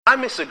I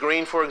miss a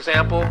green, for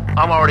example,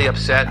 I'm already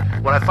upset.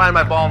 When I find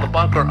my ball in the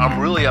bunker, I'm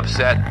really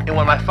upset. And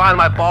when I find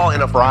my ball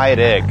in a fried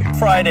egg.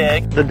 Fried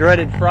egg. The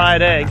dreaded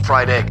fried egg.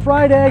 Fried egg.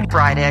 Fried egg.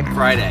 Fried egg.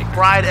 Fried egg.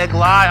 Fried egg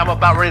lie, I'm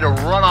about ready to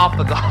run off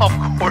the golf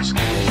course.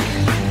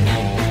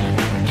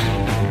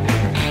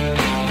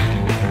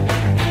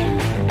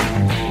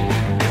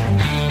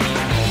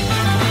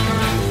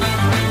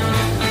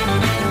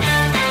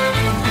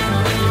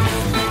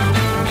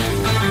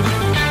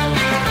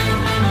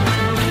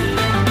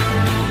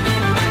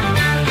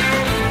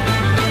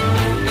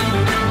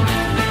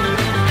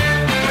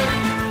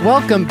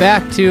 Welcome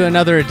back to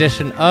another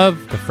edition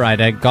of the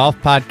Fried Egg Golf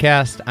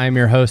Podcast. I'm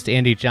your host,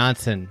 Andy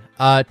Johnson.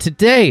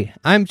 Today,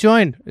 I'm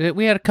joined,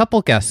 we had a couple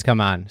guests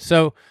come on.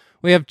 So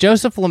we have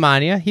Joseph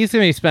Lamagna. He's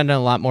going to be spending a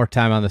lot more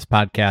time on this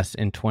podcast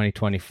in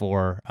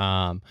 2024.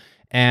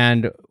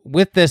 And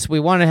with this,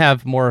 we want to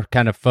have more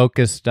kind of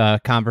focused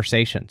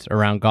conversations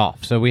around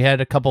golf. So we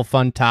had a couple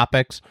fun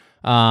topics.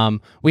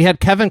 We had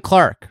Kevin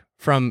Clark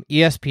from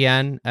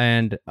ESPN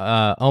and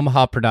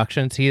Omaha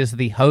Productions. He is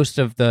the host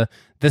of the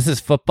This Is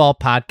Football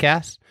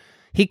podcast.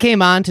 He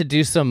came on to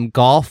do some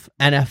golf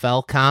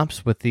NFL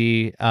comps with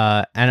the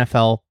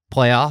NFL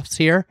playoffs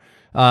here.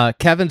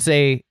 Kevin's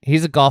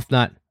he's a golf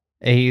nut.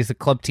 He's a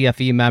Club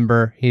TFE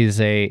member. He's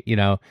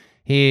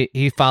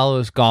he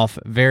follows golf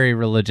very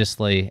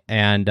religiously.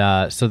 And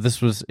so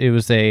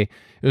it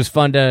was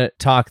fun to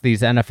talk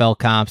these NFL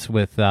comps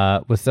with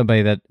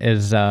somebody that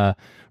is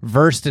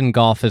versed in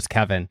golf as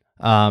Kevin.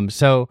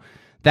 So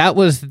that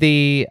was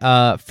the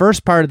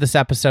first part of this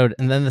episode.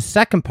 And then the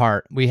second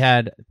part, we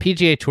had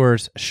PGA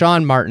Tour's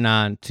Sean Martin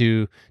on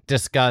to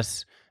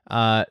discuss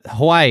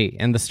Hawaii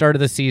and the start of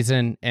the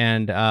season.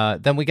 And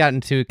then we got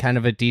into kind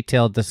of a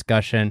detailed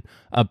discussion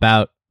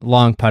about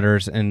long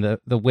putters and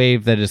the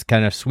wave that is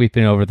kind of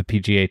sweeping over the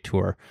PGA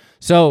Tour.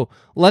 So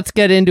let's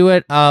get into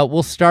it.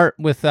 We'll start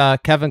with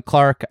Kevin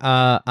Clark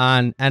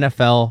on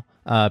NFL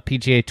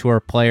PGA Tour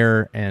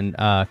player and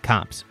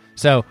comps.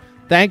 So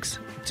thanks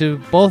to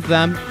both of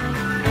them.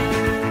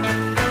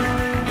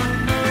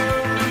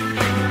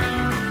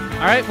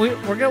 All right,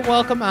 we're going to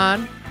welcome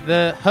on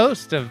the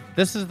host of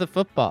This Is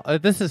Football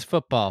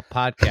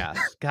podcast.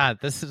 God,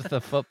 this is the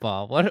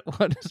football.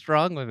 What is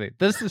wrong with me?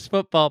 This Is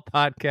Football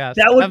podcast.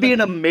 That would be an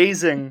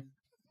amazing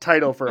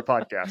title for a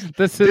podcast.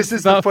 This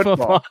is the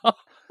football.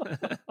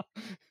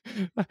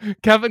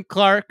 Kevin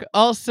Clark,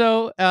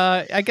 also,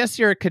 I guess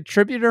you're a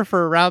contributor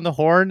for Around the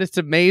Horn. It's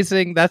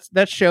amazing.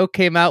 That show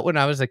came out when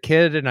I was a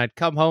kid, and I'd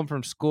come home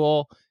from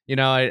school. You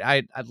know,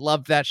 I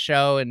loved that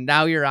show, and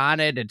now you're on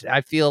it. And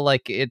I feel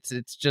like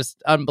it's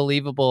just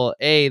unbelievable.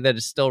 A, that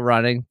it's still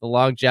running. The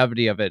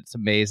longevity of it's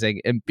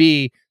amazing, and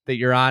B, that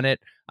you're on it.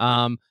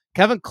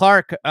 Kevin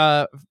Clark,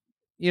 I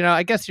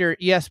guess you're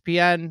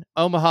ESPN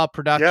Omaha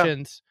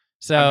Productions.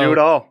 Yeah, so I do it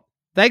all.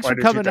 Thanks for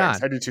coming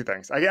on. I do two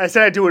things. I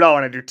said I do it all,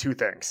 and I do two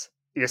things.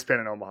 ESPN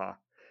and Omaha.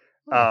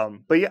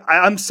 But yeah,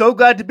 I'm so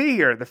glad to be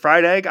here. The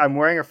Fried Egg. I'm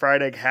wearing a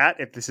Fried Egg hat.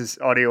 If this is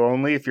audio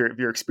only, if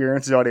your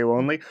experience is audio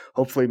only,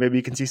 hopefully maybe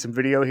you can see some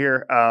video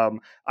here.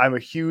 I'm a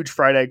huge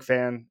Fried Egg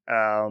fan.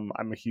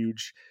 I'm a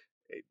huge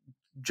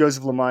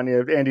Joseph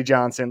Lamagna, Andy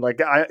Johnson.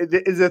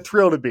 It's a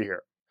thrill to be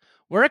here.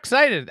 We're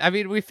excited. I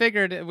mean, we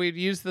figured we'd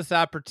use this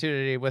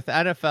opportunity with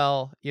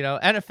NFL. You know,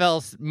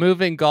 NFL's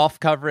moving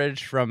golf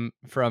coverage from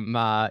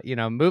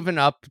moving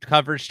up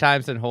coverage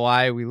times in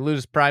Hawaii. We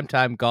lose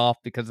primetime golf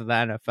because of the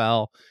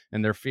NFL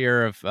and their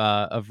fear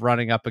of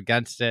running up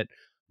against it.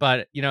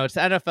 But it's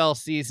NFL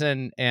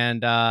season,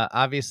 and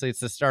obviously it's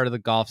the start of the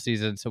golf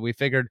season. So we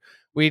figured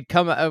we'd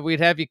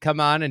have you come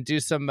on and do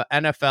some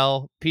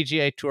NFL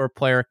PGA Tour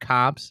player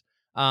comps.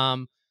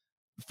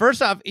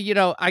 First off,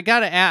 I got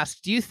to ask,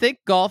 do you think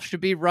golf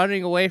should be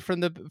running away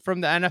from the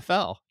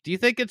NFL? Do you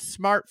think it's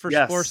smart for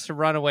sports to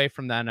run away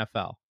from the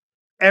NFL?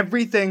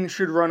 Everything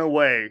should run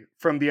away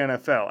from the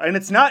NFL. And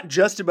it's not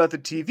just about the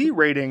TV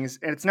ratings,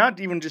 and it's not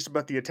even just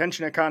about the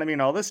attention economy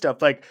and all this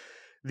stuff. Like,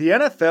 the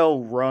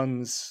NFL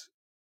runs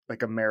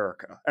like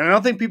America. And I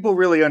don't think people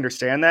really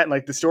understand that. And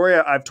like the story,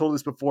 I've told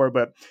this before,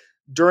 but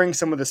during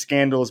some of the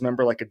scandals,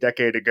 remember like a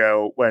decade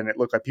ago when it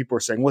looked like people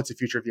were saying, what's the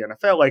future of the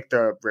NFL? Like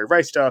the Ray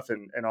Rice stuff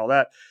and all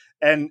that.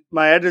 And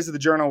my editors of the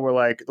Journal were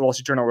like, the Wall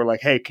Street Journal were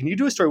like, hey, can you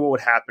do a story? What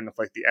would happen if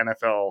like the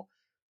NFL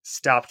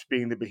stopped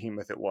being the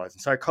behemoth it was?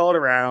 And so I called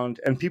around,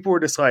 and people were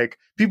just like,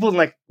 people in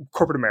like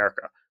corporate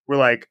America were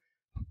like,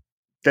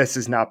 this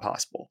is not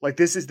possible. Like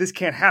this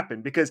can't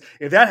happen, because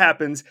if that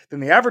happens,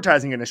 then the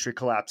advertising industry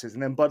collapses,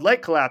 and then Bud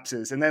Light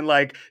collapses, and then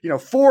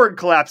Ford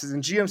collapses,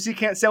 and GMC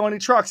can't sell any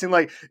trucks. And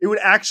like, it would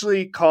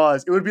actually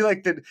it would be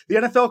like the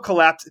NFL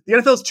collapse. The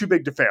NFL is too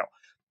big to fail.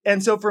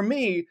 And so for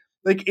me,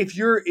 like if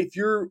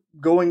you're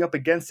going up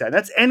against that,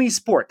 that's any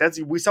sport.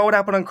 We saw what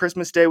happened on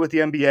Christmas Day with the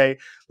NBA.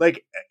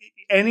 Like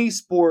any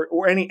sport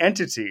or any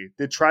entity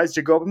that tries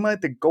to go up,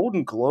 like the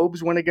Golden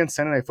Globes went against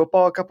Sunday Night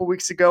Football a couple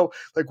weeks ago.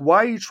 Like, why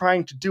are you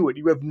trying to do it?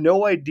 You have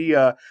no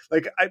idea.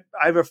 Like, I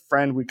have a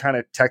friend, we kind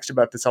of text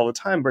about this all the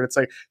time, but it's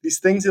like these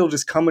things that'll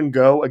just come and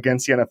go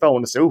against the NFL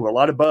and say, "Ooh, a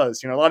lot of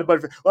buzz," a lot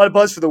of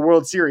buzz for the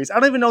World Series. I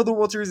don't even know the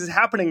World Series is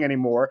happening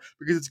anymore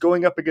because it's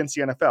going up against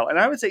the NFL. And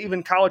I would say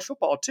even college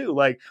football too.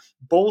 Like,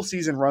 bowl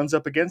season runs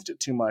up against it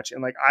too much,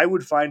 and like I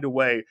would find a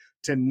way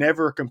to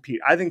never compete.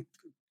 I think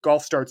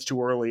golf starts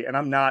too early, and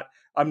I'm not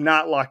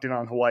locked in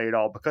on Hawaii at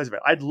all because of it.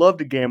 I'd love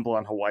to gamble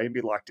on Hawaii and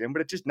be locked in,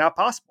 but it's just not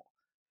possible.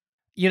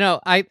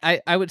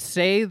 I would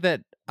say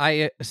that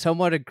I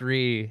somewhat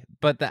agree,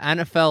 but the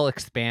NFL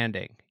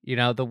expanding,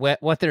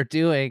 what they're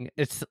doing,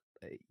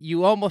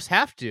 you almost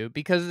have to,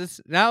 because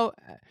it's now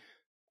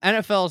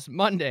NFL's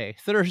Monday,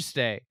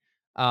 Thursday,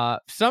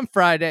 some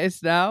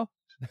Fridays now,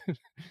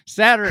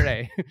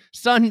 Saturday,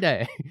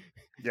 Sunday.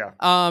 Yeah.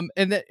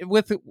 And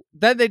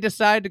then they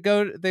decide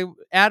to they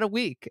add a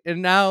week,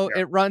 and now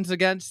it runs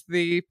against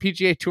the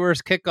PGA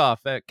Tour's kickoff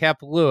at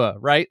Kapalua,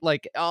 right?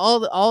 Like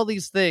all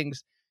these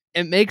things,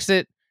 it makes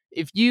it,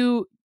 if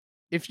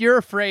you're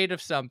afraid of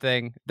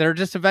something, they're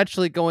just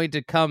eventually going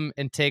to come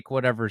and take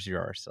whatever's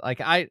yours. Like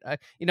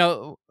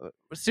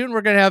soon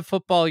we're going to have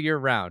football year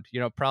round,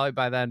 probably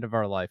by the end of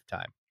our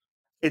lifetime.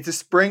 It's a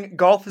spring.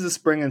 Golf is a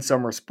spring and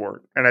summer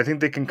sport, and I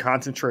think they can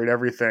concentrate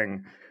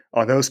everything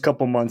on those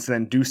couple months and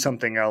then do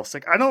something else.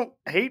 Like, I don't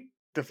hate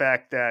the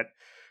fact that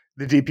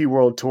the DP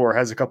World Tour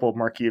has a couple of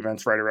marquee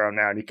events right around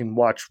now, and you can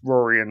watch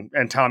Rory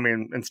and Tommy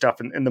and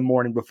stuff in the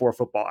morning before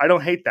football. I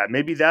don't hate that.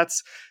 Maybe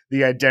that's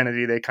the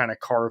identity they kind of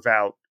carve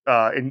out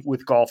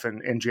with golf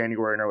in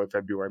January and early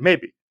February.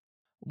 Maybe.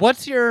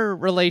 What's your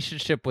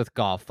relationship with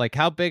golf? Like,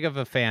 how big of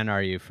a fan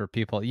are you for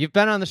people? You've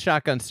been on the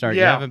Shotgun Start.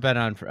 Yeah. You haven't been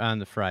on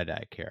the Fried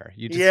Egg here.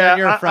 You just said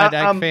you're a Fried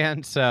Egg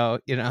fan, so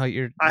you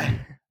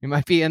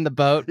might be in the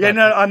boat. Yeah,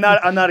 no, I'm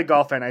not a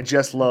golf fan. I'm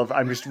just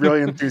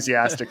really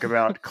enthusiastic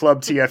about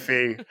Club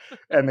TFE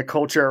and the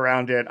culture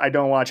around it. I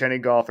don't watch any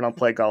golf and I'll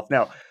play golf.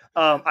 No,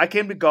 I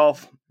came to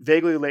golf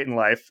vaguely late in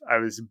life. I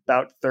was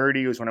about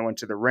 30. It was when I went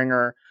to the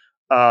Ringer.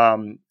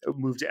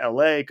 Moved to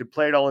LA, could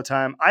play it all the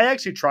time. I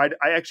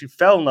actually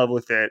fell in love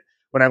with it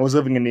when I was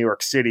living in New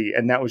York City,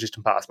 and that was just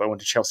impossible. I went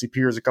to Chelsea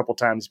Piers a couple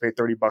times, paid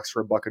 $30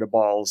 for a bucket of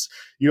balls.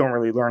 You don't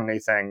really learn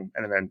anything,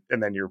 and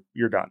then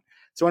you're done.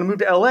 So when I moved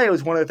to LA, it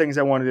was one of the things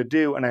I wanted to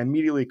do, and I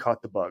immediately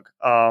caught the bug.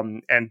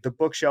 And the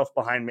bookshelf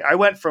behind me, I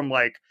went from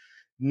like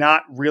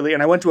not really,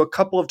 and I went to a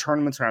couple of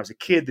tournaments when I was a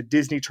kid, the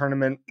Disney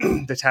tournament,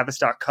 the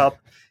Tavistock Cup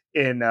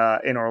in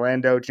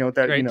Orlando. Do you know what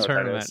that? Great What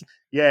tournament. That is?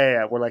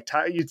 Yeah. Where like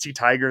you'd see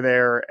Tiger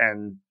there,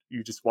 and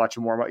you just watch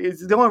him warm up.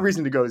 It's the only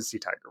reason to go is to see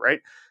Tiger, right?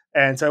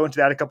 And so I went to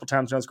that a couple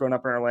times when I was growing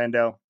up in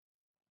Orlando.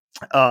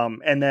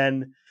 And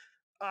then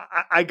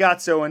I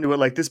got so into it,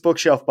 like this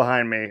bookshelf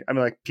behind me. I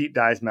mean, like Pete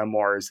Dye's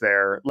memoirs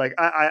there. Like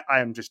I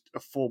am just a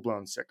full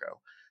blown sicko.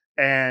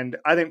 And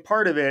I think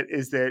part of it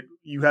is that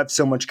you have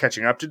so much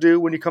catching up to do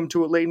when you come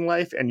to it late in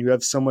life, and you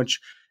have so much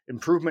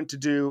improvement to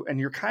do, and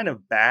you're kind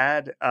of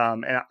bad.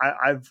 And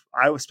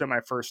I spent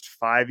my first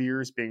 5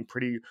 years being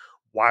pretty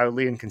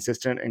wildly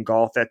inconsistent in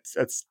golf. That's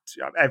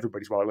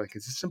everybody's wildly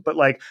inconsistent, but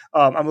like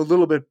I'm a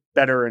little bit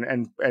better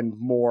and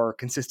more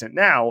consistent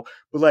now.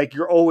 But like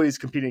you're always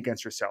competing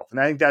against yourself, and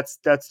I think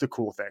that's the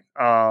cool thing.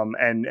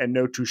 And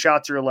no two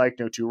shots are alike,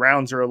 no two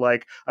rounds are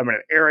alike. I'm in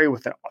an area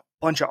with a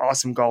bunch of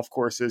awesome golf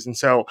courses, and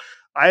so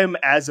I am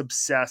as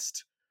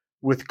obsessed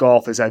with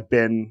golf as I've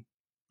been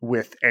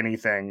with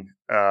anything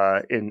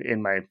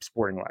in my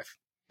sporting life.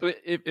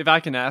 If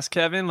I can ask,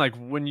 Kevin, like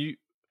when you,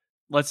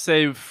 let's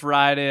say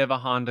Friday of a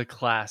Honda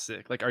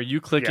Classic, like are you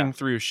clicking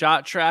through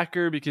Shot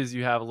Tracker because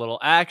you have a little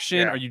action?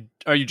 Yeah.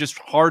 Are you just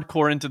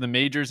hardcore into the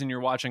majors and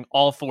you're watching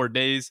all 4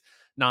 days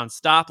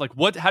nonstop? Like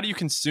how do you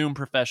consume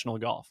professional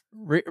golf?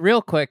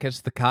 Real quick,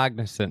 it's the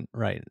Cognizant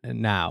right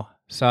now.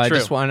 So I True.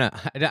 just want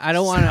to, I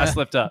don't want to. I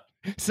slipped up.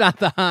 It's not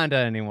the Honda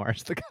anymore.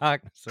 It's the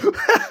Cognizant.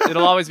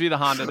 It'll always be the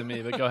Honda to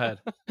me, but go ahead.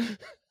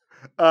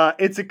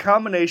 It's a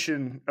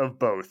combination of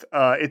both.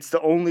 It's the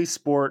only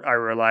sport I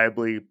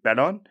reliably bet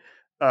on.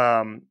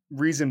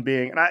 Reason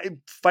being, and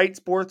fight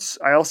sports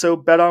I also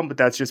bet on, but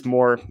that's just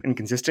more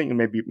inconsistent.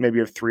 You maybe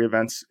have 3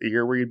 events a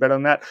year where you bet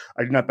on that.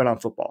 I do not bet on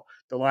football.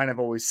 The line I've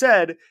always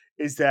said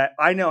is that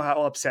I know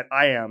how upset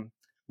I am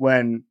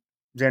when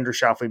Xander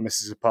Schauffele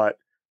misses a putt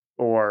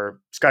or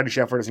Scotty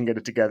Scheffler doesn't get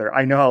it together.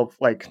 I know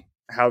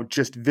how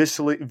just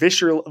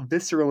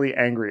viscerally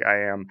angry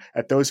I am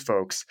at those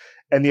folks.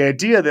 And the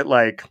idea that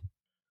like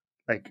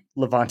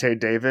Levante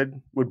David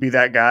would be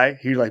that guy.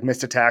 He like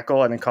missed a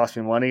tackle and then cost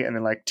me money. And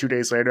then like 2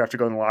 days later, I have to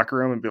go in the locker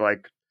room and be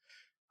like,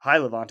 "Hi,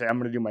 Levante, I'm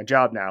going to do my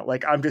job now."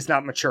 Like, I'm just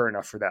not mature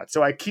enough for that.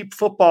 So I keep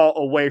football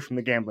away from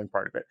the gambling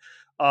part of it.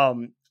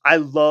 I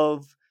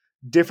love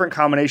different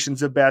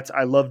combinations of bets.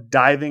 I love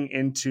diving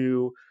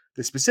into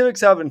the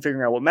specifics of it and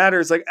figuring out what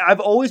matters. Like, I've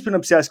always been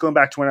obsessed going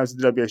back to when I was at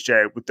the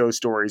WSJ with those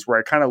stories where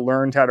I kind of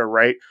learned how to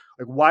write,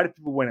 like, why do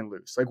people win and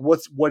lose? Like,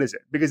 what is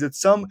it? Because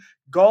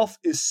golf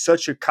is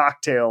such a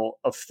cocktail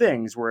of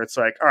things where it's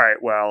like, all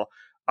right, well,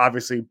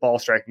 obviously ball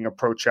striking,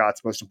 approach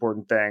shots, most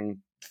important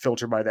thing,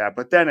 filter by that.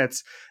 But then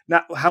it's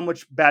not how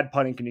much bad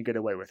putting can you get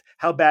away with?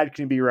 How bad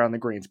can you be around the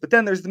greens? But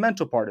then there's the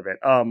mental part of it.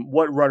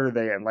 What rut are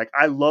they in? Like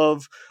I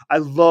love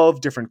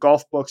different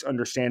golf books,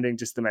 understanding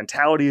just the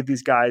mentality of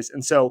these guys.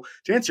 And so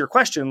to answer your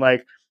question,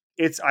 like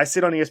I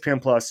sit on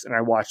ESPN Plus and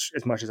I watch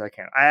as much as I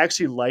can. I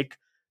actually like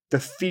the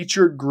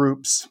featured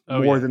groups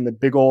more than the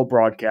big old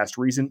broadcast.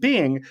 Reason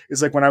being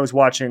is like when I was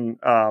watching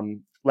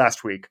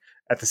last week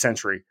at the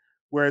Century,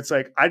 where it's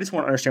like, I just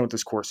want to understand what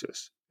this course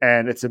is.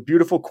 And it's a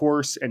beautiful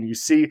course. And you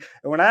see,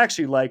 and what I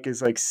actually like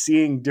is like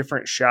seeing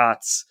different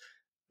shots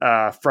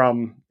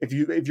from if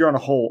you're on a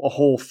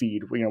whole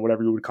feed,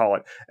 whatever you would call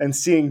it, and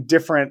seeing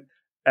different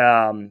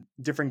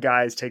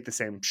guys take the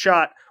same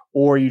shot,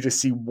 or you just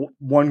see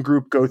one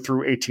group go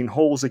through 18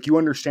 holes. Like you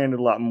understand it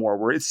a lot more,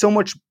 where it's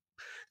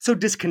so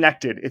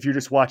disconnected if you're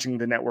just watching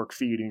the network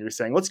feed and you're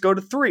saying, let's go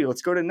to 3,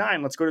 let's go to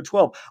 9, let's go to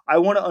 12. I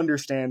want to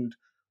understand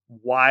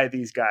why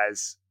these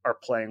guys are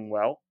playing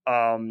well.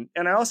 And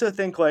I also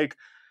think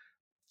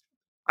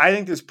I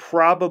think there's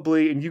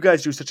probably, and you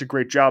guys do such a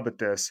great job at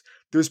this,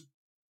 there's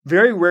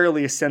very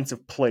rarely a sense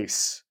of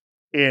place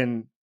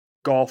in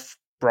golf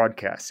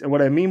broadcasts. And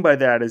what I mean by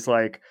that is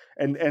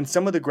and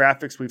some of the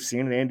graphics we've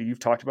seen, and Andy, you've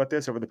talked about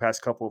this over the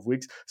past couple of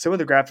weeks, some of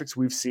the graphics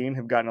we've seen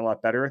have gotten a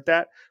lot better at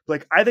that.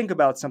 Like I think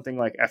about something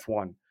like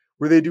F1,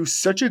 where they do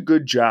such a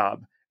good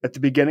job at the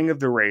beginning of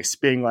the race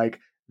being like,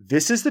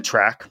 this is the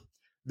track,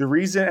 the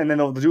reason, and then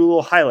they'll do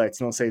little highlights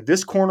and they'll say,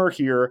 this corner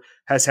here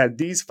has had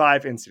these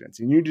 5 incidents.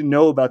 And you need to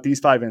know about these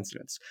 5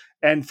 incidents.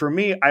 And for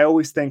me, I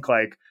always think all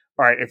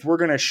right, if we're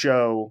going to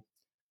show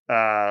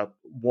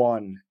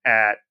one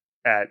at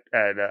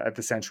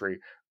the Century,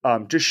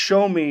 just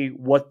show me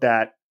what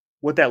that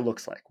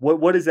looks like.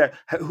 What is that?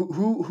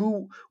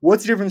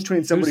 What's the difference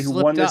between somebody who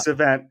won this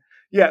event?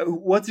 Yeah.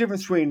 What's the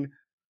difference between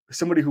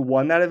somebody who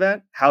won that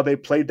event, how they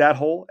played that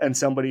hole, and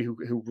somebody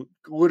who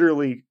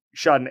literally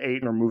shot an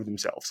 8 and removed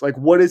themselves? Like,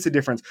 what is the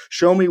difference?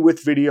 Show me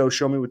with video,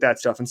 show me with that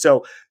stuff. And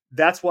so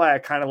that's why I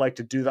kind of like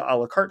to do the a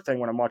la carte thing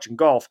when I'm watching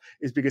golf,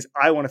 is because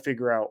I want to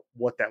figure out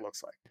what that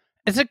looks like.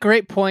 It's a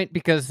great point,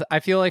 because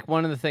I feel like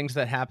one of the things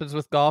that happens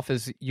with golf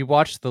is you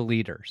watch the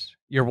leaders.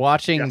 You're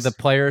watching the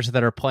players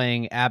that are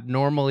playing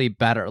abnormally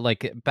better,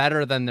 like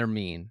better than their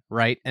mean,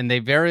 right? And they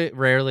very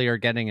rarely are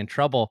getting in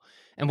trouble.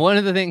 And one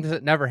of the things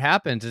that never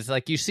happens is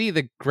you see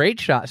the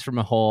great shots from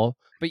a hole,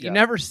 but you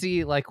never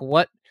see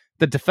what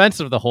the defense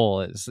of the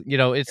hole is.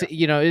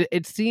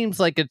 It seems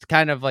like it's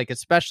kind of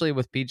especially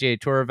with PGA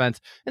Tour events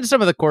and some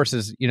of the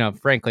courses,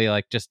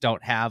 frankly, just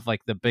don't have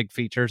the big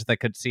features that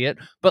could see it.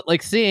 But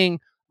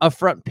seeing a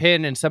front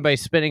pin and somebody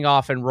spinning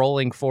off and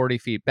rolling 40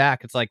 feet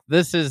back, it's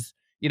this is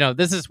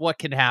what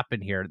can happen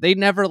here. They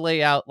never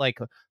lay out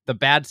the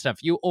bad stuff.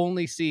 You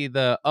only see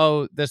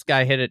this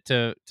guy hit it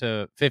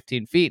to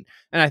 15 feet.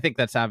 And I think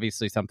that's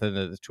obviously something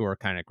that the tour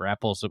kind of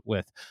grapples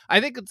with. I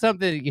think it's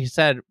something that you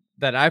said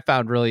that I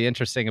found really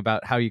interesting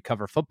about how you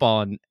cover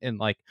football and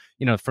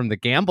from the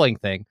gambling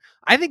thing.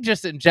 I think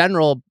just in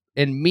general,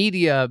 in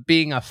media,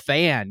 being a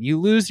fan, you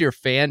lose your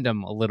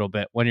fandom a little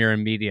bit when you're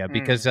in media,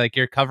 because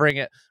you're covering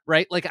it,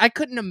 right? I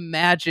couldn't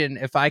imagine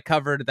if I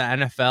covered the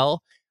NFL,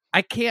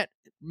 I can't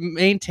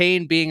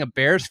maintain being a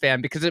Bears fan,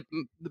 because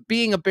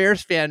being a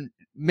Bears fan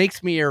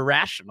makes me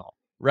irrational,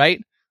 right?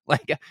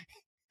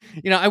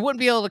 I wouldn't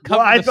be able to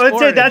cover the sport. I'd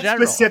say that's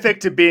specific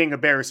to being a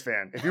Bears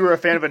fan. If you were a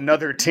fan of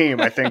another team,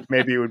 I think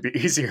maybe it would be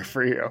easier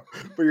for you.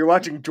 But you're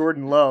watching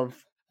Jordan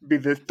Love be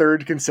the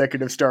 3rd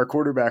consecutive star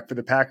quarterback for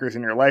the Packers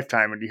in your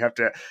lifetime, and you have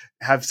to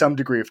have some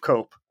degree of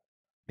cope.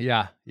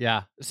 Yeah.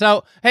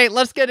 So, hey,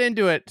 let's get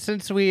into it.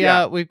 Since we've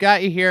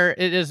got you here,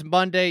 it is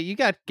Monday. You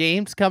got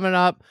games coming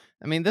up.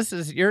 I mean, this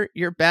is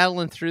you're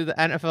battling through the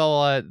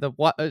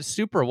NFL,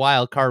 super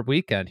wild card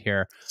weekend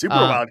here. Super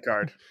wild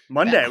card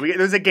Monday.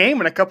 There's a game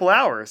in a couple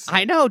hours.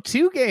 I know,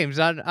 2 games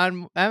on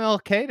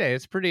MLK Day.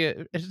 It's pretty.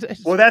 Again,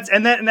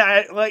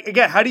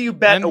 how do you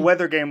bet a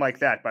weather game like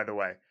that? By the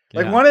way.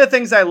 One of the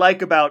things I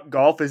like about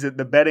golf is that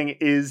the betting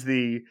is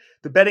the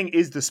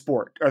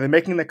sport. Are they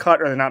making the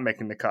cut or are they not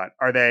making the cut?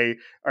 Are they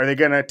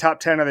going to top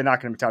 10? Are they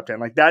not going to be top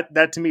 10?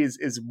 That to me is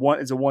a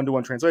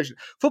 1-to-1 translation.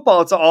 Football,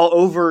 it's all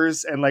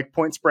overs and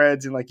point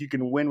spreads, and you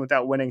can win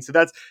without winning. So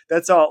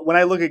that's all. When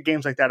I look at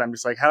games like that, I'm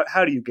just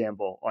how do you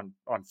gamble on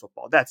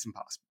football? That's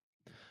impossible.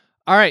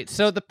 All right,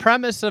 so the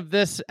premise of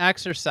this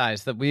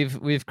exercise that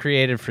we've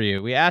created for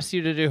you, we asked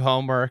you to do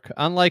homework.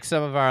 Unlike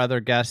some of our other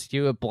guests,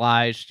 you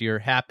obliged. You're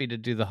happy to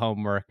do the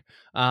homework.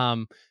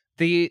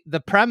 The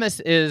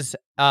premise is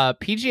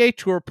PGA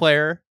Tour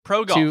player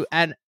pro golf.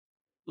 Any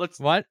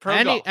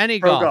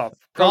pro golf.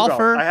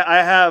 Golfer.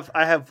 I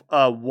have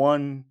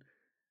one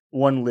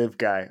live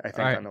guy, I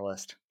think, on the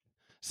list.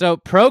 So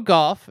pro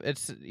golf,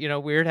 it's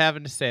weird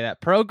having to say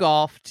that. Pro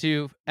golf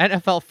to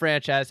NFL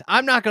franchise.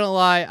 I'm not gonna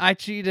lie, I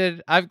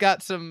cheated. I've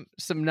got some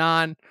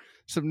non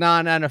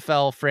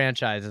NFL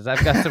franchises.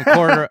 I've got some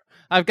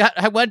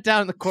I went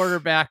down the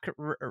quarterback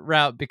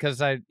route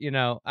because I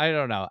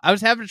don't know. I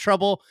was having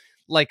trouble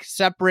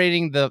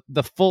separating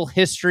the full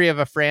history of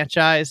a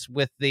franchise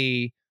with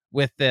the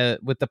with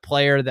the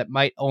player that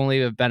might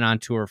only have been on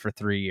tour for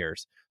 3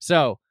 years.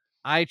 So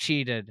I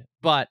cheated,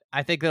 but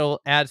I think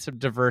it'll add some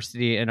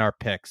diversity in our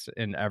picks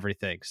and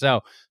everything.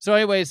 So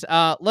anyways,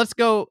 let's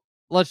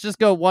just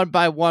go one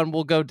by one.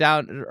 We'll go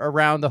down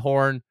around the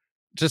horn,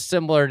 just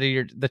similar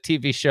to the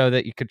TV show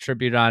that you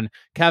contribute on.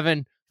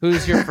 Kevin,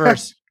 who's your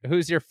first?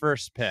 Who's your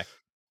first pick?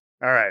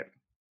 All right.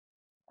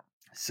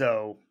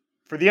 So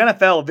for the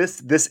NFL,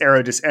 this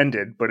era just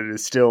ended, but it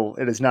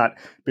has not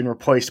been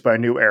replaced by a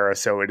new era,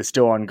 so it is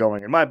still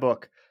ongoing in my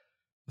book.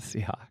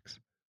 Seahawks.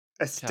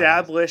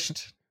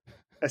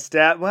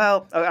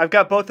 Well, I've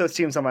got both those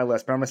teams on my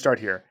list, but I'm going to start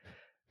here.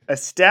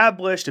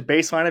 Established a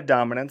baseline of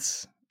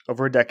dominance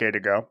over a decade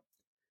ago.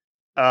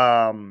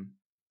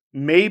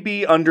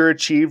 Maybe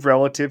underachieved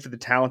relative to the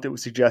talent that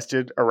was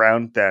suggested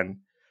around then.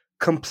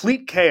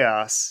 Complete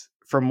chaos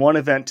from one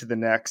event to the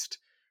next,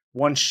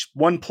 one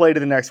play to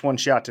the next, one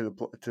shot to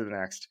the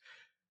next.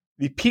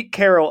 The Pete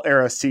Carroll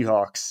era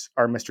Seahawks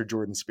are Mr.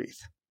 Jordan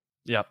Spieth.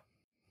 Yep.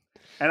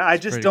 And I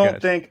just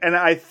don't think, and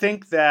I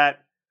think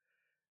that,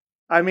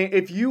 I mean,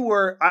 if you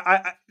were,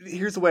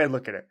 here's the way I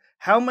look at it.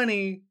 How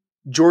many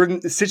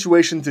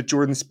situations that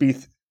Jordan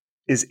Spieth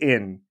is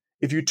in,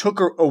 if you took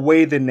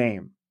away the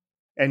name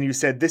and you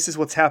said, this is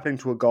what's happening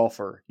to a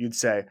golfer, you'd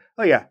say,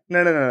 oh yeah,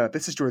 no,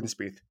 this is Jordan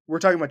Spieth. We're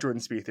talking about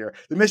Jordan Spieth here.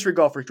 The mystery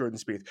golfer is Jordan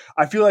Spieth.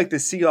 I feel like the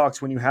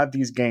Seahawks, when you have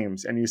these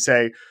games and you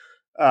say,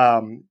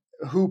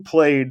 who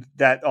played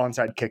that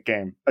onside kick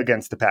game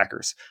against the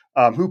Packers?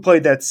 Who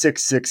played that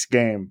 6-6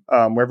 game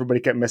where everybody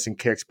kept missing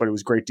kicks, but it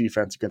was great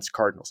defense against the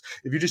Cardinals?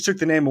 If you just took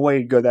the name away,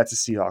 you'd go, that's a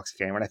Seahawks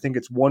game. And I think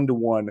it's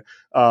 1-1.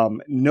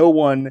 No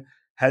one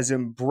has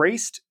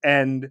embraced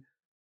and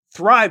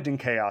thrived in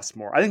chaos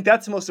more. I think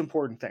that's the most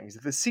important thing. Is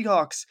if the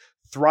Seahawks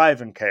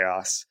thrive in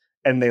chaos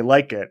and they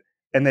like it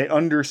and they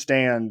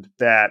understand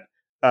that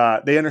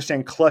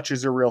clutch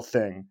is a real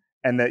thing.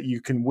 And that you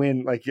can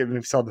win, like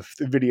you saw the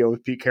video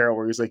with Pete Carroll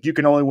where he was like, you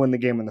can only win the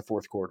game in the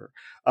fourth quarter.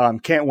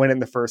 Can't win it in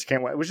the first,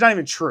 can't win, which is not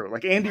even true.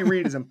 Like Andy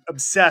Reid is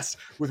obsessed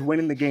with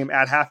winning the game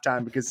at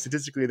halftime because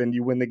statistically then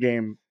you win the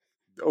game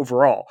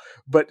overall.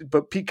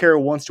 But Pete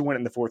Carroll wants to win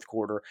it in the fourth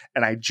quarter,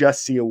 and I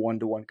just see a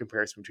 1-to-1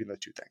 comparison between those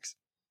two things.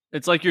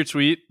 It's like your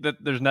tweet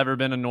that there's never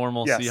been a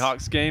normal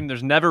Seahawks game.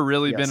 There's never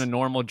really been a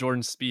normal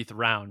Jordan Spieth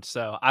round.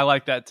 So I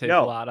like that take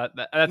a lot.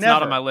 That's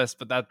not on my list,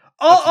 but that's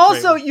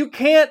also you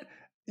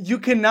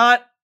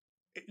cannot,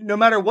 no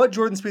matter what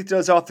Jordan Spieth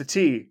does off the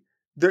tee,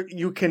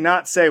 you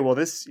cannot say, well,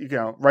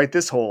 write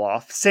this hole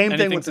off. Same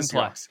thing with the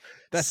Seahawks.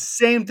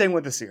 Same thing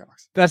with the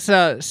Seahawks.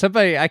 That's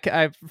somebody,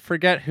 I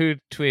forget who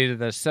tweeted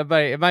this.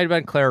 Somebody, it might have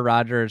been Claire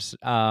Rogers.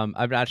 I'm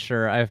not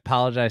sure. I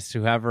apologize to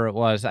whoever it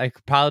was. I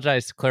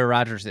apologize to Claire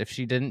Rogers if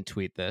she didn't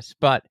tweet this,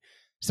 but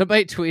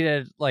somebody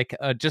tweeted like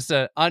just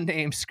an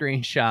unnamed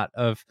screenshot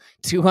of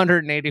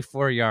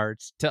 284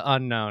 yards to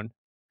unknown.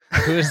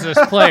 Who is this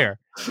player?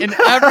 And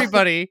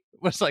everybody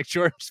was like,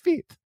 Jordan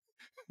Spieth.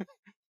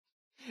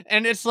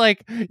 And it's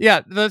like,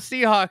 yeah, the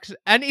Seahawks,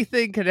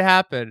 anything could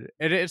happen.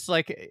 And it's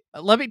like,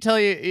 let me tell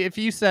you, if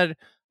you said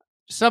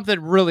something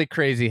really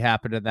crazy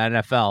happened in the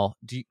NFL,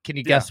 can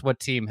you guess what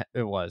team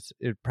it was?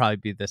 It'd probably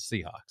be the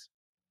Seahawks.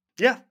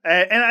 Yeah,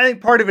 and I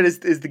think part of it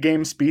is the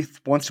game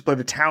Spieth wants to play,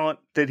 the talent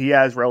that he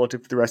has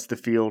relative to the rest of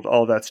the field,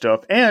 all that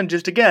stuff. And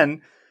just,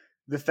 again,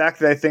 the fact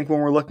that I think when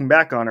we're looking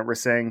back on it, we're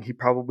saying he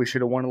probably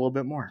should have won a little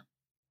bit more.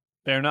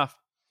 Fair enough.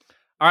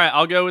 All right,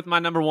 I'll go with my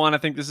number one. I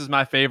think this is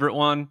my favorite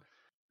one.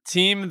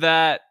 Team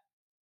that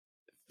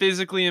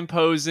physically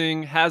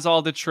imposing, has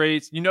all the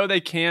traits. You know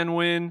they can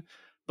win,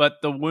 but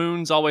the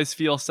wounds always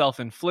feel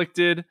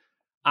self-inflicted.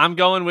 I'm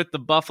going with the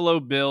Buffalo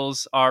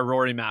Bills are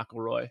Rory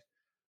McIlroy.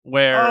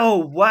 Where oh,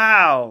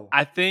 wow.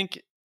 I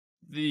think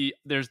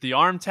there's the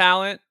arm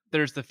talent,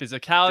 there's the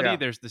physicality,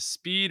 there's the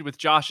speed with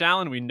Josh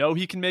Allen. We know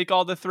he can make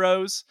all the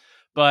throws.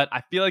 But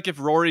I feel like if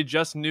Rory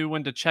just knew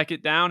when to check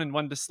it down and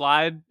when to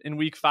slide in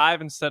week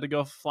 5 instead of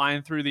go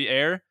flying through the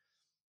air,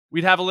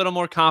 we'd have a little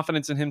more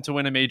confidence in him to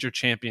win a major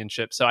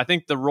championship. So I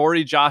think the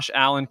Rory-Josh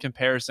Allen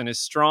comparison is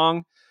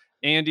strong.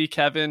 Andy,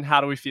 Kevin,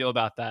 how do we feel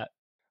about that?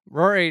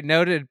 Rory,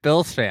 noted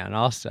Bills fan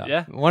also.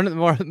 Yeah. One of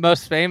the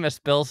most famous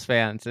Bills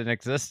fans in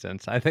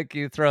existence. I think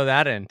you throw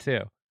that in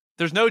too.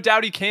 There's no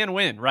doubt he can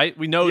win, right?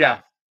 We know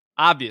that,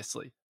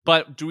 obviously.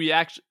 But do we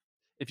actually,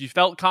 if you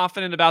felt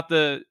confident about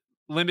the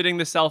limiting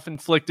the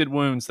self-inflicted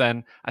wounds,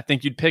 then I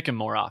think you'd pick him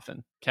more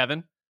often.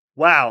 Kevin?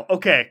 Wow.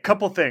 Okay.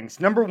 Couple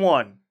things. Number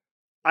one,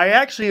 I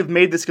actually have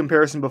made this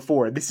comparison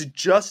before. This is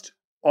just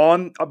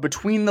on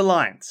between the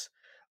lines.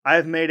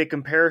 I've made a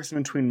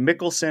comparison between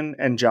Mickelson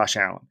and Josh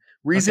Allen.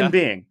 Reason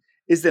being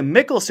is that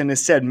Mickelson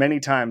has said many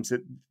times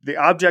that the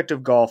object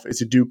of golf is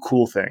to do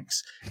cool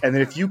things. And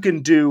that if you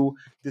can do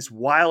this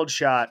wild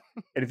shot,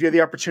 and if you have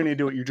the opportunity to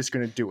do it, you're just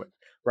going to do it.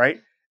 Right?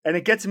 And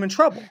it gets him in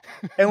trouble.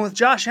 And with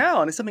Josh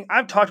Allen, it's something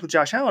I've talked with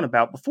Josh Allen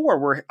about before,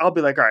 where I'll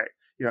be like, all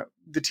right,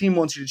 the team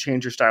wants you to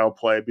change your style of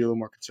play, be a little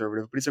more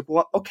conservative. But he's like,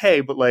 well,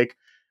 okay, but like,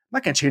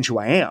 not going to change who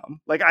I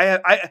am. Like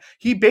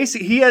he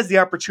has the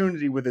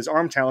opportunity with his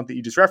arm talent that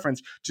you just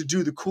referenced to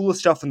do the coolest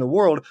stuff in the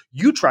world.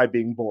 You try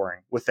being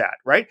boring with that,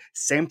 right?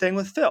 Same thing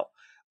with Phil.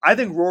 I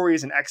think Rory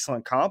is an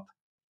excellent comp.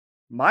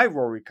 My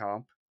Rory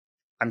comp,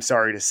 I'm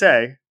sorry to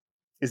say,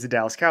 is the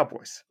Dallas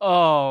Cowboys.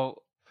 Oh,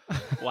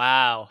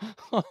 wow.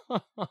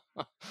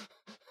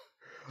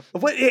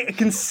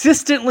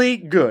 Consistently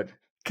good.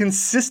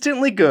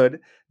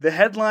 The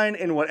headline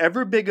in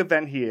whatever big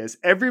event he is,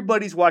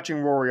 everybody's watching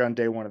Rory on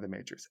day one of the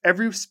majors.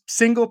 Every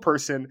single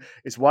person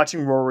is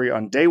watching Rory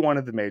on day one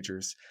of the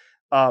majors.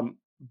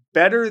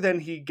 Better than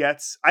he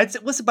gets. I'd say,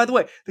 listen, by the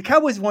way, the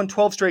Cowboys won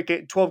 12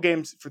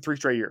 games for 3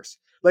 straight years.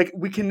 Like,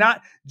 we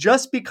cannot,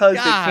 just because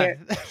they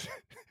can't.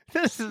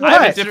 This is I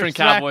have a different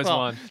Cowboys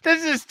one.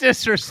 This is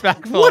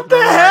disrespectful. What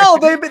the hell?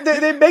 They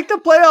make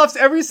the playoffs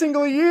every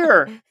single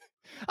year.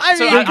 I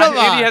mean, so come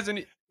on. Andy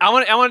hasn't. I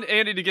want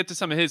Andy to get to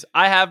some of his.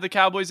 I have the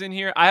Cowboys in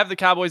here. I have the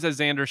Cowboys as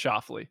Xander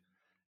Schauffele,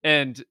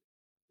 and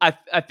I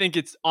think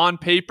it's on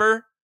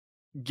paper.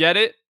 Get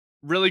it?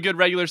 Really good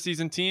regular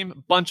season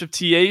team. Bunch of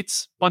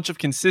T8s. Bunch of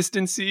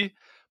consistency.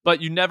 But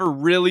you never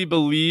really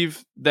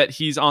believe that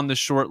he's on the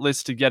short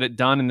list to get it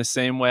done in the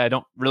same way. I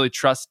don't really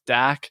trust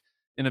Dak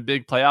in a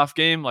big playoff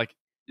game. Like,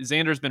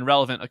 Xander's been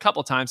relevant a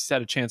couple times. He's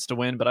had a chance to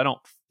win, but I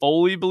don't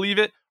fully believe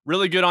it.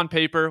 Really good on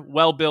paper.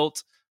 Well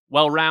built.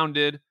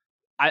 Well-rounded.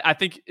 I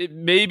think it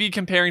maybe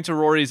comparing to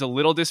Rory is a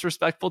little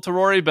disrespectful to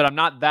Rory, but I'm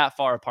not that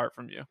far apart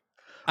from you.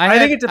 I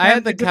think it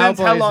depends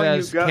how long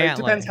you go. It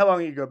depends how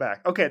long you go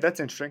back. Okay, that's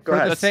interesting. Go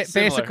ahead.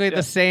 Basically,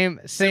 the same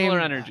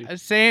energy.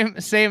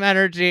 Same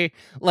energy.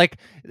 Like,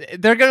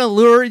 they're gonna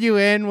lure you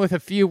in with a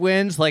few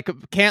wins. Like,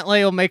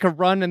 Cantlay will make a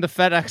run in the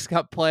FedEx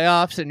Cup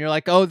playoffs, and you're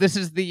like, "Oh, this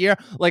is the year."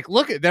 Like,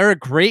 look, they're a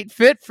great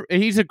fit.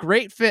 He's a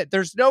great fit.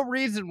 There's no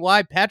reason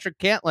why Patrick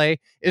Cantlay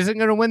isn't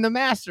gonna win the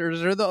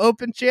Masters or the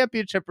Open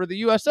Championship or the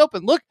U.S.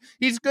 Open. Look,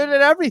 he's good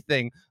at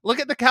everything. Look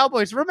at the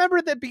Cowboys. Remember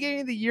at the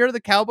beginning of the year, the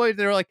Cowboys,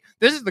 they were like,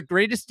 "This is the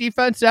greatest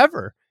defense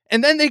ever,"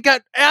 and then they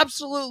got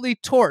absolutely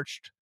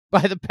torched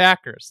by the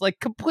Packers, like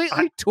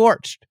completely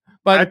torched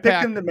by the Packers.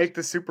 I picked them to make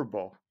the Super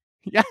Bowl.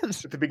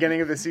 Yes, at the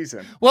beginning of the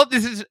season. Well,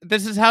 this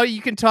is how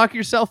you can talk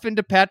yourself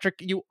into Patrick.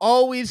 You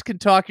always can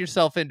talk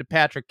yourself into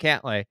Patrick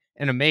Cantlay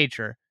in a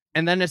major,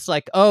 and then it's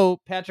like,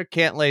 oh, Patrick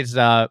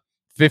Cantlay's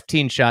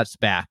 15 shots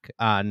back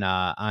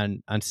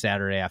on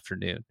Saturday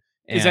afternoon.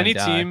 And,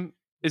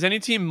 is any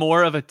team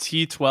more of a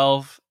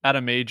T12 at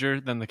a major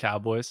than the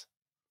Cowboys?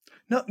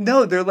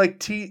 No, they're like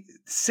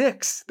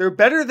T6. They're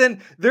better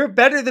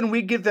than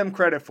we give them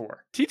credit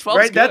for. T12,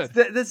 right? Good.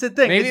 That's the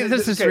thing. Maybe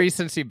this is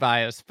recency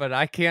bias, but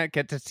I can't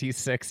get to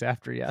T6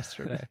 after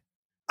yesterday.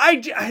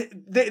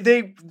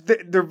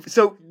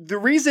 So the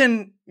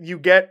reason you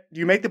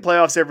make the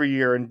playoffs every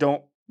year and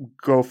don't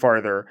go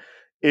farther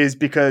is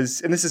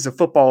because, and this is a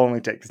football only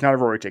take, it's not a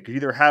Rory take. You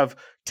either have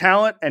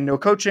talent and no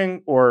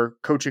coaching or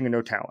coaching and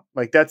no talent.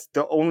 Like, that's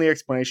the only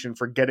explanation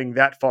for getting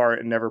that far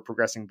and never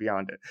progressing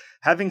beyond it.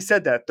 Having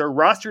said that, their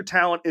roster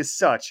talent is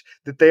such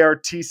that they are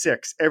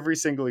T6 every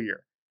single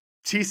year.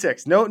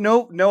 T6,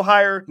 no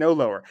higher, no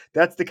lower.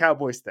 That's the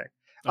Cowboys thing.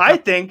 Okay. I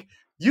think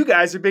you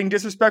guys are being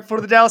disrespectful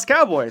to the Dallas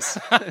Cowboys.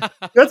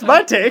 That's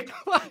my take.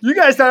 You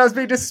guys thought I was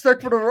being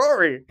disrespectful to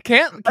Rory.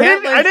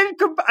 I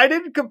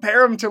didn't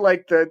compare him to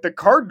like the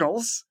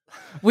Cardinals.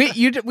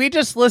 We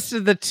just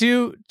listed the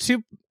two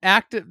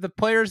active, the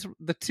players,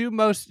 the two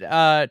most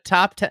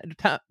top 10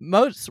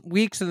 most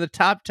weeks in the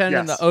top 10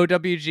 in the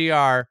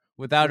OWGR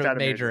without a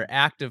major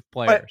active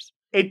players.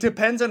 It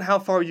depends on how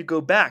far you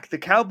go back. The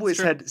Cowboys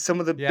had some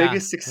of the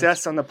biggest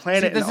success on the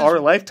planet in our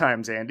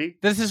lifetimes, Andy.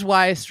 This is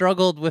why I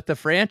struggled with the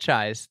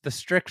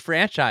strict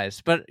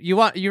franchise. But you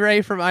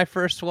ready for my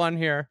first one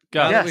here?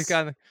 Go. Yes.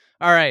 All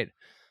right.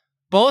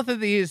 Both of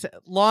these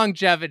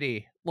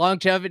longevity,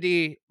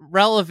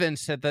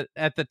 relevance at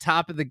the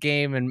top of the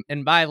game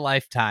in my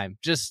lifetime.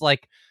 Just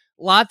like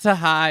lots of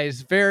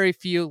highs, very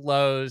few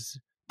lows.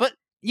 But,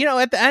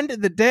 at the end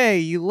of the day,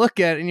 you look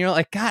at it and you're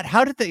like, God,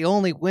 how did they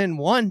only win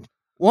one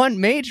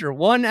major,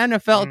 one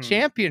NFL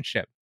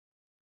championship?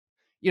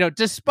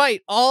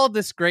 Despite all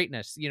this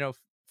greatness,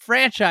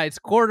 franchise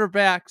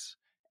quarterbacks,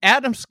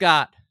 Adam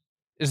Scott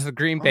is the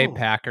Green Bay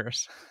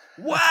Packers.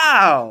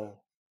 Wow.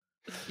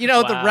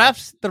 Wow.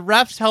 The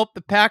refs helped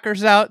the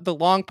Packers out. The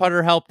long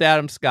putter helped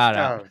Adam Scott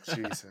out. Oh,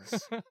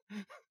 Jesus.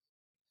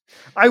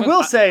 I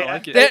will say,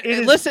 like it. It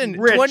is listen,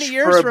 rich 20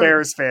 years for a from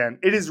Bears fan.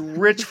 It is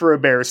rich for a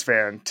Bears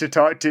fan to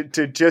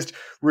just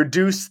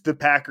reduce the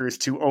Packers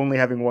to only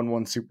having won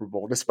one Super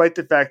Bowl, despite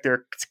the fact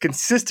they're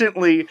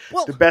consistently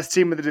the best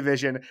team in the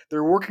division.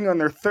 They're working on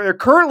they're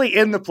currently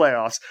in the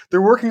playoffs.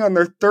 They're working on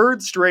their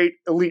third straight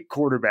elite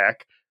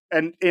quarterback.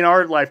 And in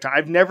our lifetime,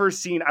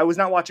 I was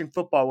not watching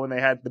football when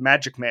they had the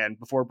Magic Man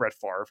before Brett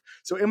Favre.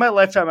 So in my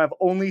lifetime, I've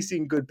only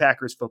seen good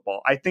Packers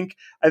football. I think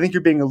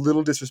you're being a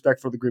little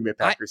disrespectful to the Green Bay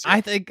Packers here. I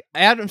think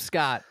Adam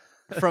Scott,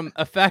 from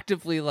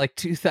effectively like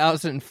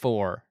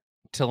 2004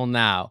 till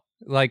now,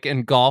 like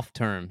in golf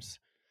terms,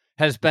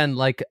 has been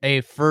like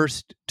a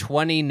first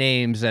 20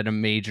 names at a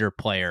major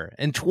player.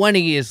 And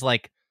 20 is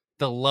like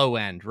the low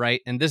end, right?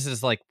 And this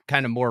is like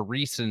kind of more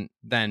recent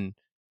than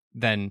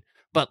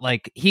but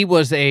like he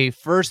was a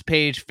first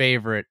page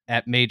favorite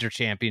at major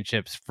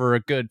championships for a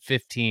good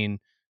 15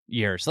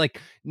 years. Like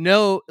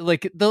no,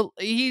 like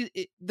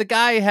the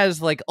guy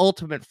has like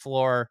ultimate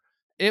floor.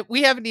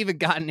 We haven't even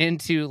gotten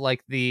into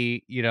like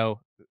the,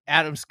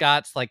 Adam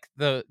Scott's like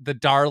the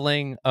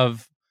darling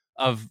of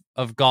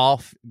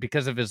golf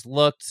because of his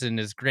looks and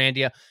his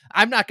grandeur.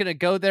 I'm not going to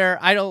go there.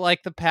 I don't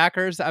like the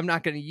Packers. I'm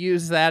not going to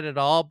use that at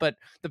all. But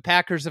the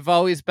Packers have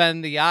always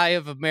been the eye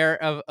of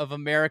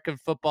American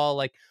football.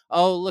 Like,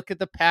 oh, look at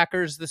the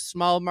Packers, the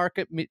small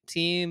market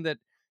team that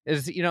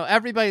is,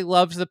 everybody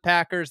loves the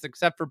Packers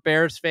except for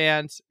Bears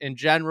fans in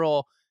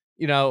general.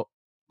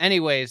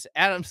 Anyways,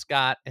 Adam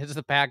Scott is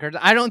the Packers.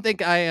 I don't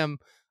think I am.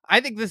 I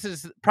think this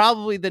is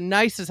probably the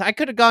nicest. I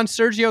could have gone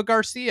Sergio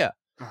Garcia.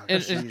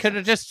 And could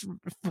have just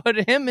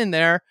put him in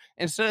there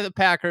instead of the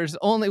Packers.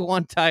 Only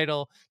one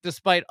title,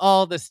 despite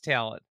all this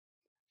talent.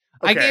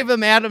 Okay. I gave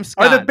him Adam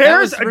Scott. Are the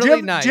Bears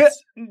really nice?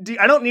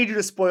 I don't need you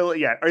to spoil it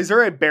yet. Is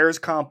there a Bears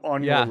comp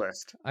on your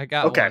list? I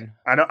got one.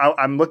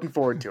 I'm looking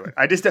forward to it.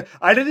 I just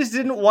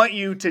didn't want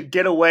you to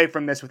get away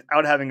from this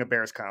without having a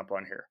Bears comp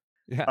on here.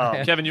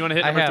 Yeah. Kevin, you want to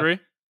hit number 3?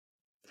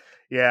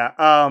 Yeah.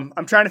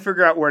 I'm trying to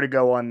figure out where to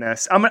go on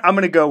this. I'm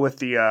going to go with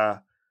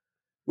the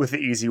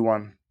easy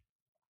one.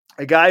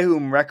 A guy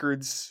whom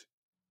records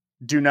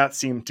do not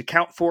seem to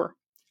count for.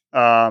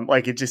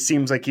 Like it just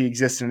seems like he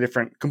exists in a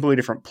completely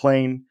different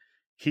plane.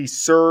 He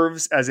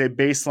serves as a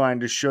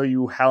baseline to show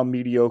you how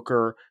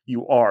mediocre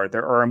you are.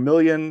 There are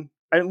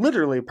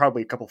literally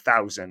probably a couple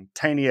thousand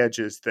tiny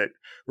edges that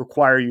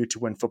require you to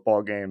win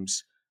football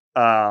games.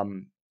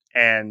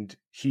 And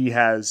he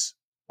has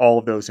all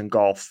of those in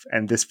golf.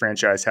 And this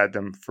franchise had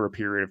them for a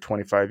period of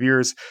 25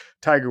 years.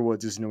 Tiger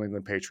Woods is New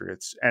England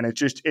Patriots. And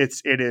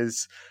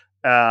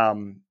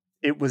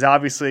it was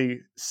obviously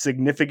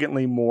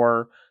significantly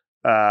more,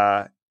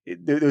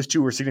 those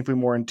two were significantly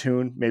more in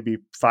tune maybe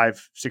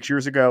 5-6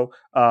 years ago.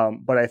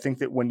 But I think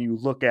that when you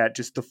look at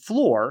just the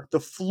floor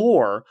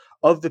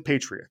of the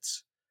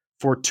Patriots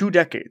for 2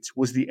 decades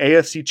was the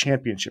AFC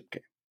Championship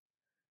game.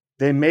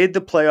 They made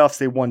the playoffs.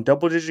 They won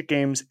double-digit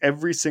games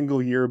every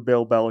single year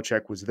Bill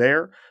Belichick was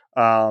there,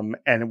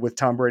 and with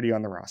Tom Brady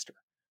on the roster.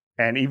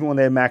 And even when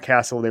they had Matt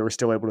Castle, they were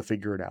still able to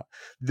figure it out.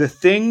 The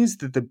things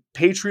that the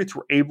Patriots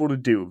were able to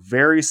do,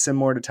 very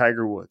similar to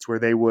Tiger Woods, where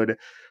they would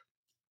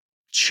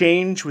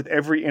change with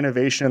every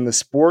innovation in the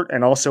sport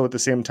and also at the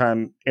same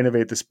time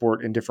innovate the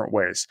sport in different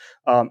ways.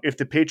 If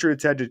the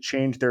Patriots had to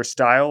change their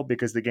style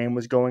because the game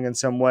was going in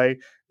some way,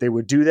 they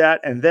would do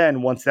that. And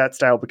then once that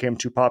style became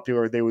too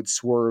popular, they would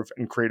swerve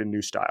and create a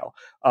new style.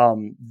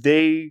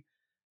 The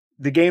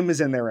game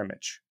is in their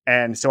image.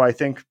 And so I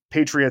think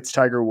Patriots,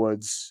 Tiger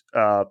Woods,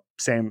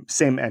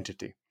 same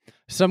entity.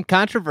 Some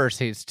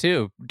controversies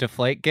too.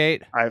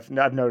 Deflategate. I've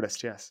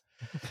noticed. Yes.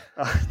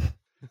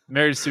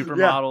 Married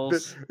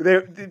supermodels.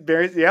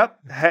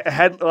 Yep.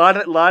 Had a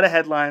lot of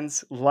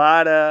headlines, a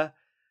lot of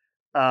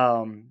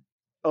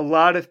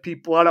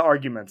people, a lot of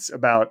arguments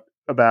about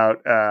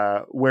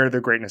where the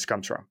greatness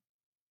comes from.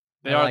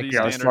 They are the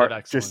standard of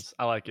excellence.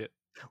 I like it.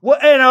 Well,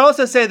 and I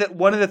also say that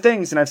one of the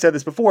things, and I've said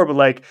this before, but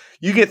like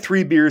you get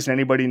 3 beers in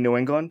anybody in New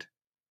England,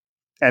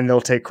 and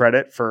they'll take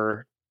credit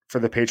for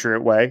the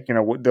Patriot way,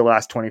 the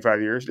last 25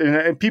 years.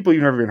 And people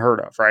you've never even heard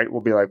of, right,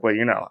 will be like, well,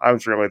 I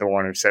was really the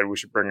one who said we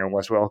should bring in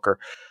Wes Welker.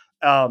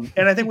 And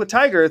I think with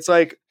Tiger, it's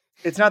like,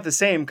 it's not the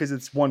same because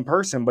it's one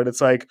person, but it's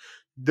like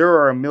there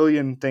are a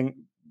million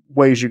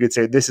ways you could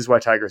say, this is why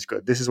Tiger's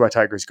good. This is why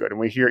Tiger's good. And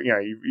we hear,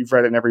 you've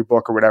read it in every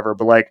book or whatever,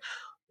 but like,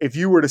 if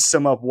you were to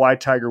sum up why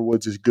Tiger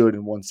Woods is good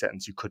in one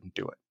sentence, you couldn't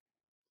do it.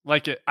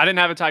 Like it. I didn't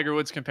have a Tiger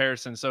Woods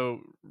comparison,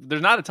 so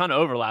there's not a ton of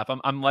overlap.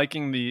 I'm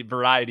liking the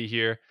variety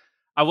here.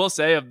 I will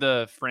say of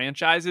the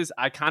franchises,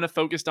 I kind of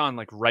focused on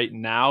like right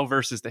now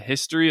versus the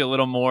history a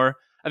little more.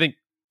 I think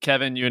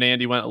Kevin, you and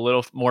Andy went a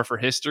little more for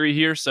history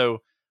here. So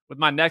with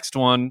my next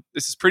one,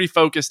 this is pretty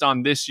focused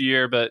on this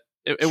year, but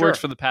it works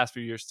for the past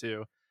few years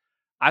too.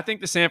 I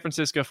think the San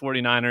Francisco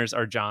 49ers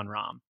are John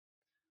Rahm,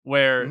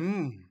 where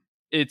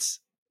it's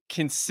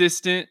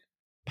consistent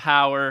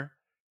power,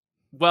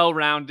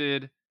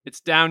 well-rounded. It's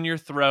down your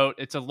throat.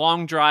 It's a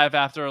long drive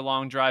after a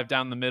long drive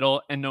down the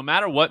middle. And no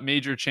matter what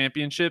major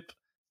championship,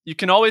 you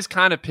can always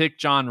kind of pick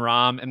John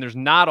Rahm, and there's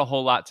not a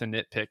whole lot to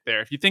nitpick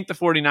there. If you think the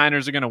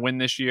 49ers are going to win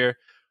this year,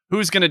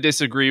 who's going to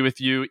disagree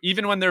with you?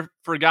 Even when they're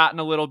forgotten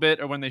a little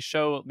bit or when they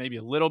show maybe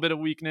a little bit of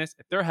weakness,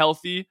 if they're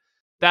healthy,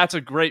 that's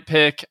a great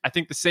pick. I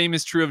think the same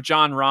is true of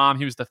John Rahm.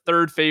 He was the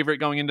 3rd favorite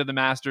going into the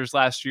Masters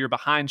last year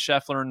behind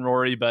Scheffler and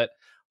Rory, but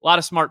a lot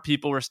of smart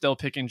people were still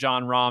picking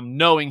John Rahm,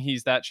 knowing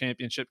he's that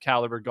championship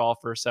caliber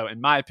golfer. So in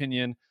my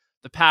opinion,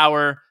 the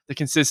power, the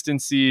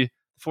consistency, the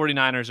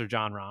 49ers are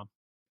John Rahm.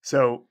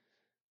 So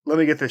let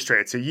me get this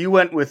straight. So you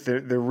went with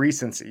the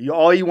recency.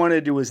 All you want to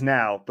do is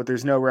now, but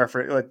there's no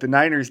reference. Like the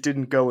Niners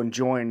didn't go and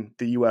join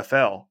the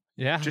UFL.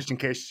 Yeah. Just in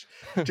case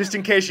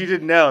you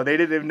didn't know, they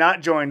have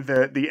not joined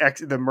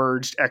the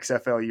merged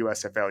XFL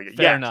USFL yet.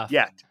 Fair enough.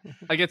 Yet.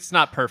 Like it's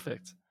not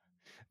perfect.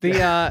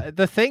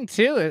 The thing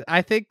too,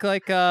 I think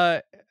like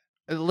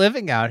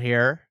living out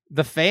here,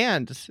 the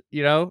fans,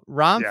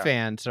 Rom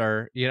fans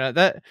are,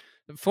 that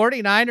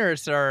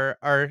 49ers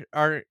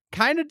are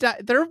kind of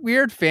they're a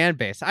weird fan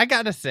base. I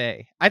gotta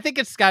say, I think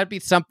it's got to be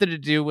something to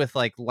do with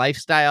like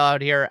lifestyle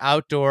out here,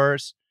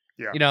 outdoors.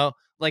 Yeah.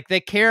 Like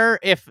they care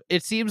if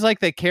it seems like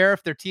they care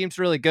if their team's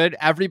really good.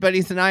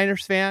 Everybody's a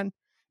Niners fan.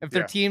 If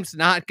their team's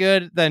not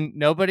good, then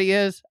nobody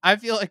is. I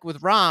feel like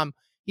with Rom,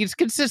 he's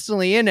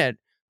consistently in it.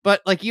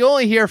 But like you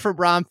only hear from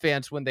Rom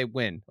fans when they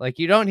win. Like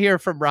you don't hear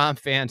from Rom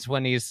fans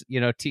when he's,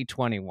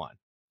 T21.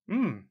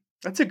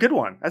 That's a good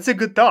one. That's a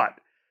good thought.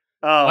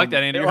 I like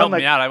that, Andy. You're helping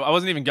me out. I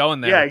wasn't even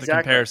going there with the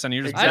comparison.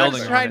 You're just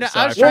building on it.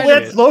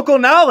 That's local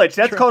knowledge.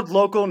 That's called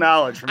local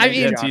knowledge. I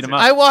mean,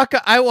 I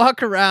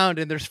walk around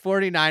and there's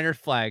 49er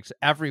flags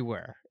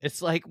everywhere.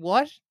 It's like,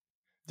 what?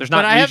 There's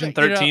not Legion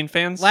 13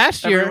 fans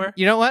last year, everywhere?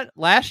 You know what?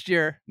 Last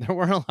year, there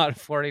weren't a lot of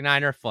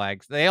 49er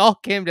flags. They all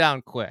came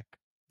down quick.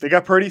 They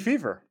got Purdy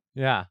fever.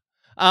 Yeah.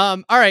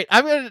 All right.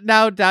 I'm going to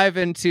now dive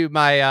into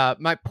my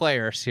my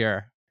players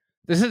here.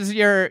 This is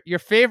your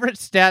favorite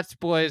Stats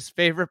Boys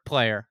favorite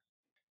player.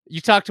 You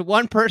talk to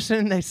one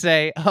person, they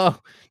say, "Oh,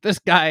 this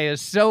guy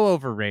is so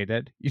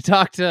overrated." You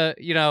talk to,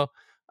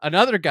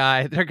 another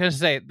guy, they're going to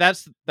say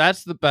that's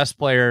the best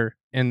player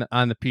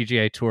on the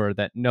PGA Tour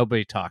that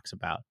nobody talks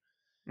about.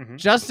 Mm-hmm.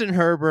 Justin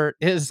Herbert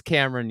is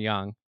Cameron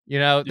Young.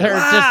 They're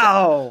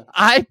just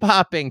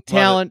eye-popping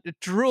talent.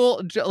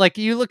 Drool. Like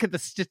you look at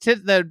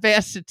the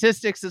advanced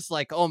statistics, it's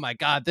like, oh my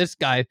God, this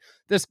guy's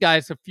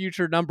the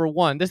future number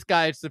one. This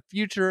guy is the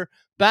future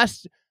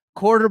best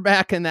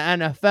quarterback in the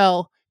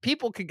NFL.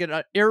 People can get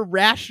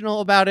irrational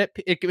about it.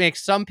 It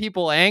makes some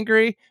people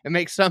angry. It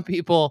makes some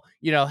people,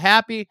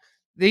 happy.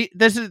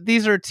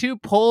 These are two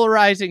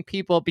polarizing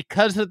people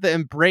because of the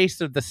embrace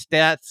of the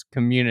stats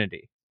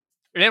community.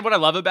 And what I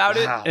love about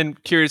it,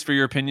 and curious for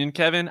your opinion,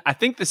 Kevin, I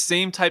think the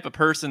same type of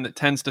person that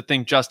tends to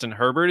think Justin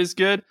Herbert is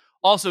good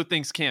also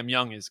thinks Cam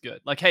Young is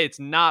good. Like, hey, it's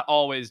not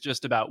always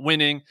just about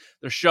winning.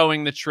 They're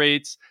showing the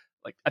traits.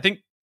 Like, I think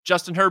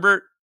Justin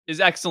Herbert is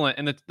excellent.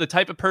 And the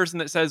type of person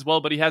that says,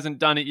 well, but he hasn't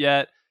done it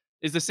yet,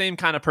 is the same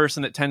kind of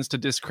person that tends to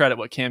discredit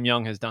what Cam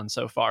Young has done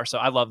so far. So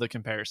I love the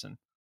comparison.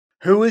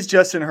 Who is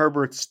Justin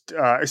Herbert's,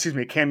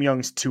 Cam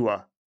Young's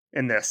Tua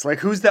in this? Like,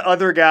 who's the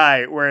other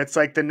guy where it's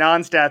like the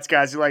non-stats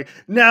guys are like,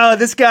 no,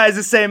 this guy's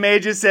the same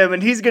age as him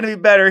and he's going to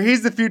be better.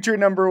 He's the future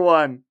number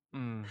one.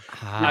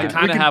 I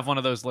kind of have one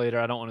of those later.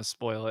 I don't want to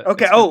spoil it.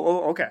 Okay.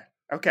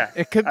 Okay.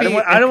 It could be.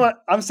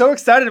 I'm so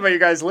excited about your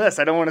guys' list.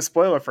 I don't want to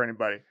spoil it for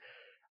anybody.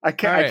 I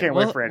can't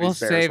wait for Andy's We'll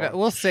save it.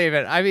 We'll save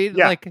it. I mean,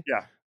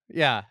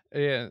 Yeah.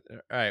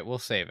 All right, we'll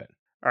save it.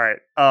 All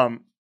right.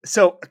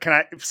 So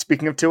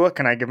speaking of Tua,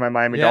 can I give my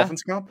Miami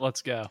Dolphins comp?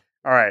 Let's go.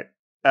 All right.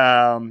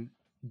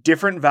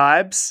 Different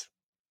vibes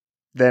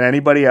than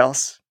anybody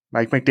else.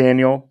 Mike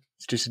McDaniel,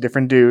 it's just a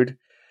different dude.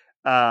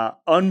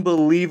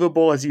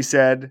 Unbelievable, as you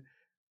said,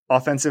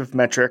 offensive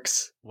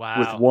metrics. Wow.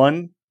 With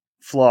one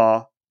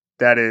flaw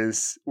that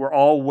is, we're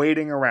all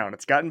waiting around.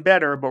 It's gotten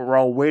better, but we're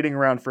all waiting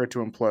around for it to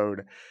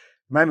implode.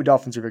 Miami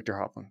Dolphins are Victor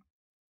Hovland.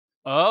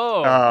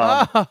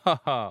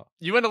 Oh,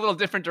 you went a little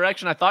different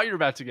direction. I thought you were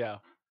about to go.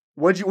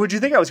 What'd you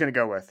think I was going to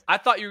go with? I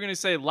thought you were going to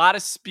say a lot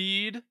of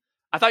speed.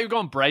 I thought you were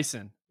going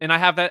Bryson, and I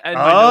have that in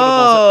my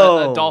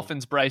notables, a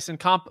Dolphins Bryson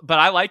comp. But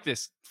I like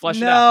this. Flesh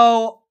it out.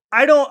 No,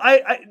 I don't.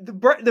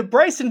 The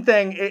Bryson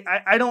thing.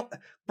 I don't.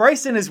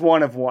 Bryson is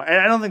one of one, and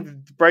I don't think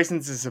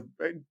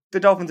the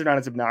Dolphins are not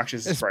as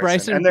obnoxious as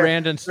Bryson. And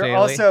Brandon Staley. They're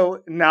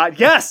also not.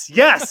 Yes.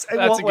 That's a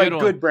good one.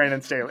 Good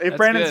Brandon Staley. If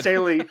Brandon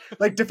Staley,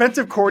 like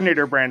defensive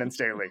coordinator Brandon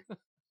Staley.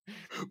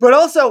 But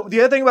also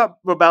the other thing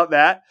about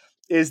that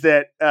is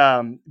that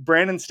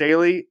Brandon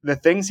Staley, the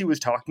things he was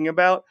talking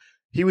about,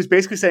 he was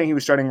basically saying he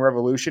was starting a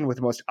revolution with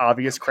the most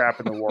obvious crap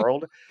in the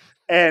world,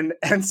 and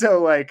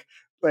so like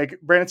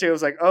Brandon Staley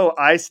was like, oh,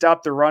 I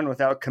stopped the run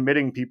without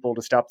committing people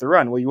to stop the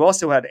run. Well, you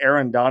also had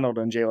Aaron Donald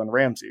and Jalen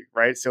Ramsey,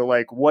 right? So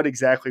like, what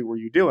exactly were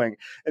you doing?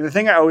 And the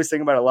thing I always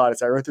think about a lot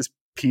is I wrote this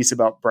piece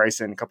about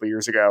Bryson a couple of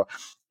years ago,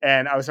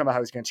 and I was talking about how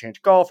he's going to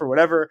change golf or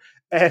whatever.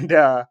 And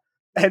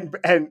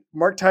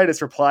Mark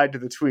Titus replied to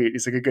the tweet.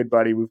 He's like, a good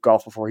buddy. We've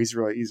golfed before. He's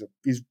really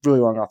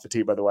long off the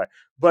tee, by the way.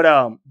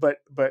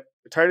 But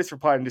Titus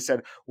replied and just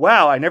said,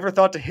 wow, I never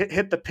thought to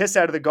hit the piss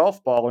out of the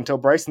golf ball until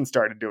Bryson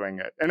started doing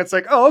it. And it's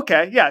like, oh,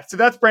 okay. Yeah. So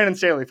that's Brandon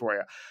Staley for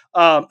you.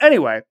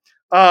 Anyway,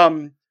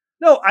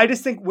 no, I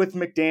just think with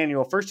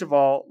McDaniel, first of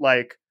all,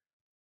 like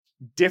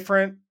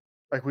different,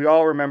 like we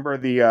all remember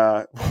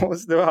the, what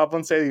was the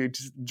Hovland say? He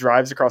just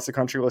drives across the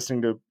country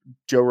listening to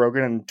Joe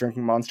Rogan and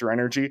drinking Monster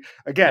Energy.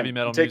 Again, take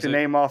music. The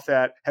name off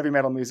that. Heavy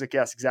metal music.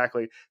 Yes,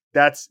 exactly.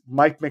 That's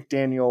Mike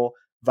McDaniel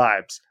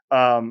vibes.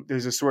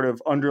 There's a sort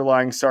of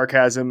underlying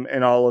sarcasm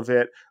in all of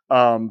it.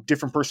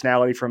 Different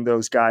personality from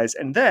those guys.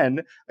 And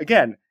then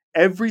again,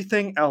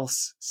 everything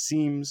else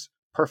seems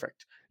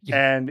perfect.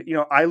 Yeah. And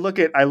I look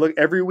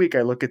every week,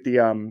 I look at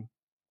the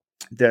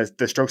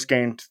the strokes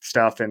gained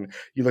stuff, and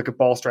you look at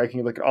ball striking,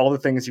 you look at all the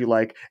things you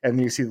like, and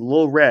then you see the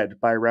little red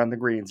by around the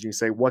greens, and you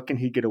say, what can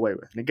he get away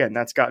with? And again,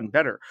 that's gotten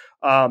better.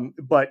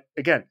 But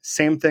again,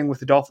 same thing with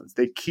the Dolphins.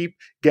 They keep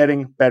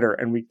getting better,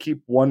 and we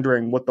keep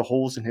wondering what the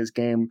holes in his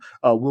game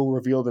will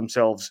reveal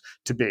themselves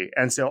to be.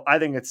 And so I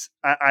think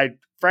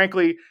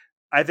frankly,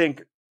 I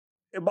think,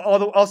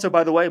 although also,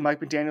 by the way, Mike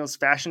McDaniel's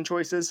fashion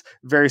choices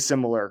very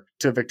similar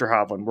to Victor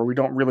Hovland, where we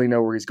don't really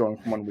know where he's going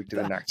from one week to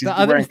the next. He's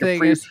wearing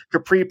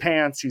capri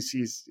pants.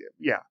 He's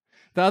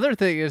The other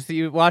thing is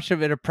you watch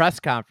him at a press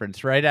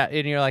conference, right?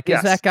 And you're like,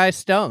 is that guy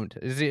stoned?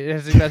 Has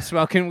he been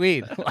smoking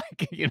weed?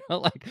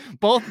 Like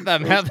both of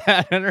them have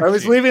that energy. I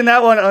was leaving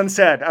that one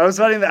unsaid. I was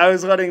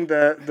letting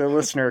the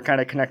listener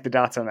kind of connect the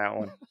dots on that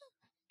one.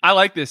 I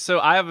like this. So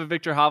I have a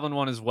Victor Hovland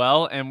one as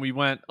well, and we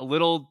went a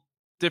little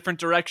different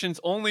directions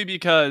only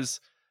because,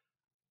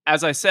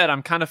 as I said,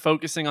 I'm kind of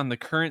focusing on the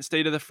current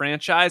state of the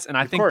franchise, and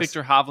I think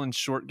Victor Hovland's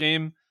short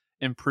game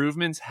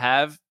improvements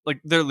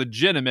they're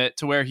legitimate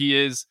to where he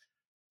is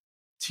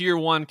tier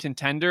 1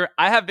 contender.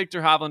 I have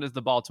Victor Hovland as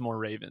the Baltimore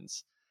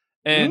Ravens,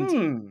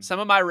 and some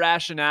of my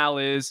rationale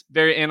is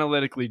very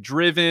analytically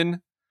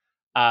driven,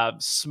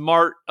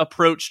 smart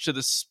approach to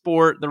the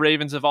sport. The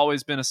Ravens have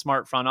always been a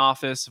smart front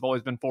office, have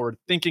always been forward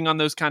thinking on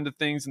those kind of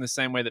things in the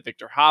same way that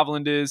Victor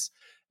Hovland is.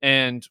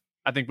 And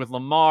I think with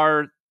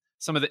Lamar,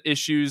 some of the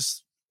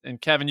issues, and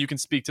Kevin, you can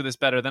speak to this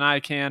better than I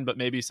can, but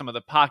maybe some of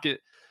the pocket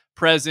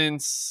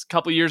presence a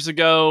couple years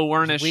ago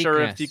weren't as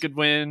sure if he could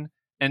win.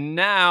 And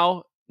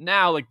now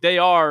like they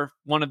are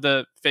one of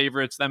the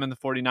favorites, them and the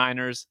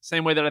 49ers,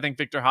 same way that I think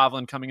Victor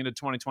Hovland coming into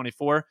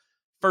 2024,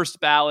 first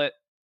ballot,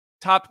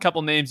 top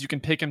couple names, you can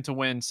pick him to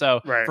win.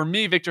 So for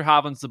me, Victor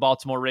Hovland's the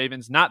Baltimore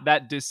Ravens. Not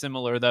that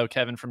dissimilar though,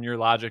 Kevin, from your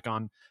logic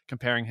on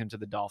comparing him to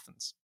the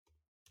Dolphins.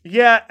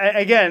 Yeah,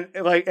 again,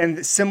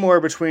 and similar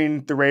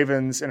between the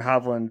Ravens and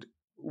Hovland,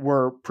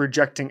 we're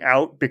projecting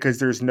out because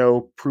there's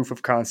no proof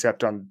of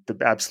concept on the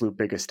absolute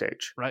biggest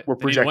stage. Right. We're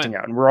projecting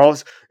out, and we're all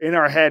in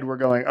our head. We're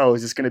going, oh,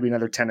 is this going to be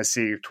another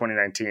Tennessee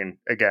 2019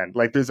 again?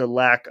 Like there's a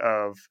lack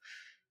of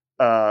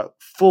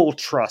full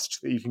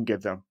trust that you can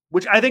give them,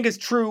 which I think is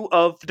true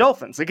of the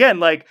Dolphins.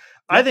 Again,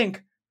 I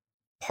think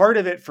part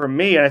of it for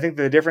me, and I think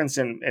the difference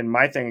in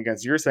my thing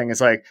against your thing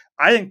is I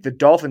think the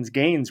Dolphins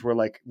gains were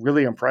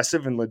really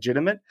impressive and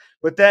legitimate,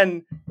 but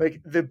then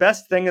the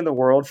best thing in the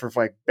world for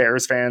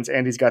Bears fans,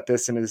 Andy's got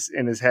this in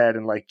his head,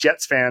 and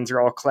Jets fans are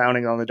all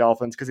clowning on the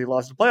Dolphins because he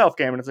lost a playoff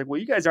game, and it's well,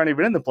 you guys aren't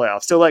even in the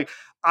playoffs. So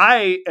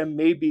I am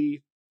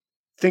maybe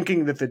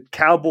thinking that the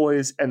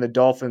Cowboys and the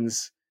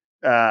Dolphins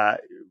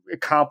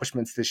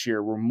accomplishments this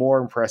year were more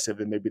impressive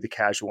than maybe the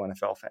casual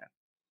NFL fan.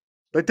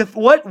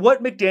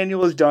 What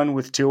McDaniel has done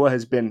with Tua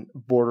has been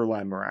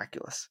borderline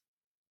miraculous.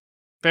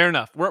 Fair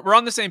enough. We're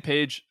on the same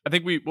page. I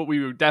think what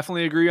we would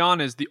definitely agree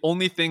on is the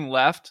only thing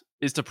left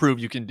is to prove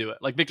you can do it.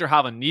 Victor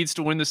Hovland needs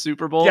to win the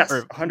Super Bowl, or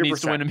 100%.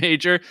 Needs to win a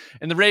major,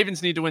 and the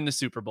Ravens need to win the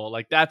Super Bowl.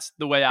 That's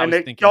the way I was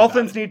thinking.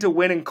 Dolphins need to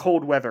win in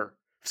cold weather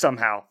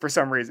somehow for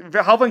some reason.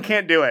 Hovland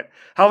can't do it.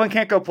 Hovland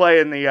can't go play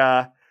in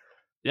the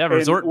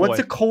resort. What's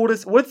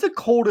the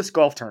coldest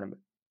golf tournament?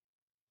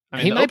 I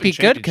mean, he might be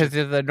good because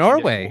of the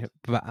Norway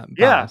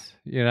boss,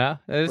 he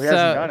hasn't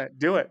done it.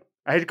 Do it.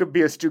 I hate to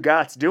be a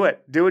Stugatz. Do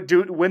it.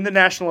 Win the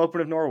National Open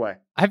of Norway.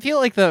 I feel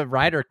like the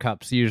Ryder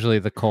Cup's usually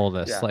the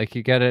coldest. Yeah.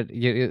 You get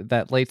it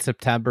that late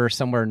September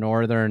somewhere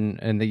northern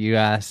in the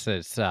U.S.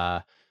 It's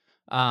all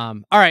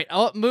right.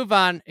 I'll move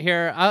on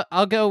here.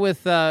 I'll go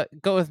with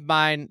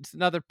mine. It's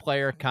another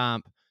player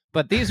comp,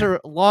 but these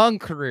are long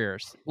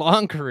careers.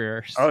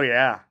 Oh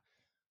yeah.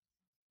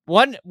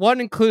 One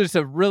includes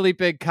a really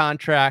big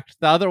contract.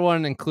 The other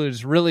one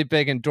includes really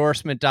big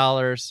endorsement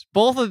dollars.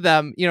 Both of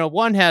them,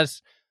 one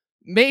has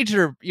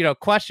major,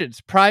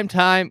 questions. Prime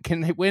time. Can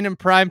they win in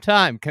prime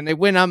time? Can they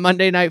win on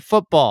Monday Night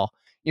Football?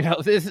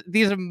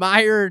 These have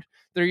mired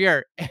their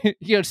year.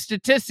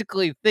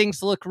 Statistically,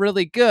 things look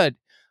really good.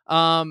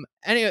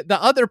 Anyway,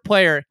 the other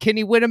player, can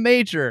he win a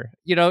major?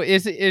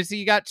 Is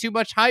he got too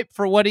much hype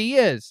for what he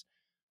is?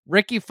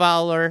 Ricky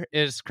Fowler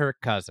is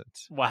Kirk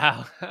Cousins.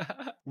 Wow.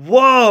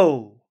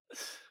 Whoa.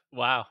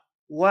 Wow.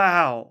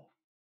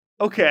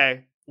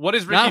 Okay. What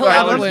is Ricky Fowler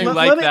I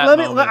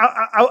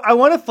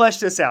want to flesh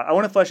this out. I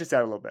want to flesh this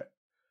out a little bit.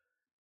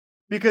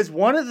 Because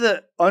one of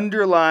the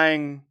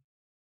underlying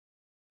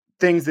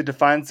things that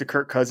defines the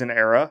Kirk Cousins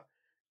era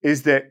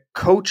is that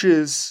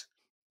coaches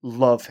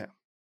love him.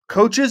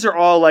 Coaches are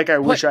all I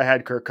wish I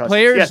had Kirk Cousins.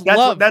 Players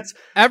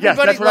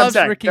everybody loves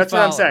Ricky Fowler. That's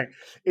what I'm saying.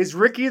 Is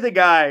Ricky the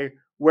guy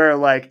where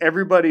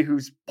everybody who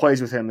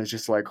plays with him is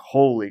just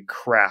holy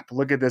crap,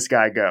 look at this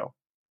guy go?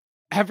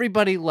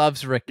 Everybody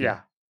loves Ricky.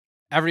 Yeah.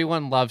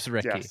 Everyone loves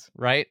Ricky, yes.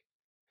 Right?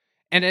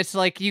 And it's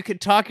you could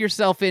talk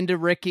yourself into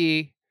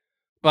Ricky,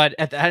 but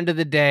at the end of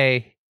the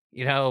day,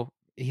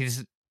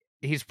 he's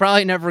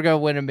probably never going to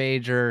win a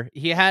major.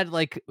 He had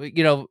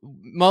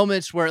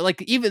moments where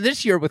even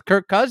this year with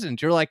Kirk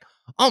Cousins, you're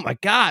oh my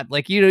God,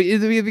 in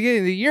the beginning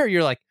of the year,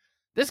 you're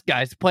this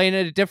guy's playing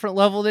at a different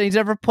level than he's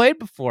ever played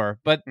before.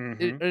 But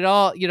it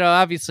all,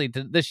 obviously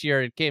this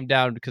year it came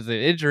down because of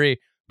injury.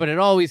 but it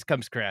always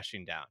comes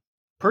crashing down.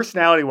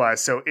 Personality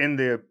wise, so in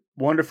the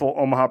wonderful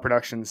Omaha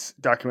Productions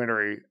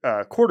documentary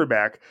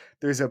Quarterback,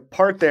 there's a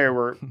part there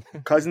where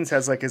Cousins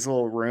has like his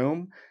little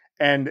room,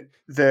 and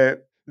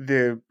the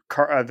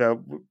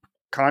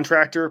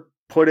contractor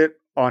put it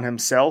on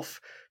himself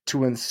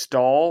to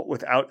install,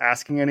 without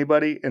asking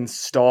anybody,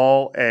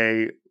 install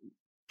a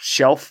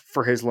shelf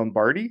for his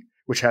Lombardi,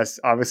 which has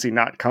obviously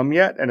not come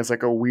yet, and it's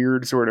like a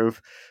weird sort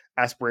of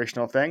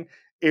aspirational thing.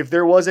 If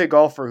there was a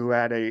golfer who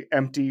had a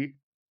empty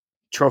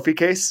trophy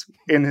case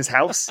in his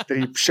house that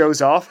he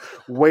shows off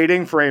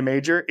waiting for a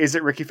major, is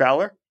it Ricky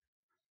Fowler?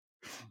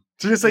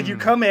 So just like you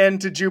come in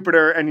to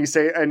Jupiter and you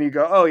say, and you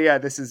go, oh yeah,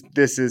 this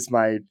is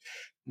my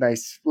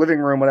nice living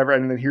room, whatever,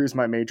 and then here's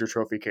my major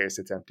trophy case,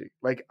 it's empty.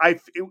 Like,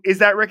 is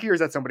that Ricky or is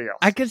that somebody else?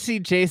 I could see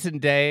Jason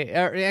Day,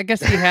 or I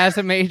guess he has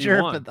a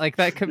major, but like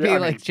that could be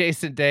like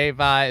Jason Day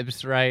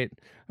vibes, right?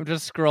 I'm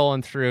just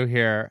scrolling through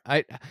here.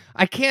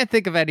 I can't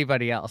think of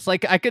anybody else.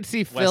 Like I could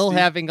see Phil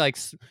having like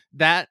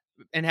that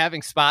and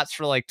having spots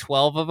for like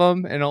 12 of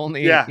them and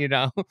only,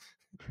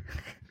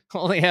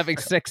 only having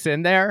 6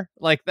 in there.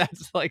 Like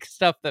that's like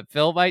stuff that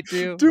Phil might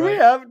do. Do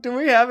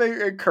we have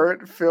a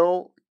current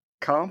Phil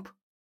comp?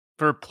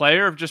 For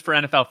player or just for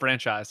NFL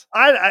franchise?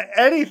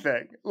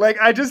 Anything. Like,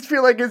 I just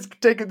feel like it's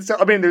taken so...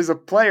 I mean, there's a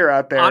player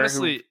out there.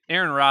 Honestly,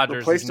 Aaron Rodgers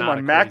replaced him on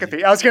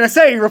McAfee. I was going to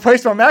say, he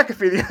replaced him on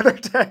McAfee the other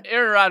day.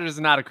 Aaron Rodgers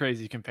is not a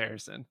crazy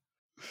comparison.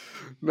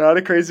 Not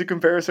a crazy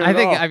comparison at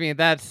all. I mean,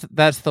 that's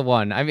the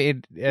one. I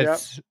mean, it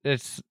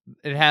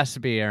has to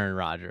be Aaron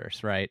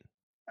Rodgers, right?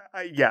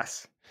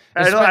 Yes.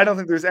 I don't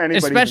think there's anybody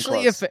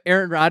especially close. If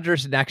Aaron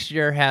Rodgers next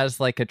year has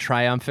like a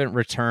triumphant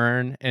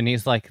return and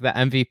he's like the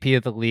MVP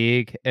of the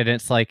league, and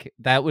it's like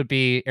that would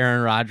be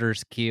Aaron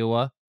Rodgers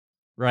Kiowa,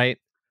 right?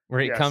 Where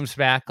he comes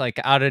back like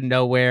out of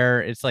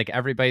nowhere. It's like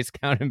everybody's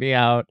counting me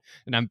out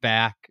and I'm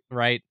back,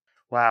 right?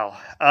 Wow.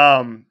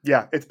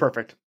 Yeah, it's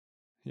perfect.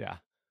 Yeah.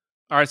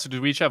 All right, so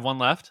do we each have one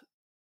left?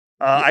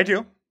 I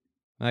do.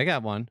 I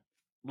got one.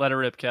 Let her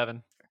rip,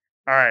 Kevin.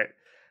 All right.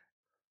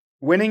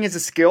 Winning is a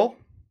skill.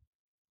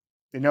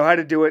 They know how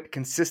to do it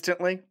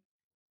consistently.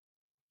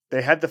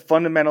 They had the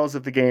fundamentals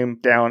of the game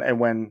down,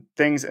 and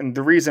and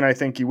the reason I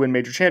think you win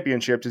major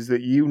championships is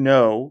that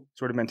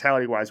sort of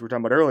mentality-wise, we were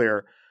talking about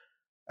earlier,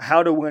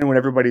 how to win when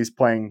everybody's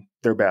playing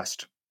their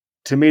best.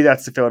 To me,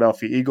 that's the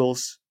Philadelphia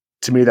Eagles.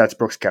 To me, that's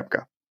Brooks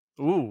Koepka.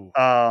 Ooh.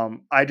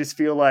 I just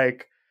feel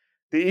like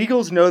the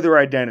Eagles know their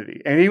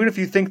identity, and even if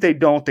you think they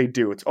don't, they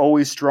do. It's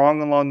always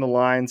strong along the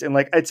lines, and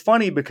like it's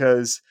funny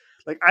because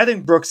like I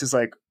think Brooks is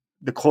like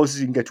the closest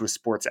you can get to a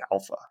sports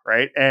alpha,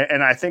 right?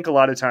 And I think a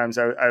lot of times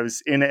I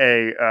was in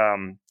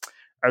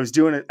I was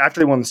doing it after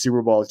they won the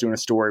Super Bowl. I was doing a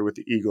story with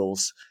the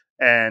Eagles,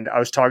 and I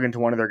was talking to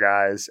one of their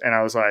guys, and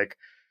I was like,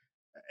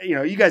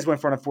 you guys went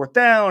for on a 4th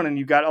down, and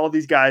you got all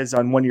these guys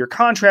on 1-year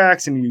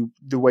contracts, and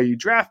the way you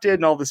drafted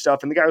and all this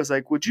stuff. And the guy was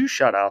like, "Would you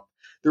shut up?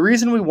 The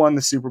reason we won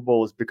the Super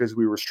Bowl is because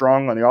we were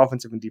strong on the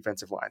offensive and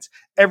defensive lines.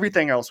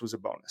 Everything else was a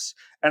bonus."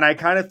 And I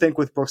kind of think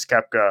with Brooks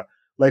Koepka,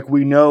 like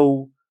we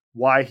know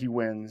why he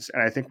wins.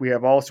 And I think we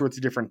have all sorts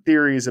of different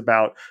theories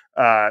about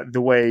the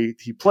way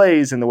he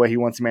plays and the way he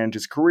wants to manage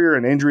his career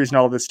and injuries and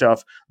all this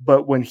stuff.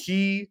 But when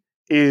he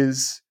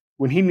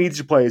needs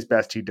to play his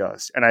best, he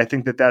does. And I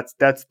think that's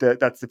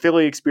the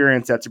Philly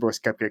experience. That's the Brooks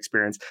Koepka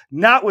experience.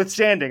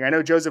 Notwithstanding, I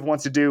know Joseph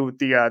wants to do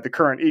the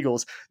current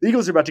Eagles. The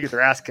Eagles are about to get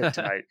their ass kicked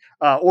tonight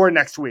or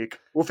next week.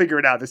 We'll figure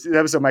it out. This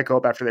episode might go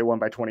up after they won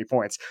by 20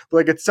 points. But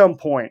like at some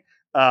point,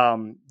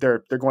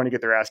 they're going to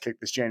get their ass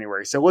kicked this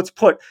January. So let's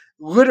put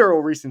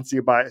literal recency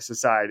bias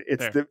aside.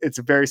 It's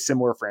a very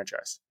similar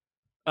franchise.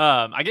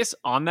 I guess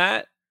on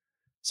that,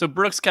 so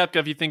Brooks Koepka,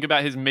 if you think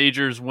about his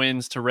majors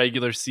wins to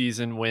regular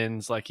season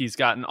wins, like he's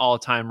got an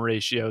all-time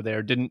ratio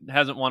there.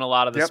 Hasn't won a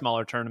lot of the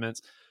smaller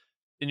tournaments.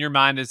 In your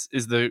mind, is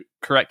the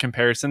correct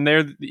comparison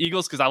there the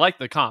Eagles? Because I like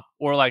the comp,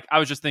 or like I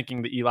was just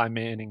thinking the Eli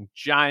Manning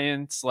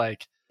Giants,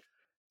 like.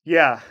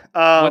 Yeah.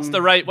 What's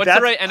the right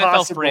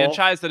NFL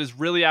franchise that is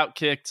really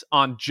outkicked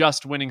on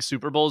just winning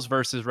Super Bowls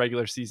versus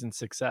regular season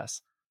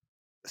success?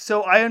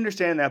 So I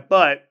understand that,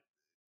 but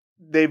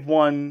they've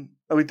won.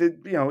 I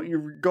mean,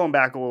 you're going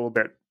back a little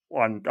bit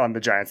on the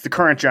Giants. The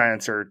current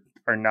Giants are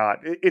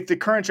not. If the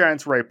current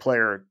Giants were a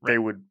player, they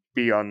would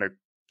be on the.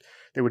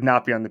 They would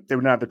not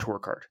have the tour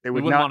card. They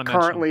would not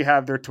currently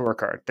have their tour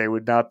card. They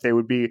would not. They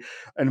would be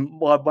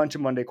a bunch of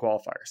Monday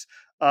qualifiers.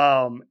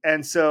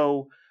 And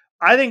so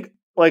I think.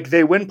 Like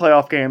they win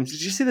playoff games.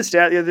 Did you see the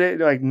stat the other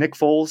day? Like Nick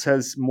Foles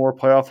has more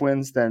playoff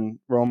wins than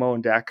Romo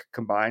and Dak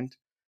combined.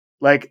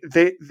 Like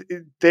they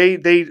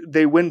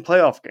win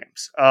playoff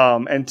games.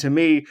 And to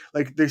me,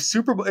 like the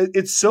Super Bowl,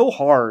 it's so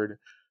hard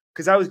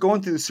because I was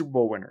going through the Super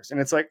Bowl winners, and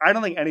it's like I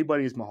don't think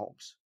anybody is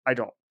Mahomes. I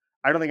don't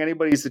think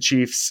anybody is the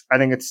Chiefs. I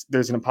think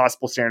there's an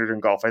impossible standard in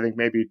golf. I think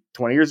maybe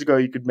 20 years ago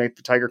you could make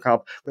the Tiger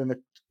comp, but then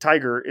the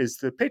Tiger is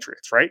the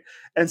Patriots, right?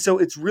 And so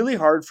it's really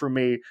hard for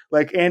me.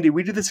 Like Andy,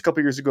 we did this a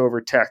couple years ago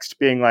over text,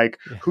 being like,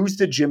 "Who's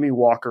the Jimmy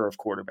Walker of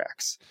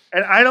quarterbacks?"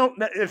 And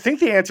I think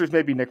the answer is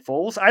maybe Nick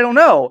Foles. I don't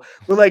know,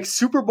 but like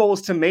Super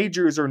Bowls to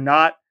majors are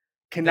not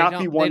cannot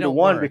be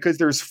 1-to-1 because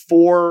there's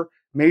 4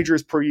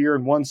 majors per year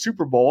and 1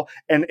 Super Bowl.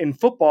 And in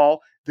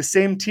football, the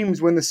same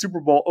teams win the Super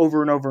Bowl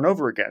over and over and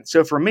over again.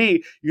 So for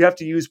me, you have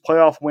to use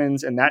playoff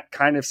wins and that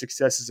kind of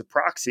success as a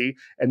proxy.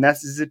 And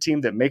this is a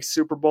team that makes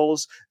Super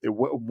Bowls, that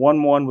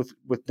won one with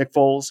Nick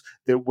Foles,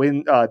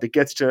 that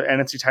gets to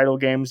NFC title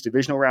games,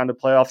 divisional round of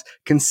playoffs,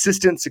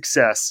 consistent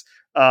success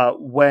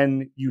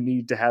when you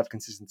need to have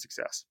consistent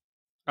success.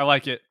 I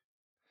like it.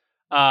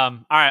 All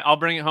right, I'll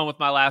bring it home with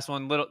my last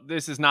one.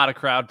 This is not a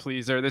crowd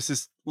pleaser. This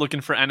is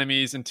looking for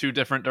enemies in 2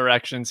 different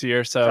directions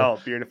here. So,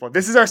 beautiful.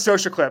 This is our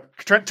social clip.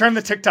 Turn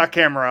the TikTok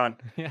camera on.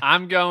 Yeah.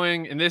 I'm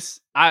going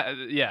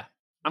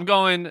I'm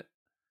going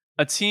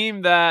a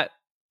team that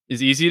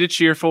is easy to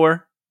cheer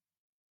for,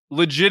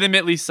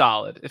 legitimately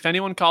solid. If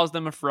anyone calls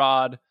them a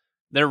fraud,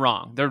 they're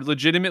wrong. They're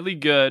legitimately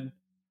good.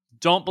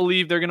 Don't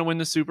believe they're going to win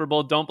the Super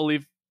Bowl. Don't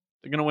believe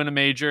they're going to win a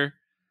major.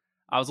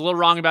 I was a little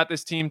wrong about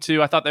this team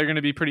too. I thought they were going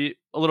to be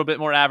a little bit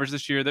more average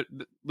this year. They're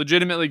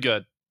legitimately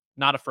good,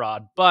 not a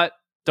fraud, but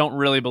don't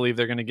really believe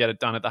they're going to get it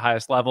done at the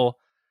highest level.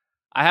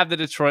 I have the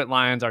Detroit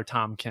Lions are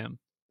Tom Kim.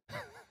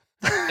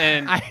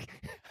 And I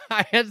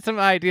had some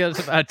ideas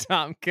about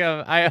Tom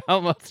Kim. I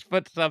almost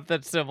put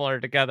something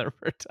similar together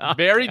for Tom.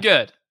 Very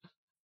good.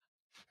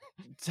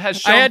 Has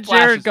shown I had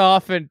flashes. Jared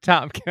Goff and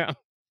Tom Kim.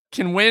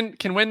 Can win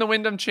the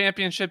Wyndham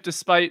Championship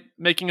despite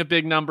making a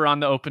big number on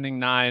the opening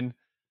 9.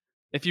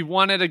 If you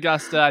wanted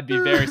Augusta, I'd be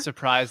very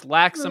surprised.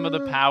 Lack some of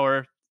the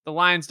power. The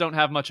Lions don't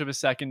have much of a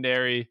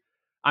secondary.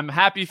 I'm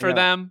happy for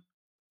them.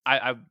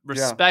 I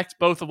respect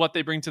both of what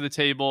they bring to the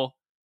table,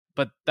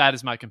 but that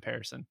is my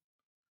comparison.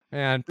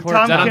 Man, is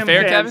that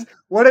unfair, Kevin?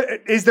 What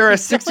is there a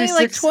 66?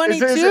 Like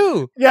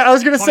 22. I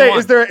was going to say,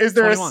 is there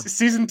 21. a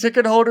season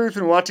ticket holder who's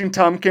been watching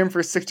Tom Kim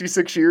for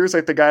 66 years,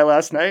 like the guy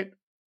last night?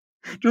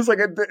 Just like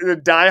a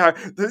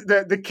diehard.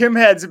 The Kim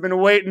heads have been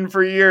waiting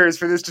for years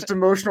for this just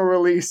emotional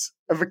release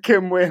of a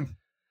Kim win.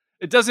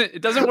 It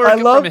doesn't work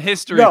from a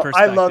history perspective.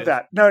 I love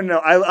that. No.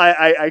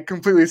 I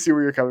completely see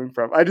where you're coming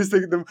from. I just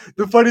think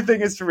the funny thing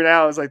is for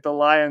now is like the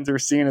Lions are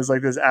seen as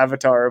like this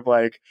avatar of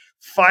like,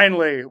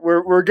 finally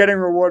we're getting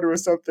rewarded with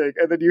something,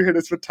 and then you hit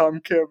us with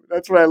Tom Kim.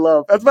 That's what I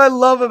love. That's what I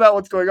love about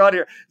what's going on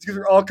here. It's because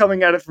we're all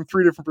coming at it from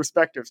 3 different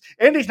perspectives.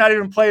 Andy's not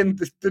even playing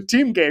the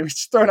team game. He's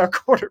just throwing out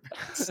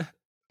quarterbacks.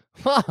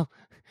 Well,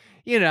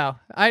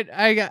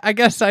 I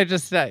guess I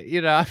just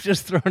I've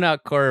just thrown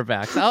out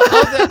quarterbacks.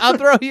 I'll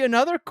throw you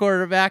another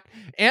quarterback,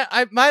 and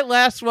my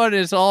last one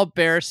is all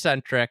Bears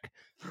centric.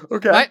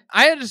 Okay,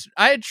 I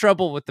had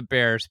trouble with the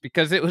Bears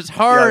because it was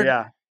hard.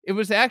 Yeah. It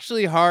was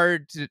actually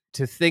hard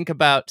to think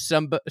about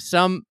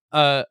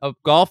a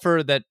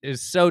golfer that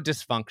is so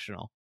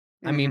dysfunctional.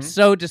 Mm-hmm. I mean,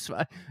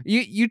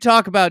 you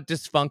talk about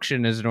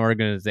dysfunction as an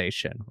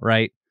organization,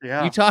 right?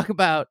 Yeah. You talk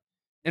about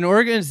an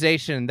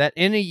organization that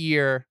in a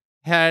year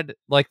had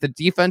like the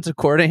defensive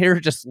coordinator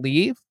just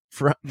leave.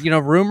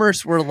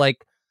 Rumors were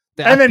like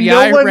the and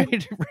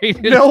FBI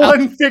then no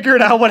one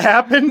figured out what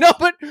happened. No,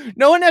 but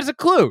no one has a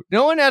clue.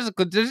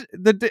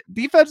 The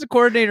defensive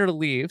coordinator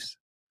leaves.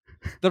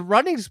 The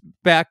running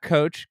back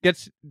coach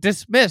gets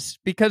dismissed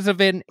because of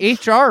an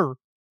HR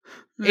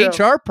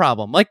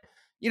problem. Like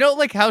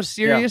how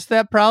serious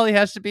that probably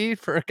has to be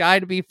for a guy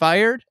to be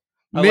fired.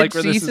 I like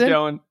where this is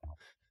going.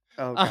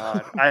 Oh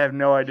God, I have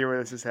no idea where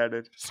this is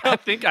headed. I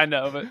think I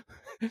know, but.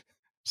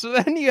 So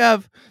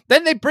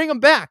then they bring them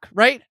back,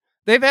 right?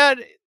 They've had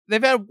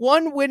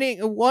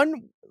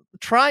one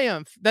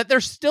triumph that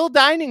they're still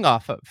dining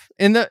off of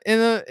in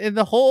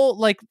the whole,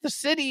 like the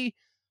city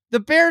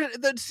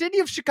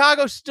of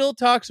Chicago still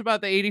talks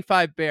about the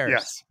 85 Bears.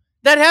 Yes.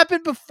 That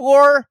happened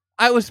before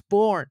I was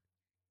born.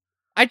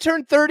 I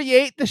turned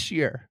 38 this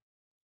year.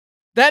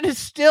 That is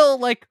still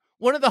like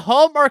one of the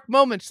hallmark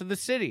moments of the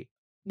city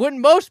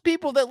when most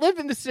people that live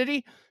in the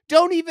city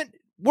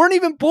weren't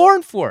even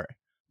born for it.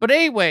 But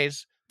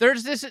anyways,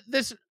 there's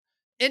this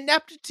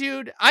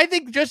ineptitude. I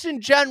think just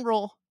in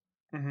general,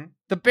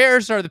 the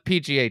Bears are the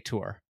PGA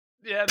Tour.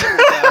 Yeah, there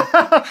we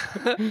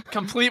go.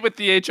 Complete with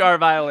the HR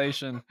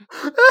violation.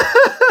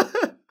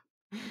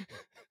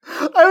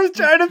 I was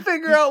trying to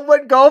figure out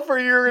what golfer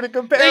you were going to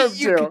compare him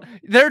to.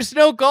 There's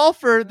no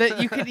golfer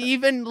that you could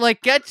even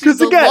like get to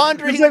the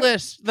laundry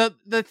list.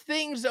 The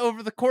things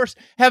over the course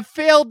have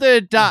failed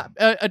to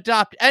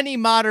adopt any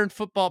modern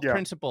football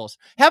principles.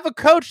 Have a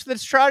coach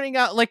that's trotting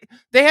out, like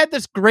they had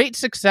this great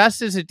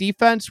success as a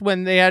defense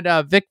when they had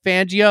Vic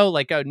Fangio,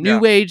 like a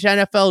new age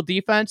NFL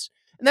defense.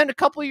 And then a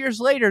couple years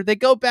later, they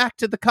go back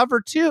to the cover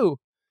 2.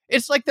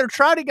 It's like they're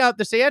trotting out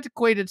this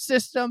antiquated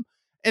system.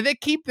 And they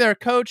keep their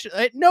coach.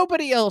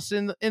 Nobody else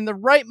in the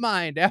right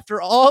mind, after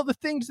all the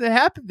things that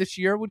happened this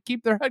year, would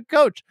keep their head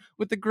coach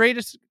with the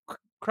greatest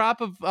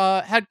crop of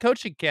head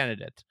coaching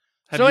candidates.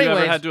 Have you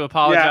ever had to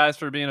apologize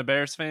for being a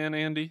Bears fan,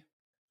 Andy?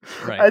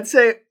 Right. I'd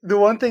say the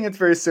one thing that's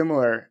very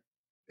similar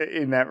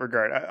in that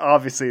regard,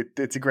 obviously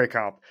it's a great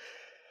comp.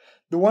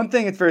 The one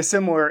thing that's very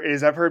similar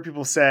is I've heard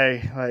people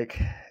say,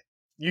 like,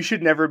 you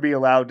should never be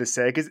allowed to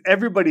say, because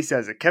everybody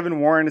says it.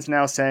 Kevin Warren is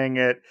now saying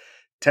it.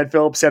 Ted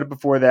Phillips said it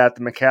before that.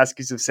 The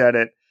McCaskies have said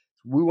it.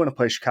 We want to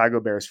play Chicago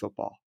Bears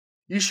football.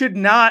 You should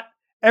not.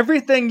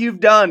 Everything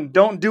you've done,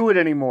 don't do it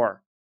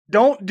anymore.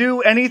 Don't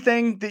do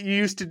anything that you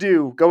used to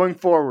do going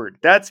forward.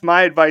 That's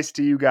my advice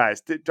to you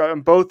guys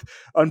on both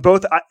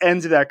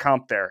ends of that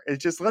comp there.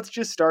 It's just, let's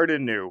just start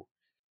anew.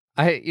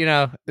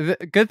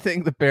 The good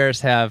thing the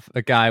Bears have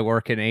a guy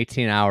working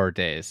 18-hour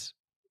days,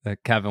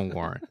 Kevin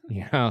Warren.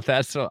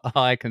 That's all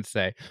I can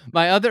say.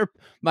 My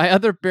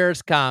other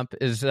Bears comp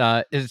is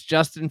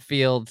Justin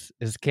Fields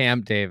is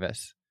Cam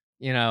Davis.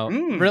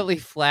 Really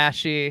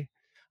flashy,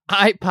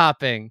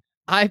 eye-popping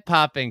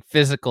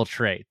physical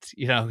traits.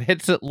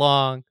 Hits it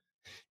long.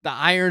 The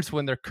irons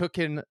when they're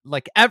cooking,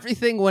 like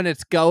everything when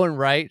it's going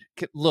right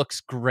looks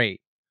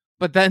great.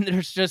 But then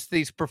there's just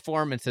these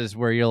performances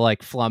where you're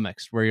like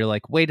flummoxed, where you're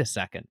like, wait a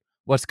second,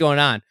 what's going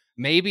on?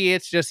 Maybe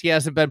it's just he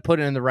hasn't been put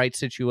in the right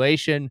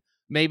situation.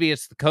 Maybe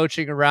it's the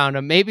coaching around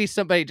him. Maybe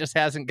somebody just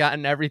hasn't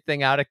gotten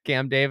everything out of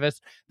Cam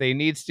Davis that he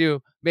needs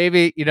to.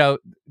 Maybe,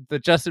 the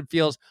Justin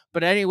Fields.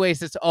 But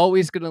anyways, it's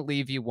always going to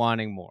leave you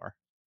wanting more.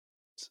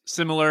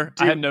 Similar.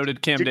 I had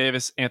noted Cam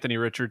Davis, Anthony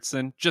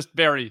Richardson, just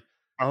very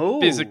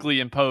physically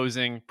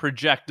imposing,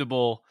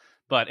 projectable.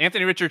 But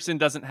Anthony Richardson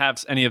doesn't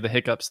have any of the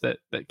hiccups that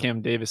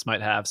Cam Davis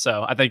might have.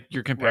 So I think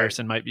your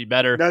comparison might be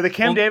better. No, the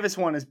Cam Davis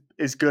one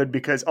is good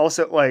because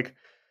also like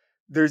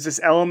there's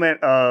this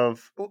element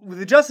of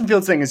the Justin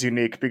Fields thing is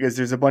unique because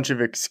there's a bunch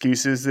of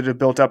excuses that have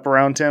built up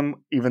around him,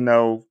 even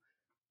though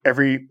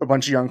a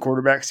bunch of young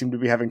quarterbacks seem to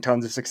be having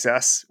tons of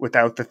success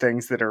without the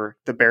things that are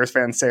the Bears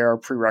fans say are a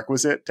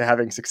prerequisite to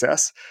having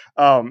success.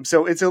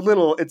 So it's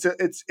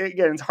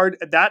hard.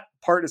 That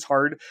part is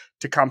hard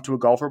to comp to a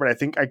golfer, but I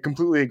think I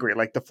completely agree.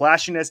 Like the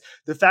flashiness,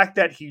 the fact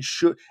that he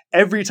should,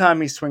 every time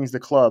he swings the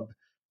club,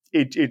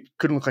 it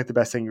couldn't look like the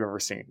best thing you've ever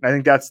seen. And I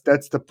think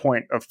that's the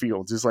point of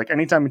Fields is like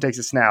anytime he takes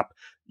a snap,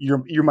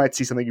 you might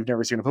see something you've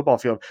never seen on a football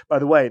field. By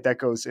the way, that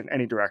goes in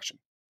any direction.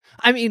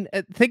 I mean,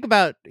 think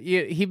about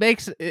he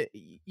makes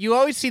you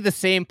always see the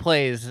same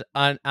plays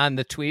on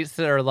the tweets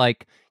that are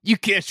like you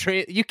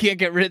can't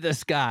get rid of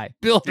this guy,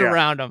 build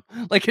around him.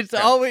 Like it's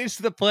always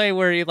the play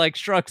where he like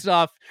shrugs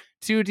off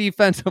two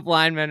defensive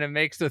linemen and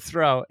makes the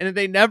throw, and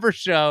they never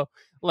show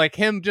like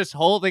him just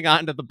holding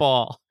onto the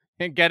ball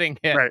and getting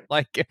hit,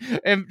 like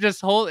and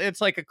just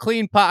it's like a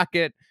clean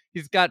pocket.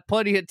 He's got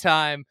plenty of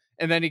time.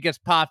 And then he gets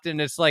popped, and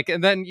it's like,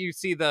 and then you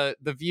see the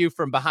view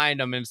from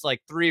behind him, and it's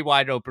like three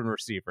wide open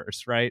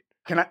receivers, right?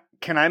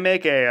 Can I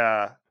make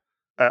a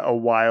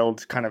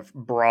wild kind of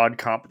broad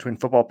comp between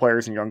football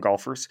players and young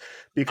golfers?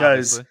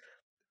 Because obviously,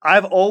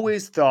 I've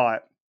always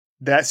thought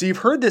that. So you've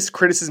heard this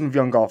criticism of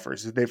young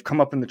golfers. They've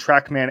come up in the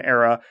TrackMan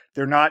era.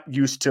 They're not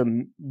used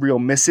to real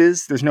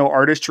misses. There's no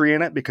artistry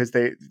in it because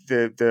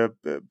the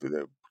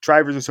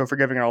drivers are so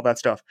forgiving and all that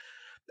stuff.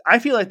 I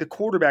feel like the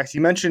quarterbacks.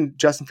 You mentioned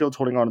Justin Fields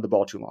holding on to the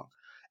ball too long.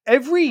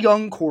 Every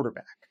young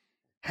quarterback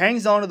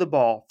hangs onto the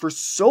ball for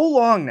so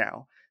long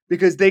now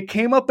because they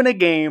came up in a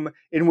game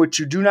in which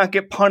you do not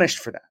get punished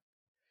for that.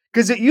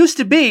 Because it used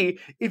to be,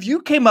 if you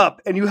came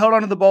up and you held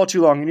onto the ball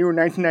too long and you were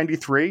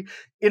 1993,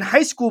 in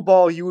high school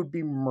ball, you would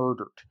be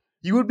murdered.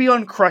 You would be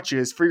on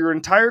crutches for your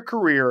entire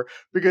career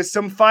because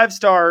some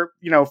 5-star,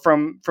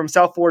 from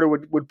South Florida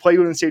would play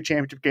you in the state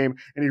championship game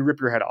and he'd rip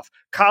your head off.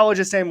 College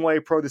the same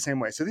way, pro the same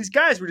way. So these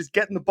guys were just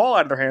getting the ball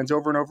out of their hands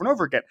over and over and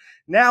over again.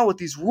 Now with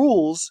these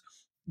rules,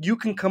 you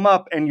can come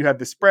up and you have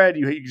the spread.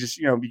 You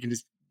can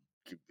just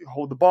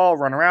hold the ball,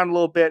 run around a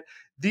little bit.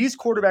 These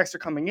quarterbacks are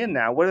coming in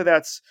now, whether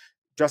that's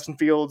Justin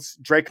Fields,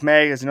 Drake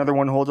May is another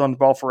one who holds on the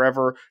ball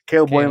forever.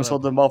 Caleb Williams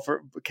holds on the ball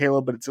for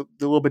Caleb, but it's a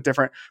little bit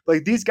different. But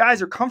like these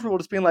guys are comfortable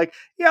just being like,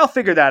 yeah, I'll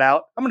figure that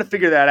out. I'm going to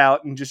figure that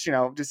out and just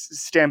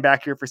stand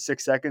back here for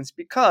 6 seconds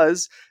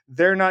because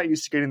they're not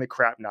used to getting the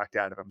crap knocked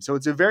out of them. So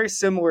it's a very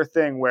similar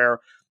thing where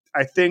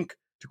I think,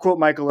 to quote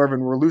Michael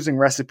Irvin, we're losing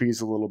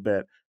recipes a little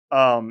bit.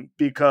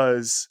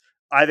 Because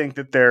I think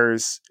that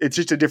it's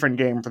just a different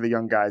game for the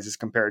young guys as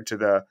compared to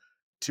the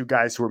two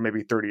guys who are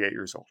maybe 38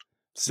 years old.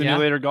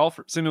 Simulator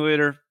golfer,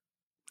 simulator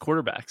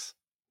quarterbacks.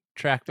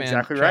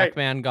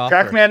 TrackMan golfer.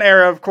 TrackMan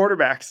era of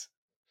quarterbacks.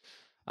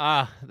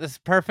 This is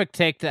perfect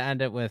take to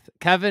end it with.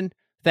 Kevin,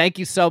 thank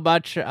you so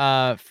much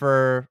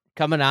for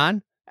coming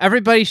on.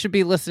 Everybody should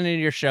be listening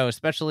to your show,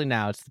 especially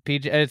now. It's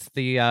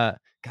the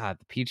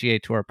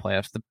PGA Tour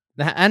playoffs, the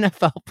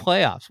NFL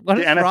playoffs. What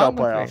is wrong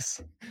with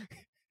playoffs?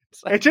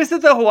 It's just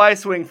that the Hawaii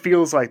swing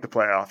feels like the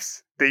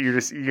playoffs. That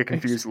you get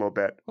confused a little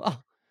bit.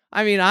 Well,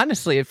 I mean,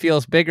 honestly, it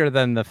feels bigger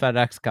than the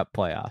FedEx Cup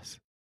playoffs.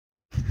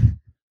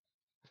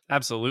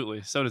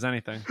 Absolutely. So does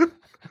anything.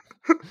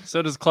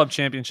 So does Club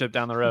Championship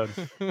down the road.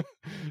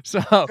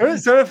 So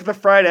if the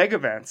fried egg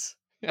events.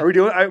 Are we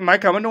doing? Am I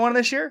coming to one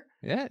this year?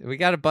 Yeah, we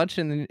got a bunch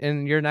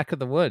in your neck of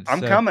the woods.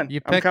 I'm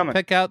coming. I'm coming.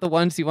 Pick out the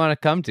ones you want to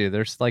come to.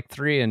 There's like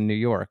 3 in New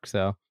York,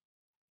 so.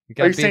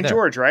 You St.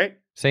 George, right?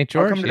 St.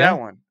 George. I'll come to that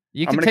one.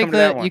 You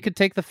could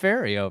take the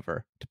ferry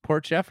over to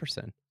Port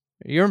Jefferson.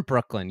 You're in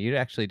Brooklyn. You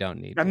actually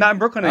don't need. I'm not in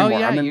Brooklyn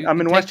anymore. I'm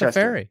in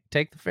Westchester.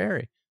 Take the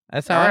ferry.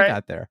 That's how I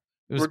got there.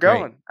 We're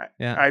going.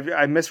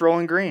 I miss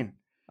Rolling Green.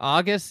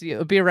 August,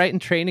 it'll be right in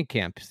training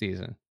camp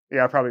season.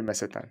 Yeah, I'll probably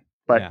miss it then.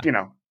 But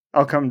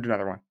I'll come to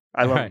another one.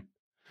 I love it.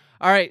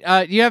 All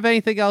right. Do you have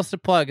anything else to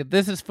plug?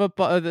 This is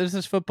football. This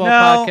is football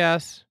No.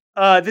 podcast.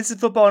 This is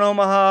football in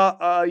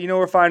Omaha.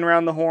 We're flying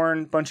around the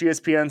horn, bunch of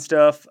ESPN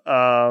stuff.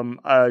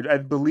 I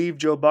believe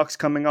Joe Buck's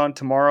coming on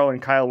tomorrow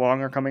and Kyle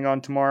Long are coming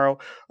on tomorrow.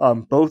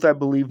 Both, I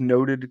believe,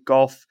 noted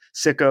golf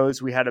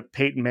sickos. We had a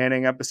Peyton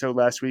Manning episode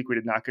last week. We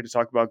did not get to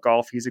talk about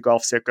golf. He's a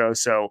golf sicko.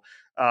 So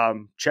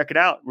check it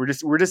out. We're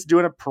just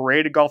doing a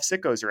parade of golf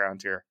sickos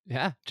around here.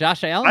 Yeah.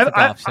 Josh Allen's a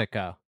golf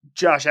sicko.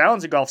 Josh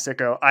Allen's a golf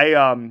sicko.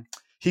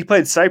 He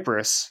played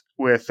Cyprus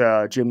with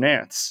Jim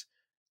Nantz.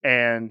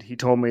 And he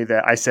told me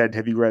that I said,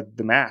 "Have you read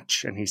The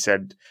Match?" And he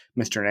said,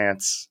 "Mr.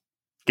 Nantz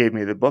gave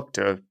me the book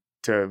to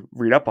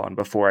read up on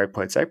before I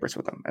played Cyprus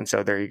with him." And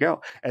so there you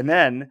go. And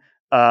then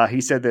he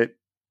said that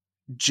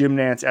Jim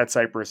Nantz at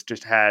Cyprus he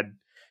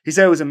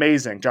said it was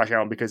amazing, Josh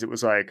Allen, because it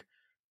was like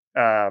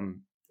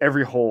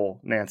every hole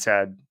Nantz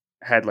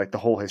had like the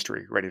whole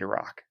history ready to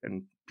rock.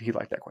 And he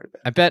liked that quite a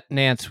bit. I bet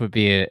Nantz would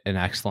be an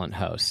excellent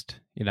host.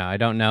 I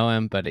don't know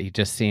him, but he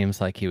just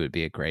seems like he would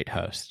be a great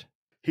host.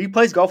 He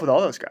plays golf with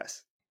all those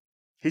guys.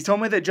 He told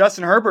me that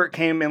Justin Herbert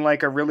came in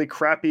like a really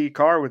crappy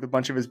car with a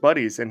bunch of his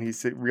buddies, and he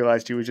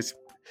realized he was just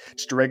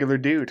a regular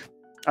dude.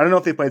 I don't know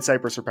if they played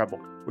Cypress or Pebble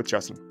with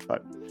Justin,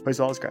 but plays with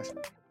all those guys.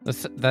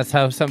 That's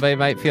how somebody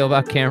might feel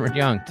about Cameron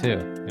Young too,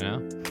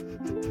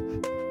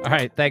 All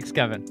right, thanks,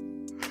 Kevin.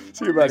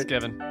 See you, buddy. Thanks,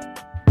 Kevin.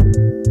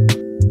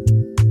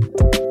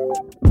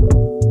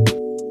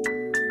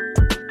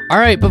 All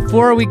right,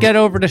 before we get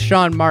over to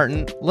Sean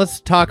Martin, let's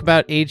talk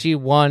about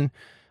AG1.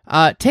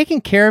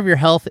 Taking care of your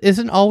health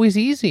isn't always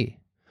easy,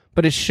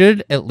 but it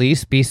should at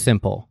least be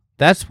simple.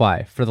 That's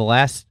why, for the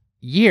last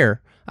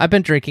year, I've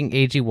been drinking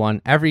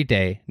AG1 every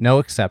day, no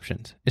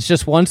exceptions. It's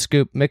just one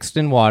scoop mixed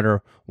in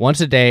water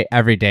once a day,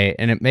 every day,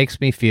 and it makes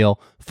me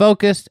feel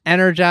focused,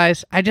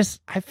 energized. I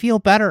feel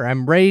better.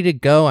 I'm ready to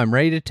go. I'm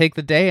ready to take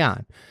the day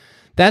on.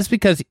 That's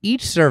because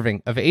each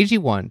serving of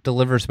AG1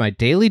 delivers my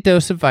daily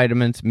dose of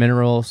vitamins,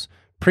 minerals,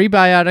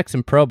 prebiotics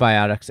and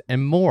probiotics,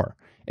 and more.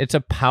 It's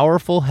a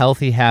powerful,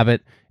 healthy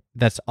habit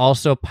that's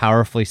also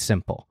powerfully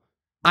simple.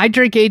 I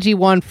drink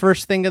AG1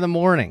 first thing in the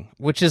morning,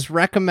 which is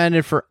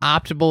recommended for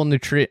optimal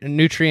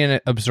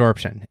nutrient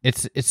absorption.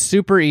 It's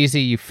super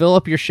easy. You fill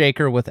up your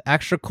shaker with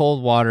extra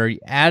cold water, you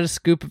add a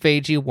scoop of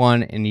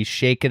AG1, and you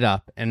shake it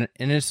up, and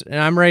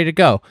I'm ready to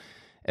go.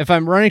 If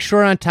I'm running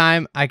short on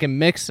time, I can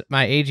mix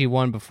my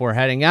AG1 before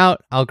heading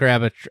out. I'll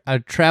grab a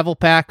travel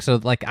pack. So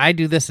like I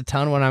do this a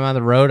ton when I'm on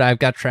the road. I've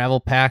got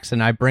travel packs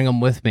and I bring them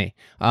with me.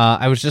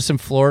 I was just in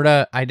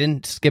Florida. I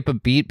didn't skip a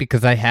beat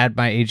because I had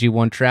my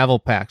AG1 travel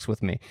packs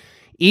with me.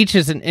 Each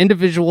is an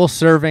individual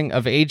serving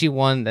of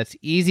AG1 that's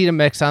easy to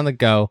mix on the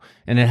go,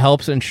 and it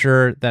helps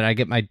ensure that I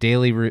get my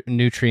daily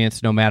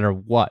nutrients no matter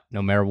what,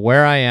 no matter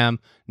where I am,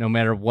 no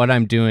matter what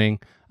I'm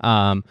doing.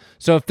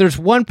 So if there's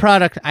one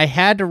product I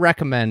had to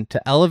recommend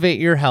to elevate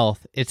your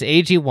health, it's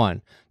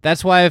AG1.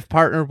 That's why I've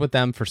partnered with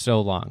them for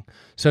so long.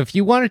 So if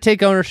you want to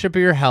take ownership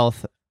of your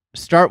health,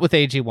 start with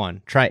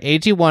AG1. Try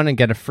AG1 and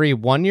get a free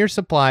 1-year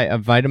supply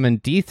of vitamin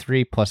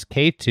D3 plus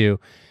K2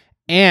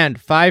 and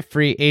 5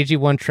 free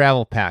AG1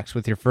 travel packs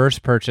with your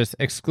first purchase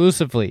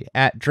exclusively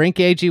at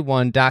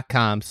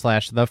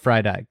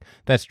drinkag1.com/thefriedegg.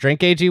 That's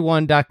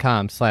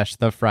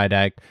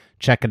drinkag1.com/thefriedegg.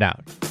 Check it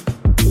out.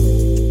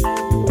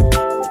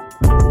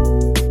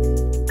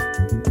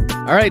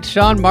 All right,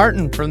 Sean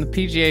Martin from the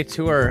PGA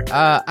Tour.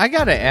 I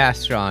got to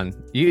ask, Sean,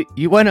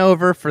 you went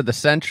over for the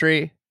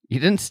Century. You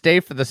didn't stay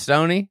for the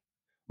Sony.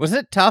 Was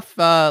it tough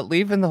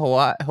leaving the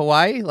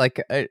Hawaii?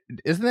 Like,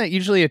 isn't that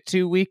usually a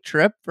 2-week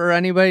trip for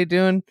anybody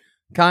doing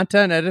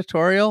content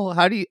editorial?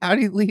 How do you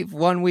leave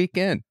 1 week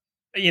in?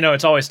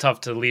 It's always tough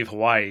to leave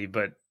Hawaii,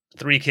 but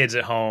 3 kids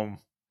at home,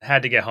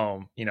 had to get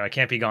home. I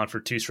can't be gone for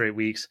 2 straight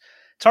weeks.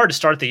 It's hard to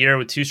start the year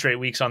with 2 straight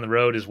weeks on the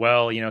road as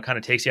well. Kind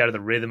of takes you out of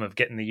the rhythm of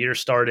getting the year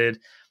started,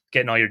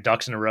 getting all your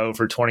ducks in a row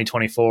for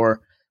 2024.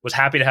 Was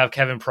happy to have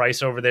Kevin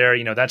Price over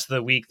there. That's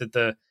the week that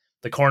the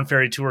Korn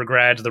Ferry Tour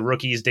grads, the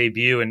rookies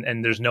debut,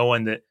 and there's no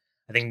one that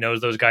I think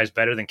knows those guys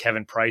better than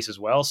Kevin Price as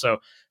well. So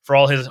for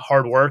all his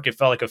hard work, it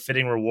felt like a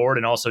fitting reward,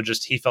 and also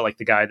just he felt like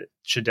the guy that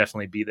should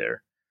definitely be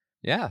there.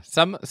 Yeah,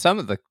 some of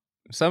the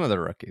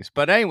rookies.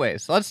 But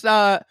anyways, let's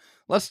talk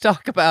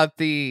about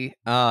the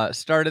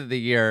start of the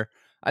year.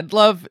 I'd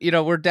love,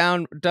 we're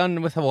done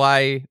with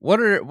Hawaii.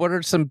 What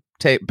are some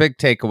big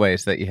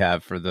takeaways that you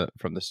have from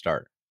the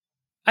start?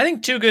 I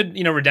think 2 good,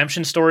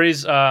 redemption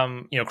stories.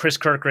 Chris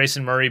Kirk,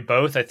 Grayson Murray,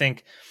 both. I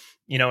think,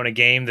 in a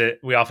game that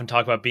we often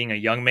talk about being a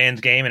young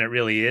man's game, and it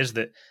really is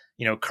that,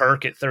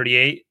 Kirk at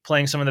 38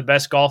 playing some of the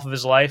best golf of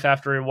his life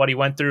after what he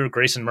went through.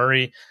 Grayson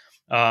Murray,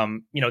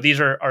 these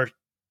are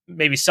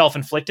maybe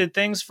self-inflicted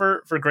things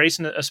for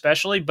Grayson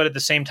especially, but at the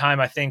same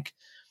time, I think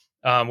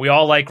we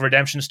all like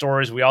redemption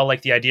stories. We all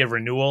like the idea of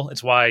renewal.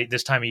 It's why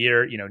this time of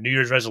year, New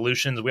Year's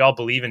resolutions, we all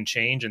believe in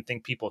change and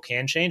think people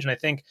can change. And I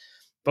think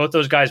both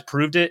those guys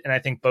proved it. And I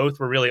think both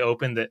were really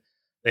open that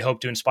they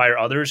hope to inspire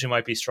others who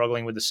might be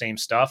struggling with the same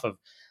stuff of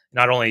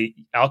not only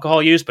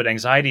alcohol use, but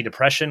anxiety,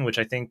 depression, which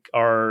I think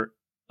are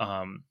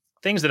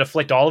things that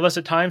afflict all of us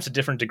at times to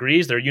different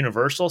degrees. They're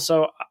universal.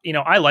 So,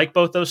 I like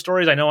both those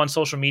stories. I know on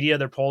social media,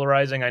 they're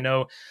polarizing. I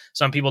know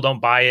some people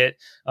don't buy it.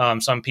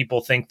 Some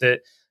people think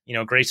that,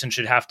 Grayson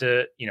should have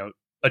to,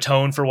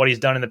 atone for what he's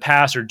done in the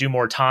past or do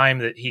more time,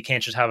 that he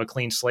can't just have a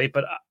clean slate.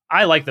 But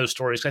I like those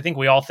stories. I think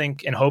we all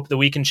think and hope that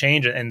we can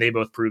change, and they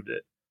both proved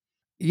it.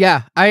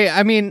 Yeah,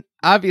 I mean,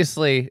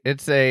 obviously,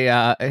 it's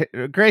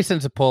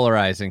Grayson's a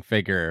polarizing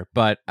figure,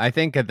 but I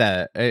think at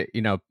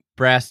the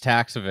brass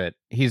tacks of it,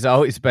 he's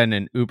always been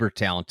an uber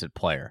talented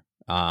player.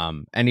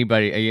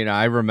 Anybody,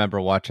 I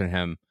remember watching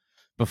him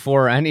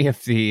before any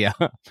of the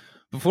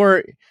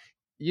before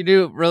you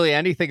knew really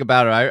anything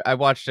about it. I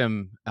watched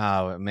him.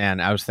 Oh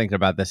man, I was thinking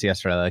about this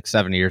yesterday, like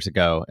 7 years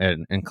ago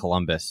in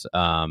Columbus,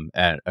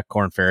 at a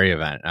Corn Ferry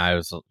event. And I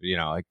was,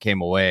 I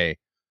came away.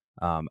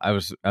 I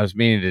was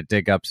meaning to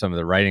dig up some of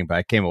the writing, but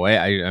I came away.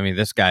 I mean,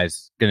 this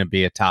guy's going to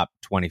be a top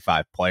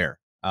 25 player.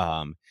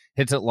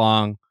 Hits it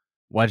long,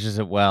 wedges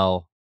it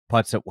well,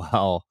 putts it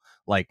well.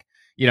 Like,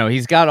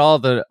 he's got all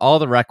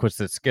the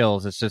requisite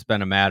skills. It's just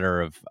been a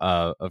matter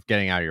of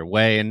getting out of your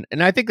way. And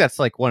I think that's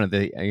like one of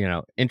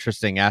the,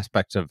 interesting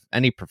aspects of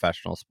any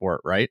professional sport,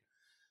 right?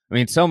 I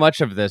mean, so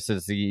much of this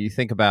is you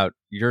think about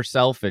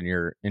yourself in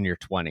your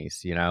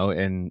 20s,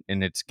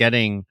 and it's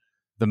getting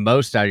the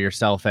most out of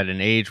yourself at an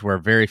age where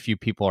very few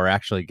people are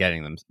actually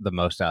getting the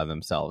most out of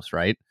themselves,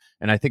 right?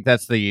 And I think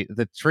that's the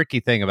tricky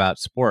thing about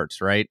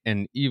sports, right?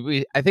 And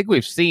I think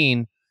we've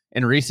seen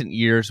in recent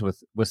years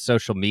with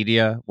social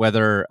media,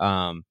 whether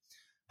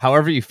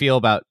however you feel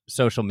about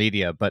social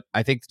media, but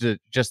I think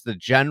just the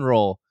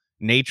general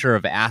nature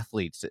of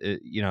athletes,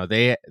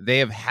 they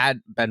have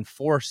been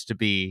forced to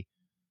be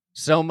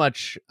so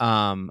much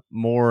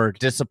more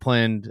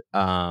disciplined,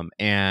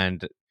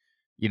 and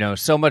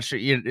so much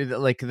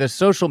like the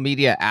social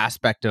media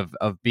aspect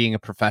of being a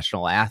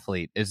professional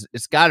athlete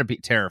it's got to be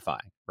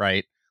terrifying,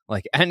 right?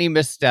 Like any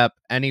misstep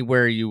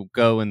anywhere you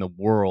go in the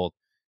world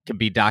can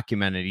be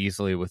documented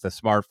easily with a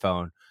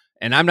smartphone.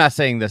 And I'm not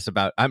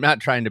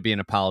trying to be an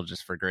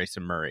apologist for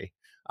Grayson Murray.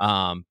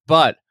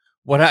 But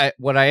what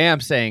I am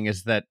saying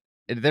is that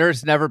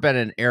there's never been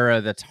an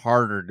era that's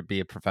harder to be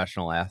a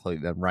professional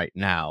athlete than right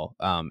now,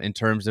 in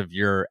terms of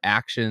your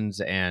actions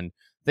and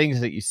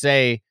things that you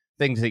say,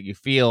 things that you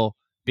feel,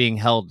 being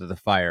held to the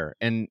fire.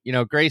 And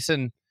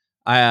Grayson,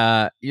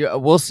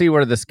 we'll see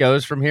where this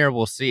goes from here.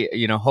 We'll see,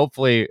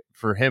 hopefully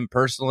for him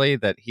personally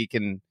that he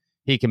can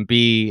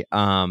be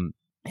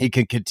he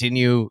can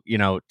continue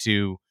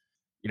to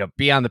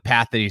be on the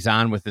path that he's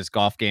on with his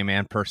golf game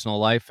and personal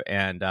life.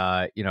 And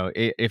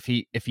if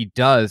he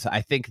does,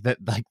 I think that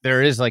like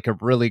there is like a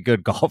really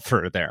good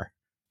golfer there.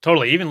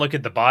 Totally. Even look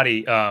at the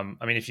body. I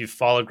mean, if you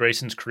follow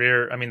Grayson's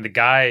career, I mean, the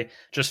guy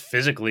just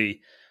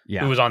physically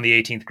who was on the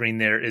 18th green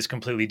there is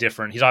completely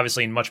different. He's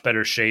obviously in much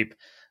better shape.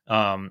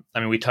 I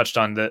mean, we touched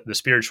on the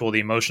spiritual, the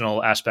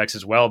emotional aspects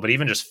as well, but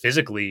even just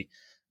physically,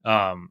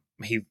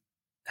 he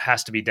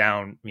has to be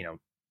down,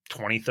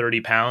 20,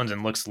 30 pounds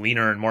and looks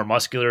leaner and more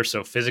muscular.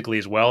 So physically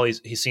as well,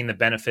 he's seen the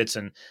benefits.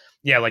 And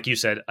yeah, like you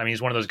said, I mean,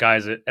 he's one of those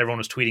guys that everyone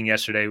was tweeting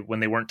yesterday when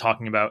they weren't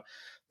talking about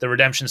the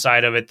redemption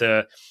side of it.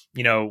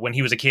 When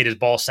he was a kid, his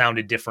ball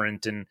sounded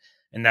different and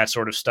that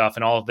sort of stuff,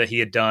 and all that he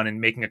had done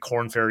and making a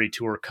Corn Ferry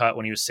Tour cut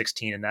when he was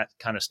 16 and that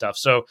kind of stuff.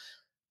 So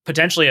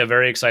potentially a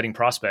very exciting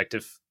prospect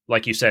if,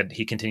 like you said,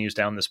 he continues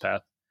down this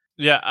path.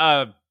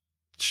 Yeah.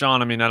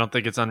 Sean, I mean, I don't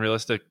think it's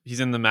unrealistic. He's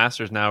in the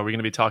Masters now. Are we going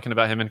to be talking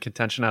about him in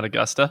contention at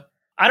Augusta?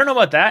 I don't know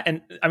about that.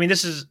 And I mean,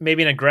 this is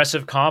maybe an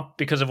aggressive comp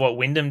because of what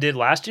Wyndham did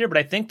last year, but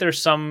I think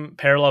there's some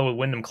parallel with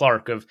Wyndham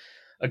Clark of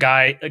a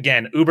guy,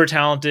 again, uber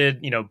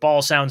talented,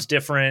 ball sounds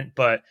different,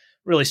 but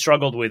really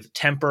struggled with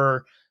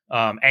temper,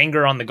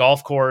 anger on the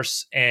golf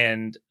course.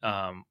 And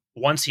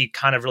once he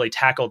kind of really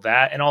tackled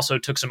that and also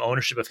took some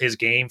ownership of his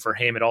game, for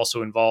him, it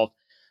also involved,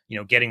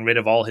 getting rid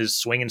of all his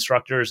swing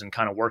instructors and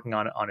kind of working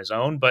on it on his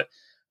own. But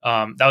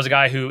that was a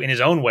guy who, in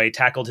his own way,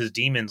 tackled his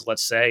demons,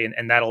 let's say,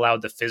 and that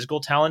allowed the physical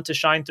talent to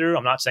shine through.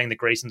 I'm not saying that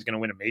Grayson's going to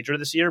win a major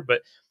this year,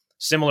 but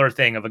similar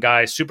thing of a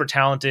guy super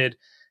talented,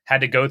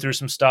 had to go through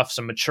some stuff,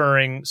 some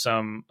maturing,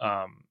 some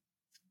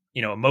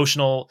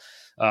emotional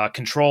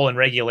control and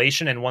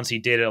regulation. And once he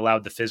did, it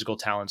allowed the physical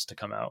talents to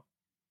come out.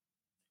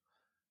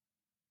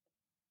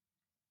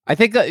 I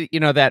think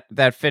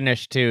that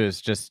finish too is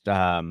just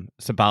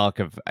symbolic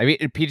of, I mean,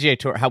 PGA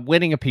Tour, how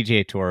winning a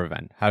PGA Tour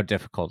event, how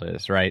difficult it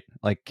is, right?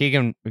 Like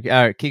Keegan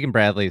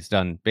Bradley's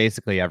done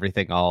basically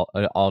everything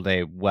all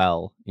day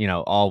well,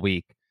 all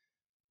week,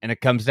 and it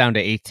comes down to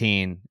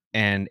 18,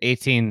 and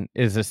 18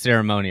 is a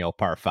ceremonial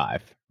par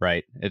 5,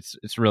 right?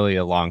 It's really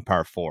a long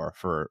par 4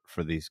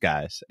 for these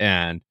guys,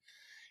 and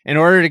in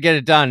order to get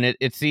it done,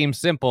 it seems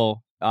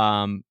simple,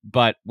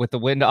 but with the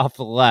wind off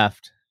the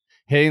left,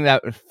 hitting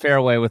that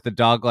fairway with the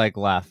dogleg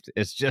left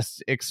is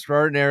just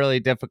extraordinarily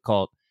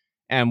difficult.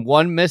 And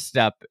one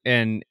misstep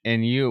and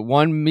you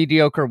one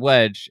mediocre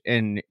wedge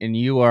and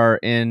you are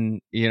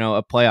in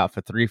a playoff,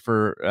 a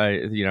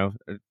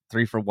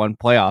 3-for-1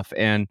 playoff,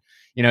 and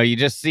you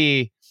just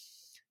see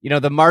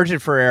the margin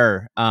for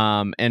error.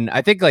 And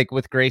I think like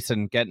with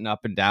Grayson getting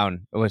up and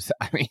down, it was,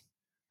 I mean,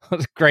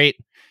 was a great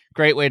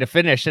way to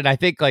finish. And I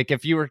think like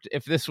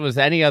if this was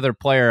any other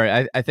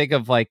player, I think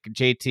of like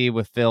JT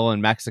with Phil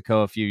in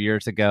Mexico a few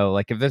years ago.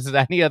 Like if this is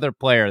any other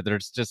player,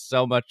 there's just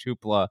so much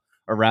hoopla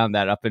around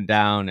that up and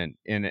down and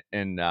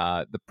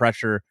the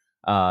pressure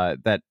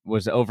that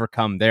was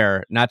overcome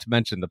there, not to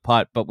mention the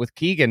putt. But with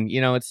Keegan,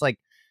 it's like,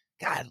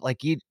 God,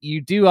 like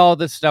you do all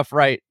this stuff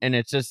right, and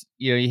it's just,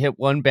 you hit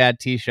one bad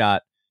tee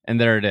shot and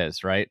there it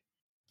is, right?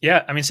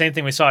 Yeah, I mean, same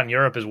thing we saw in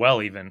Europe as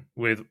well, even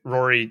with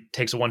Rory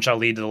takes a one-shot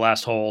lead to the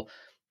last hole,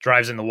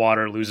 drives in the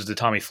water, loses to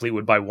Tommy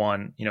Fleetwood by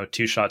one,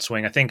 2-shot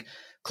swing. I think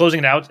closing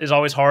it out is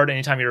always hard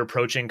anytime you're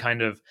approaching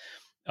kind of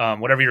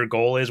whatever your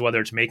goal is,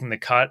 whether it's making the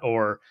cut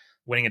or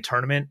winning a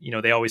tournament.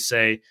 They always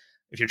say,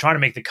 if you're trying to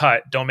make the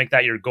cut, don't make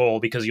that your goal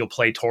because you'll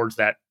play towards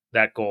that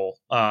goal.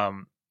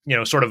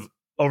 Sort of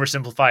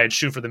oversimplified,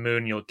 shoot for the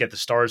moon, you'll get the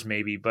stars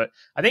maybe. But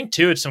I think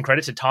too, it's some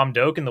credit to Tom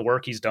Doak and the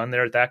work he's done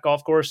there at that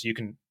golf course. You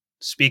can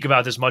speak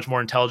about this much more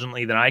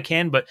intelligently than I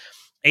can, but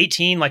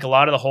 18, like a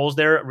lot of the holes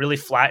there, really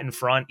flat in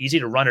front, easy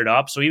to run it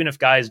up. So even if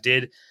guys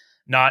did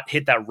not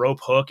hit that rope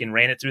hook and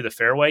ran it through the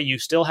fairway, you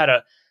still had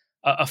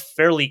a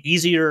fairly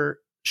easier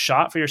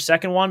shot for your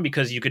second one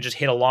because you could just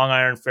hit a long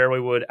iron fairway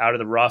wood out of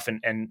the rough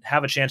and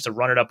have a chance to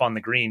run it up on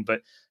the green. But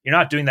you're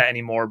not doing that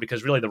anymore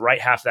because really the right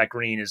half of that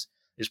green is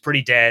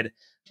pretty dead.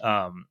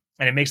 And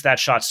it makes that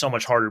shot so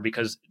much harder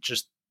because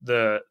just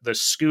the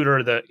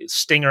scooter, the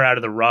stinger out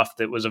of the rough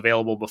that was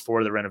available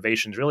before the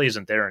renovations really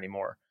isn't there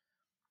anymore.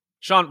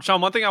 Sean,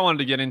 one thing I wanted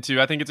to get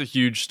into, I think it's a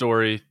huge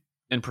story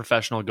in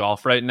professional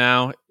golf right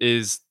now,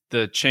 is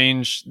the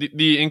change,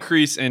 the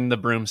increase in the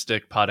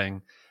broomstick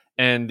putting.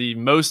 And the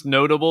most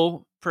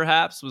notable,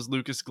 perhaps, was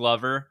Lucas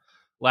Glover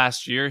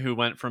last year, who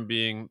went from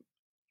being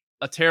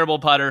a terrible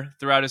putter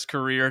throughout his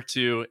career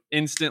to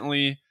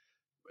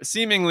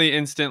seemingly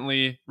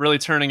instantly, really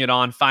turning it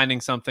on,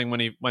 finding something when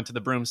he went to the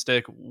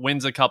broomstick,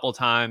 wins a couple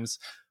times,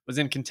 was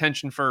in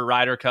contention for a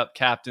Ryder Cup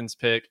captain's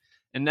pick.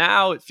 And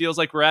now it feels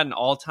like we're at an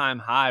all-time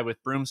high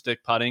with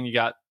broomstick putting. You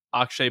got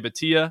Akshay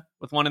Bhatia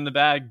with one in the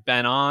bag,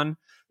 Ben On.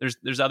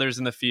 There's others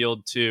in the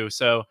field too.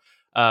 So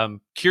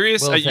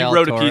curious, you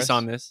wrote a piece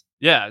on this.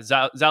 Yeah,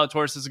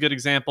 Zalatoris is a good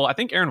example. I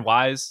think Aaron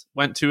Wise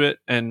went to it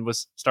and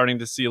was starting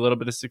to see a little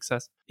bit of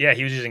success. Yeah,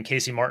 he was using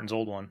Casey Martin's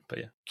old one, but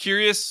yeah.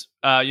 Curious,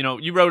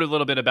 you wrote a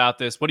little bit about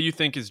this. What do you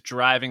think is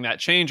driving that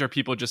change? Are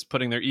people just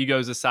putting their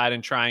egos aside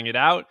and trying it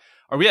out?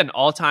 Are we at an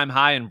all-time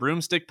high in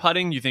broomstick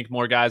putting? You think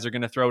more guys are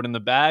going to throw it in the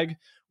bag?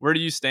 Where do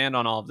you stand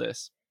on all of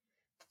this?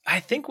 I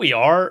think we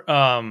are.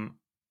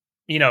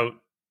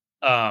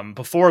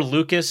 Before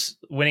Lucas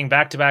winning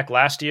back-to-back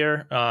last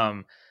year,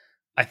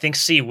 I think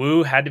Si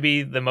Woo had to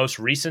be the most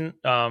recent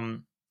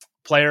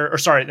player. Or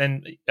sorry,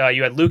 then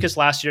you had Lucas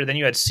last year. Then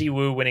you had Si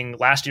Woo winning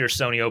last year's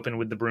Sony Open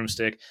with the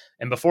broomstick.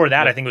 And before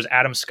that, I think it was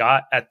Adam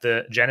Scott at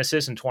the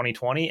Genesis in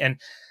 2020.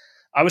 And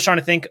I was trying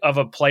to think of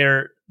a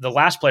player, the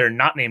last player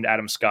not named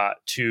Adam Scott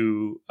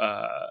to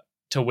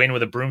win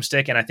with a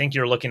broomstick. And I think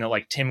you're looking at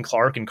like Tim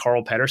Clark and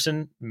Carl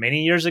Pedersen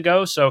many years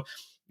ago. So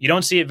you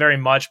don't see it very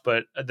much,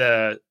 but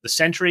the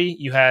Century,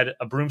 you had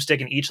a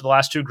broomstick in each of the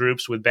last two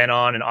groups with Ben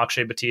On and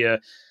Akshay Bhatia.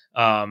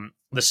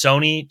 The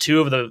Sony,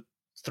 two of the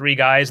three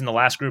guys in the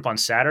last group on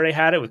Saturday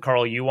had it with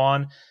Carl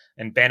Yuan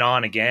and Ben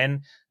On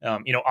again.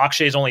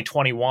 Akshay is only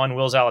 21.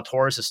 Will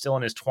Zalatoris is still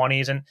in his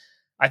 20s. And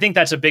I think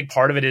that's a big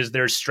part of it is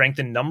there's strength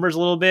in numbers a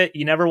little bit.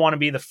 You never want to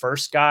be the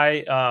first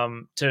guy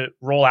to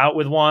roll out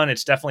with one.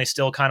 It's definitely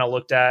still kind of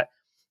looked at.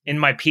 In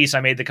my piece,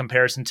 I made the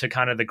comparison to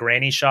kind of the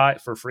granny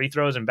shot for free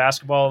throws in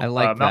basketball. I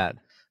like that.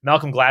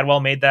 Malcolm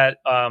Gladwell made that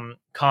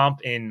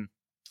comp in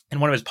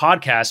one of his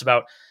podcasts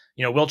about,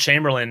 Will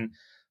Chamberlain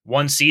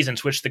one season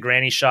switched the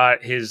granny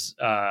shot, his,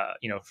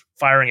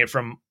 firing it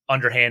from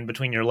underhand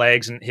between your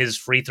legs, and his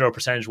free throw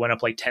percentage went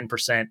up like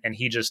 10%, and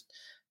he just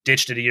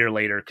ditched it a year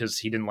later because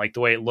he didn't like the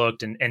way it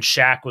looked. And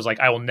Shaq was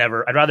like,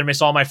 I'd rather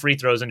miss all my free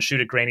throws than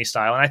shoot it granny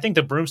style. And I think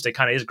the broomstick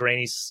kind of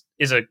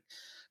is a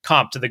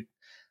comp to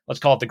let's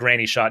call it the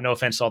granny shot. No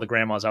offense to all the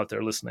grandmas out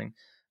there listening.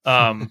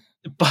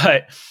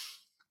 But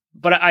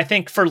I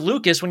think for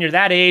Lucas, when you're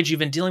that age, you've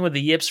been dealing with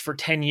the yips for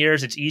 10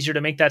 years. It's easier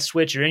to make that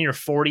switch. You're in your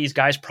 40s.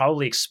 Guys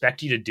probably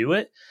expect you to do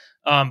it.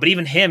 But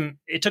even him,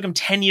 it took him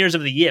 10 years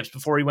of the yips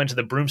before he went to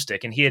the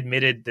broomstick. And he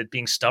admitted that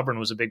being stubborn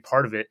was a big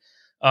part of it.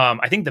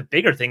 I think the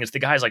bigger thing is the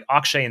guys like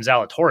Akshay and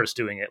Zalatoris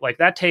doing it. Like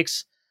that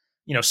takes,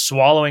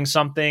 swallowing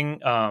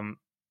something.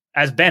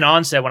 As Ben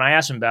On said, when I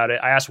asked him about it,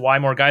 I asked why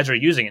more guys are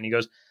using it. And he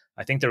goes,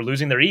 I think they're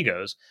losing their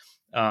egos.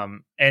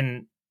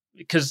 And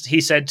because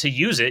he said to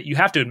use it, you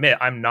have to admit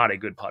I'm not a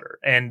good putter.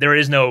 And there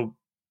is no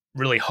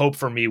really hope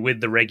for me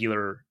with the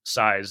regular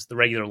size, the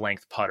regular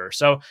length putter.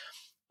 So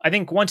I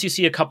think once you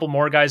see a couple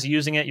more guys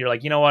using it, you're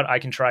like, you know what, I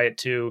can try it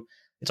too.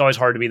 It's always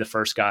hard to be the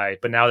first guy.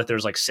 But now that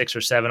there's like 6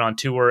 or 7 on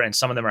tour and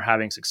some of them are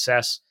having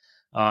success,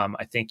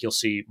 I think you'll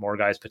see more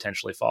guys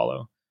potentially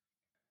follow.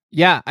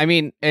 Yeah, I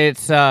mean,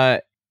 it's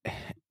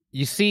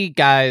you see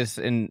guys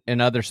in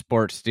other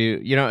sports do,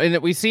 and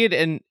we see it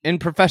in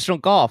professional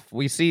golf.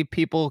 We see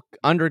people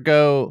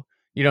undergo,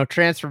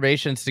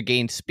 transformations to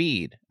gain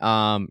speed.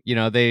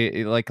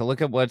 They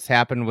look at what's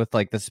happened with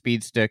like the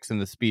speed sticks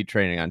and the speed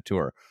training on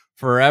tour.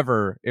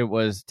 Forever, it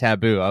was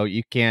taboo. Oh,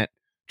 you can't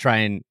try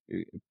and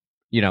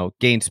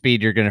gain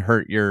speed. You're going to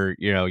hurt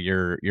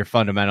your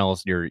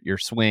fundamentals. Your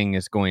swing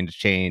is going to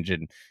change,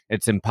 and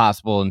it's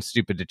impossible and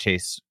stupid to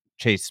chase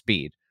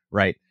speed,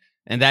 right?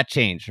 And that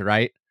changed,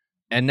 right?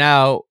 And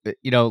now,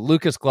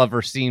 Lucas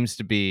Glover seems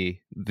to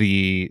be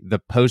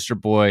the poster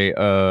boy.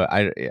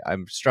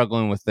 I'm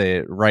struggling with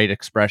the right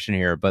expression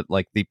here, but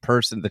like the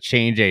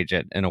change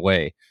agent in a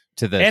way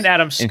to this. And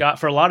Adam Scott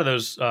for a lot of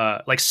those,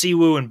 like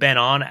Siwoo and Ben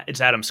On,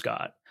 it's Adam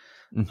Scott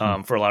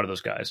for a lot of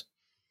those guys.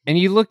 And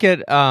you look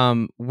at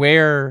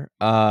where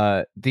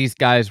these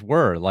guys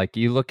were. Like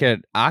you look at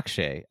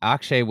Akshay.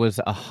 Akshay was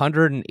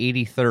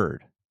 183rd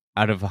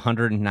out of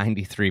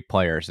 193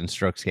 players in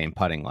strokes gained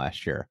putting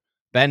last year.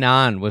 Ben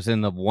On was in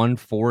the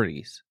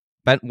 140s,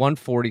 bet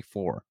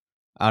 144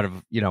 out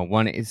of,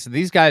 one. So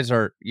these guys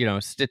are,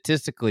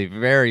 statistically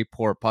very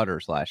poor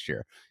putters last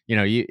year.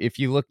 If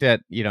you looked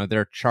at,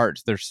 their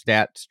charts, their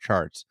stats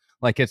charts,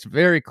 like it's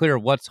very clear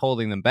what's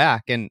holding them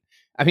back. And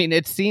I mean,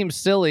 it seems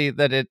silly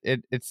that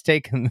it's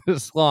taken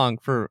this long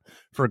for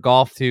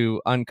golf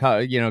to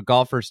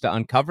golfers to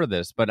uncover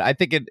this. But I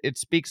think it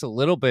speaks a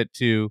little bit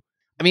to,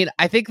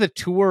 I think the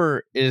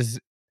tour is,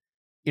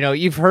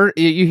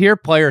 you hear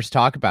players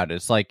talk about it.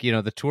 It's like,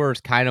 the tour is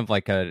kind of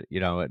like a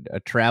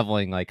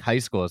traveling like high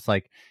school. It's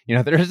like,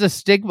 there's a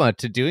stigma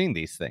to doing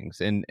these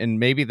things. And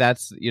maybe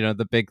that's,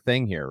 the big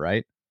thing here,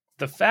 right?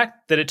 The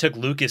fact that it took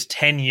Lucas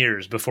 10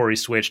 years before he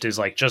switched is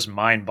like just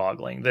mind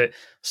boggling that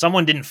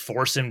someone didn't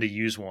force him to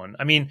use one.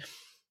 I mean,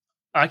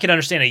 I could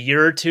understand a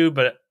year or two,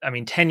 but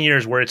 10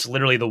 years where it's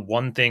literally the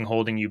one thing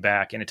holding you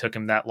back and it took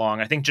him that long,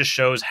 I think just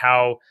shows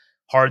how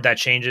hard that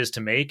change is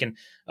to make. And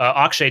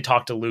Akshay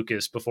talked to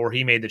Lucas before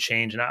he made the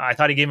change, and I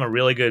thought he gave him a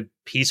really good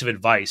piece of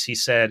advice. He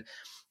said,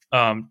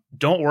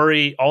 don't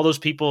worry, all those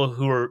people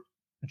who are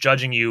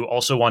judging you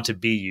also want to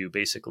be you,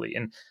 basically.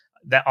 And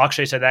that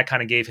Akshay said that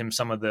kind of gave him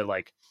some of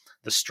the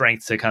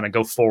strength to kind of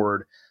go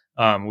forward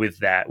with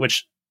that,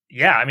 which,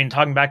 yeah,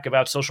 talking back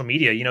about social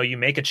media, you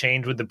make a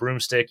change with the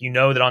broomstick,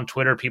 that on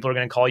Twitter, people are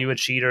going to call you a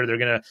cheater. They're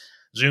going to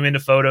zoom into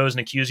photos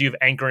and accuse you of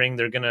anchoring.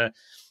 They're going to,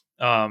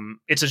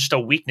 it's just a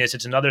weakness.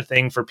 It's another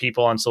thing for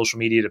people on social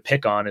media to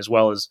pick on, as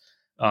well as,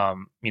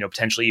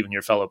 potentially even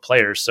your fellow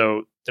players.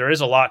 So there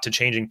is a lot to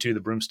changing to the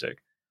broomstick.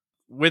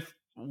 With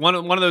one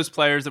of those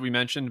players that we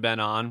mentioned, Ben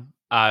On,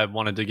 I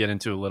wanted to get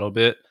into a little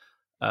bit.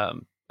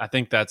 I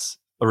think that's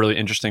a really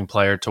interesting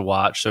player to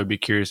watch. So I'd be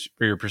curious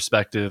for your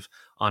perspective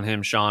on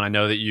him, Sean. I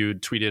know that you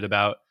tweeted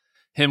about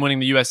him winning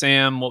the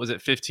USAM. What was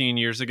it, 15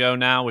 years ago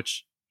now,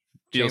 which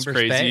feels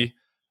Chambers crazy. Bay.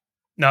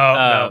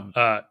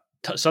 No,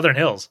 Southern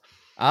Hills.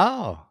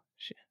 Oh,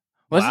 shit.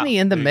 Wasn't he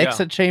in the mix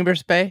at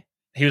Chambers Bay?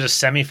 He was a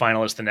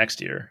semifinalist the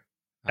next year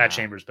at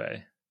Chambers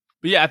Bay.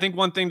 But yeah, I think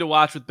one thing to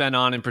watch with Ben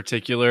On in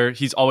particular,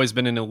 he's always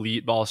been an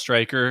elite ball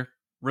striker,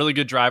 really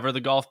good driver of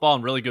the golf ball,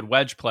 and really good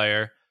wedge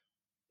player,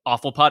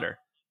 awful putter.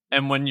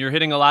 And when you're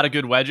hitting a lot of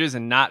good wedges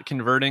and not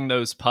converting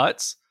those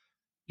putts,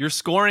 your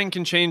scoring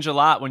can change a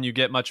lot when you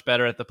get much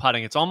better at the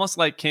putting. It's almost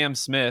like Cam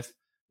Smith,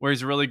 where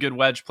he's a really good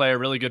wedge player,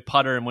 really good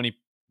putter. And when he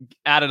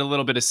added a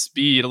little bit of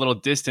speed, a little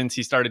distance,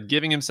 he started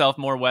giving himself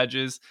more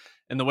wedges.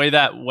 And the way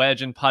that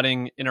wedge and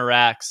putting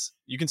interacts,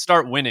 you can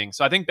start winning.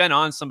 So I think Ben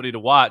On's somebody to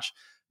watch,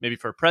 maybe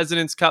for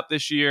President's Cup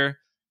this year,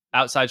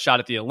 outside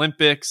shot at the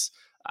Olympics.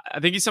 I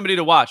think he's somebody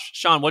to watch.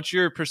 Sean, what's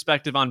your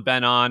perspective on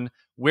Ben On?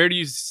 Where do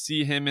you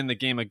see him in the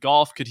game of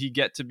golf? Could he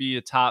get to be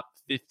a top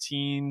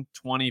 15,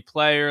 20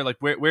 player? Like,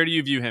 where do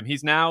you view him?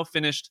 He's now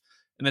finished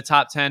in the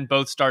top 10,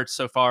 both starts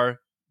so far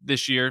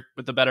this year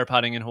with the better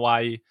putting in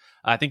Hawaii.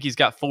 I think he's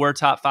got four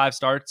top five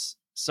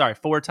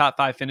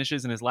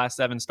finishes in his last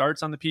 7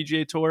 starts on the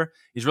PGA Tour.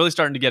 He's really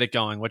starting to get it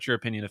going. What's your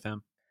opinion of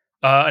him?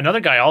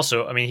 Another guy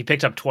also, he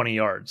picked up 20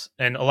 yards.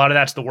 And a lot of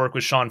that's the work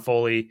with Sean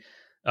Foley.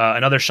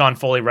 Another Sean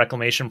Foley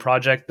reclamation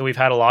project that we've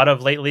had a lot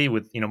of lately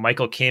with,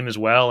 Michael Kim as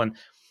well.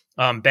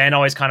 And Ben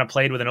always kind of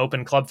played with an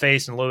open club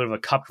face and a little bit of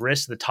a cupped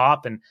wrist at the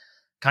top, and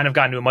kind of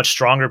got into a much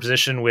stronger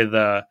position with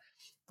the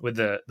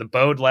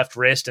bowed left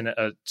wrist and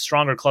a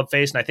stronger club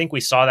face. And I think we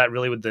saw that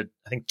really with the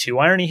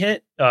 2-iron he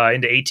hit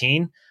into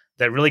 18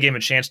 that really gave him a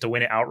chance to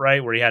win it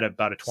outright, where he had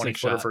about a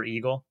 20-footer for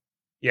eagle.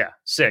 Yeah,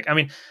 sick.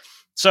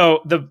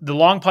 So the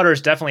long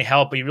putters definitely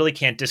help, but you really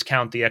can't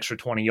discount the extra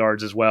 20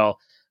 yards as well.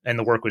 And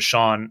the work with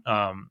Sean,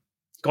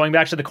 going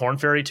back to the Korn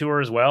Ferry Tour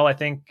as well, I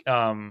think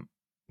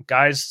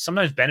guys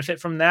sometimes benefit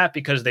from that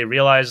because they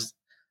realize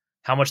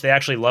how much they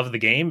actually love the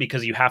game,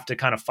 because you have to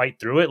kind of fight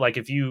through it. Like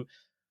if you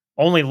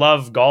only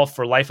love golf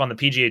for life on the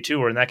PGA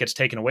Tour and that gets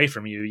taken away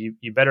from you,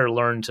 you better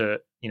learn to,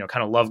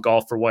 kind of love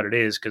golf for what it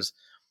is, because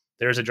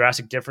there's a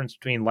drastic difference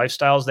between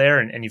lifestyles there,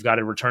 and you've got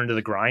to return to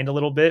the grind a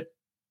little bit.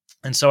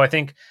 And so I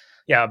think,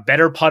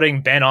 better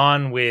putting Ben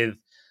On with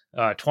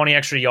 20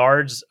 extra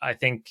yards. I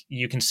think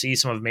you can see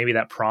some of maybe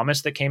that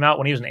promise that came out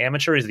when he was an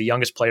amateur. He's the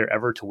youngest player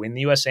ever to win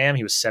the USAM.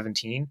 He was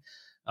 17,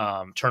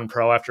 turned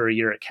pro after a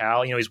year at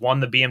Cal. He's won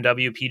the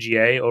BMW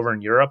PGA over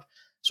in Europe.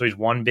 So he's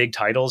won big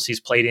titles. He's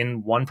played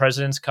in one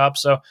President's Cup.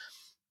 So,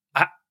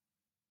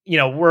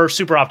 we're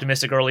super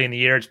optimistic early in the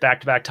year. It's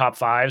back-to-back top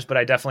fives, but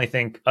I definitely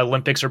think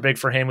Olympics are big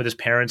for him with his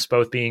parents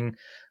both being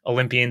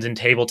Olympians in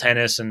table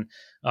tennis. And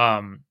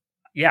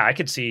I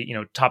could see,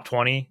 top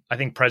 20. I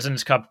think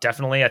President's Cup,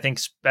 definitely. I think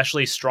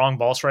especially strong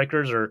ball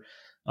strikers are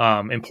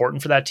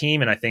important for that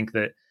team. And I think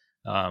that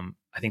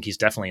he's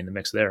definitely in the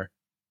mix there.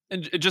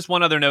 And just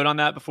one other note on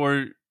that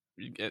before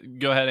you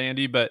go ahead,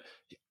 Andy, but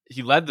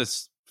he led the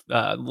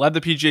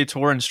PGA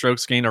Tour in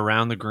strokes gained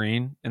around the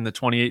green in the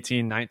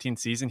 2018-19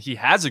 season. He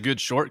has a good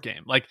short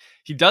game. Like,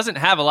 he doesn't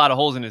have a lot of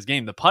holes in his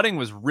game. The putting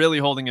was really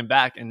holding him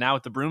back. And now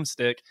with the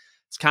broomstick,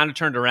 it's kind of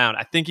turned around.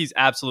 I think he's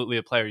absolutely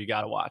a player you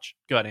got to watch.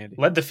 Go ahead, Andy.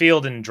 Led the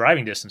field in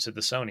driving distance at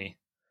the Sony.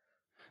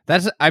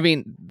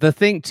 The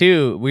thing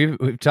too,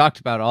 we've talked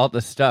about all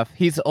this stuff.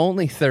 He's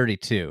only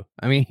 32.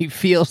 I mean, he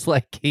feels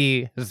like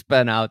he has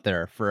been out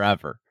there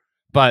forever.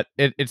 But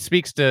it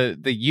speaks to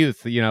the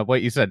youth,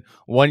 what you said,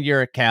 1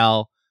 year at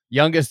Cal,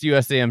 youngest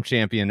USAM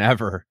champion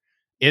ever.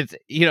 It's,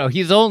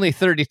 he's only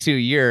 32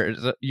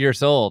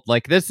 years old.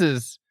 Like, this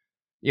is,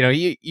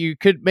 you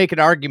could make an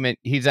argument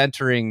he's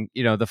entering,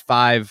 the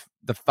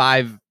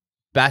five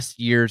best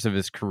years of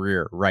his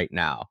career right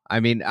now. I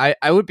mean, I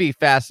would be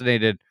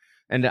fascinated.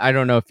 And I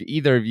don't know if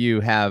either of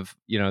you have,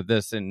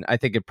 this, and I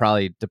think it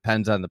probably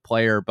depends on the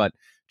player, but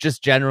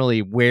just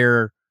generally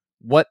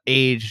what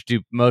age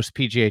do most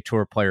PGA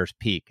Tour players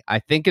peak? I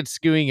think it's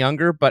skewing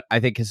younger, but I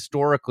think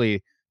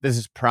historically this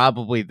is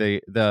probably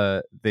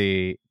the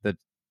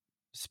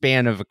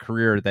span of a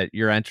career that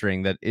you're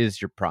entering that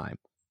is your prime.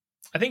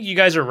 I think you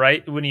guys are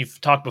right when you've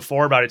talked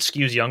before about it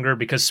skews younger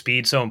because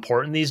speed's so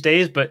important these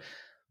days, but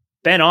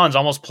Ben On's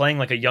almost playing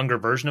like a younger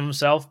version of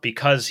himself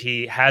because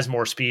he has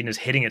more speed and is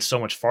hitting it so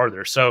much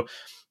farther. So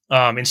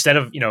instead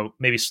of,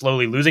 maybe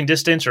slowly losing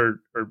distance or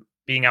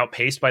being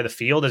outpaced by the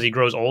field as he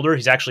grows older,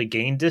 he's actually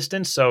gained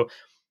distance. So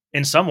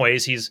in some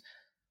ways, he's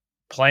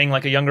playing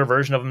like a younger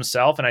version of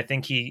himself. And I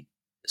think he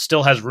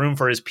still has room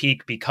for his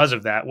peak because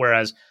of that.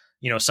 Whereas,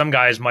 some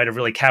guys might have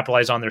really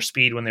capitalized on their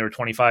speed when they were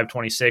 25,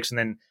 26, and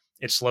then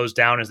it slows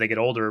down as they get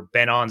older.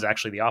 Ben On's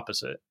actually the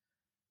opposite.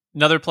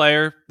 Another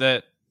player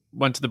that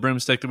went to the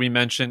broomstick that we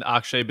mentioned,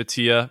 Akshay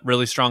Bhatia,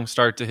 really strong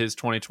start to his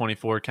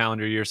 2024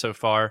 calendar year so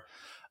far.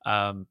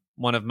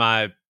 One of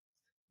my,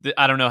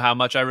 I don't know how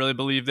much I really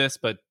believe this,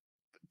 but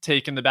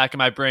take in the back of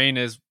my brain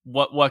is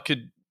what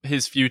could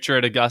his future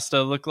at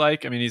Augusta look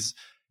like? I mean, he's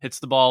hits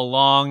the ball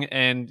long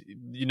and,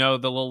 the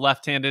little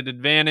left-handed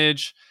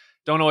advantage.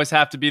 Don't always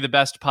have to be the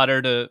best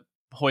putter to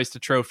hoist a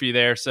trophy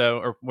there,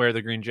 or wear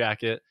the green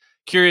jacket.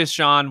 Curious,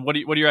 Sean, what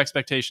are your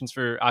expectations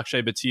for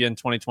Akshay Bhatia in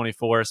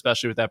 2024,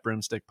 especially with that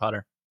broomstick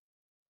putter?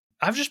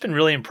 I've just been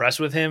really impressed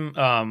with him.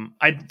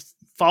 I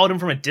followed him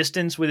from a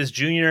distance with his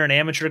junior and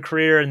amateur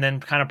career and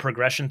then kind of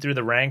progression through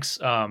the ranks.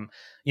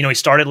 He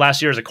started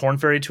last year as a Korn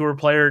Ferry Tour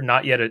player,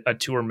 not yet a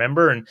tour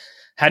member, and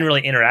hadn't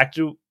really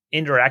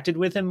interacted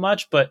with him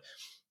much, but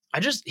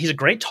he's a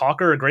great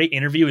talker, a great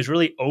interview. He's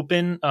really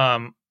open.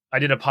 I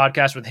did a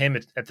podcast with him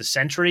at the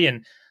Century,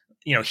 and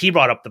he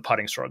brought up the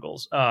putting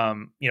struggles. I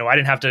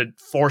didn't have to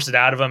force it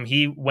out of him.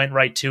 He went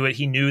right to it.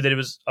 He knew that it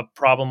was a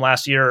problem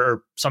last year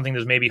or something that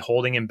was maybe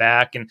holding him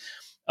back. And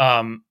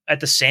at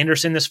the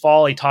Sanderson this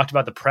fall, he talked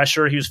about the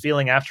pressure he was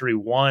feeling after he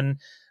won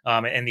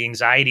and the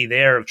anxiety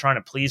there of trying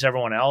to please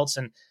everyone else.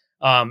 And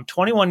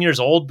 21 years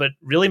old, but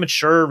really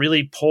mature,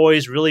 really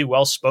poised, really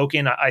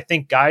well-spoken. I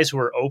think guys who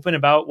are open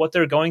about what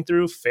they're going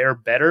through fare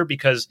better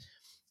because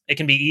it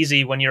can be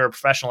easy when you're a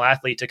professional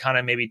athlete to kind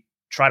of maybe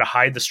try to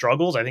hide the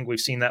struggles. I think we've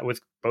seen that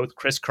with both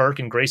Chris Kirk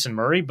and Grayson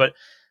Murray, but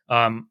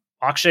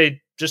Akshay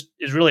just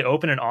is really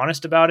open and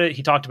honest about it.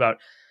 He talked about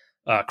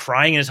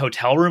crying in his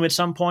hotel room at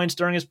some points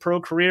during his pro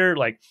career.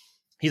 Like,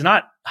 he's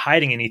not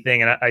hiding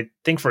anything. And I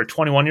think for a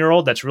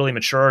 21-year-old, that's really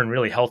mature and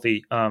really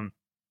healthy. So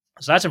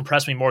that's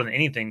impressed me more than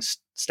anything.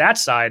 Stats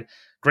side,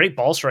 great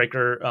ball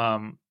striker.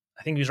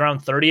 I think he was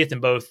around 30th in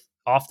both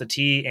off the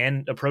tee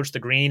and approach the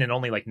green, and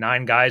only like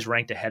 9 guys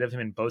ranked ahead of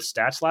him in both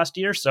stats last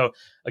year. So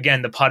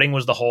again, the putting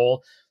was the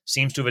hole,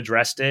 seems to have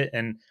addressed it.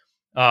 And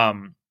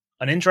an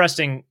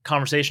interesting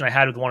conversation I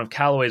had with one of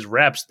Callaway's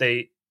reps,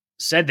 they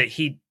said that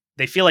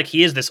they feel like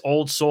he is this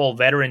old soul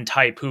veteran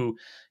type who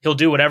he'll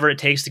do whatever it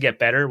takes to get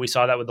better. We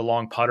saw that with the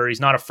long putter.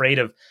 He's not afraid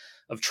of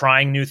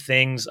trying new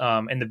things.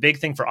 And the big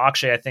thing for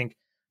Akshay, I think,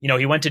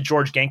 he went to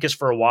George Genkus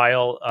for a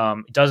while.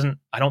 Doesn't,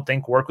 I don't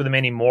think, work with him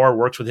anymore,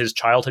 works with his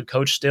childhood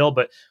coach still,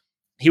 but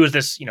he was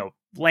this,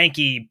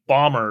 lanky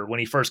bomber when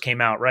he first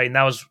came out, right? And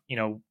that was,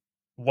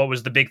 what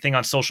was the big thing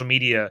on social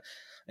media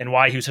and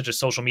why he was such a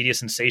social media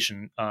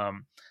sensation.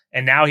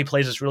 And now he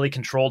plays this really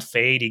controlled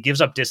fade. He gives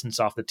up distance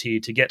off the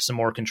tee to get some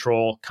more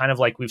control, kind of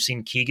like we've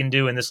seen Keegan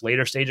do in this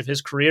later stage of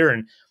his career.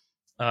 And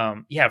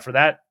for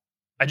that,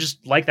 I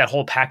just like that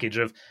whole package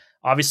of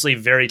obviously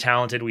very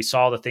talented. We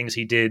saw the things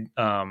he did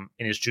in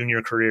his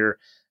junior career,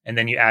 and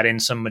then you add in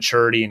some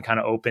maturity and kind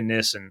of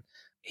openness, and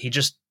he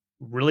just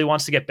really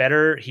wants to get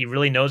better. He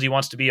really knows he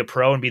wants to be a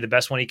pro and be the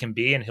best one he can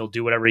be, and he'll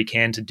do whatever he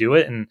can to do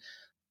it. And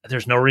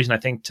there's no reason I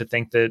think to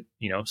think that,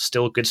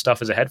 still good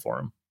stuff is ahead for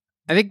him.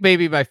 I think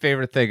maybe my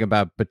favorite thing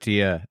about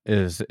Batia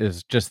is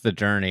just the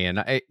journey. And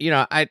I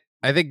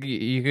think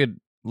you could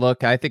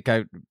look, I think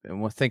I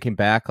was thinking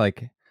back,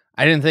 like,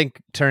 I didn't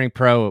think turning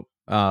pro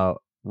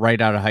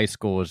right out of high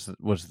school was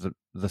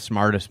the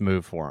smartest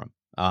move for him.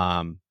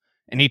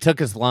 And he took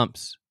his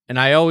lumps. And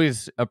I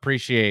always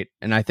appreciate,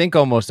 and I think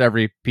almost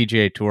every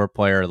PGA Tour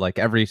player, like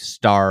every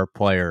star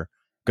player,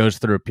 goes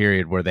through a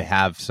period where they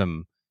have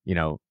some,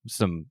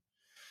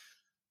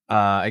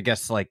 I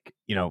guess, like,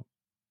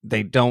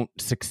 they don't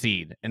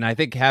succeed. And I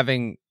think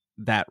having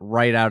that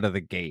right out of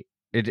the gate,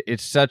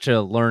 it's such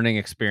a learning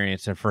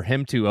experience. And for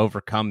him to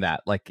overcome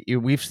that, like,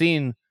 we've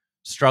seen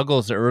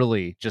struggles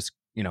early, just,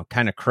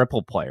 kind of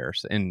cripple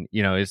players. And,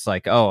 it's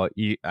like, oh,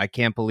 I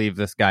can't believe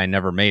this guy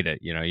never made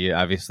it.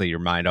 Obviously your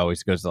mind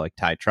always goes to like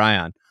Ty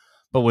Tryon.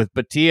 But with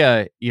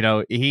Batia,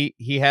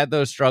 he had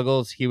those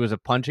struggles. He was a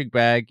punching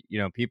bag.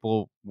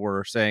 People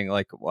were saying,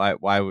 like,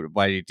 why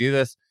did he do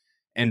this?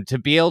 And to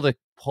be able to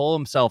pull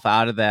himself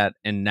out of that,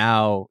 and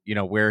now,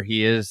 where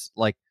he is,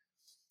 like,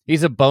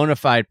 he's a bona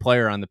fide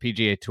player on the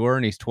PGA Tour,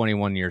 and he's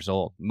 21 years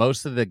old.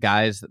 Most of the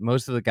guys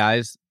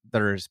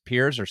that are his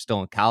peers are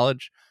still in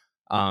college.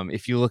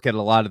 If you look at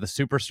a lot of the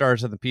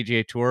superstars of the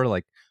PGA Tour,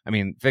 like,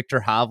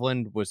 Victor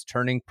Hovland was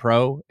turning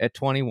pro at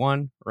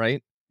 21,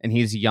 right? And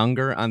he's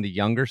younger, on the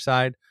younger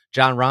side.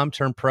 Jon Rahm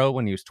turned pro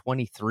when he was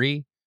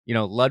 23.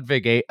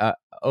 Ludwig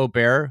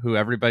Aubert, who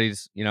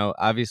everybody's,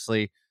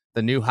 obviously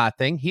the new hot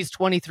thing, he's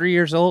 23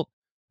 years old.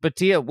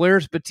 Batia,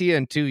 where's Batia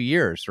in 2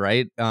 years,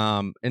 right?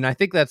 And I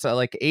think that's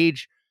like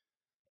age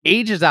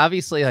is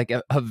obviously like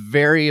a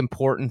very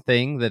important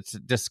thing that's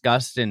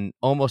discussed in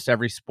almost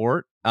every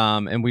sport.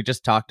 And we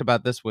just talked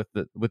about this with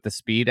the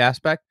speed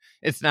aspect.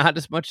 It's not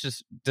as much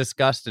as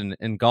discussed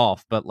in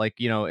golf, but, like,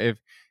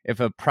 if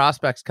a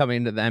prospect's coming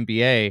into the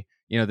NBA,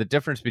 the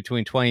difference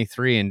between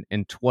 23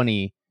 and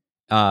 20,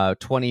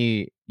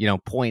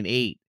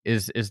 0.8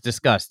 is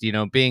discussed.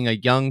 Being a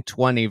young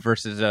 20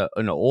 versus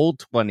an old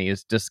 20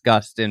 is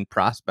discussed in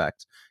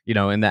prospects, in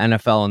the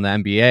NFL and the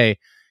NBA.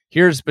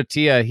 Here's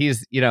Batia.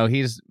 He's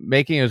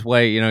making his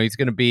way. He's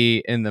going to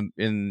be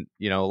in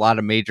a lot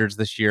of majors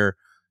this year,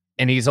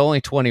 and he's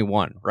only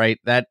 21, right?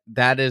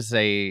 That is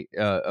a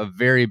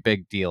very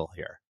big deal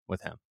here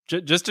with him.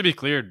 Just to be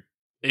clear,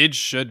 age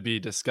should be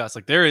discussed.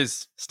 Like, there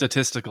is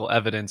statistical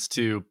evidence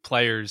to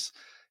players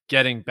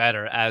getting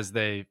better as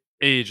they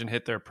age and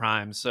hit their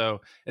prime.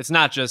 So it's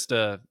not just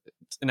an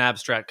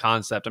abstract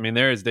concept.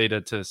 There is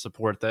data to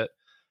support that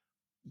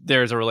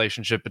there's a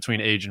relationship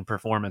between age and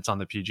performance on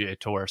the PGA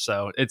Tour.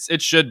 So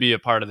it should be a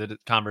part of the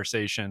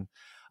conversation.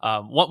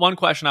 One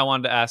question I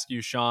wanted to ask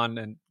you, Sean,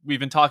 and we've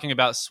been talking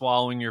about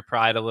swallowing your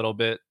pride a little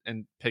bit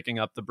and picking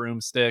up the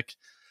broomstick.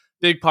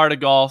 Big part of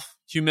golf,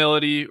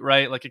 humility,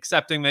 right? Like,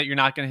 accepting that you're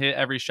not going to hit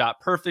every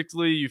shot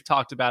perfectly. You've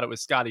talked about it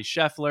with Scotty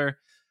Scheffler.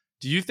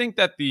 Do you think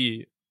that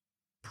the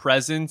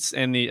presence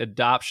and the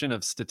adoption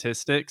of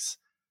statistics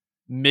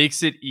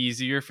makes it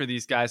easier for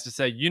these guys to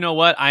say, you know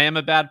what, I am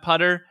a bad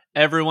putter.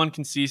 Everyone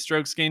can see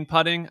strokes gained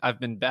putting. I've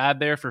been bad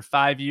there for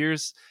 5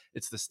 years.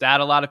 It's the stat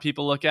a lot of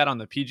people look at on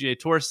the PGA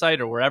Tour site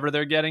or wherever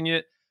they're getting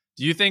it.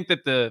 Do you think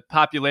that the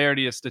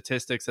popularity of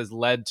statistics has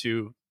led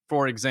to,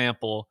 for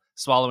example,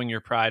 swallowing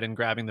your pride and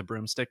grabbing the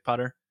broomstick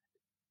putter?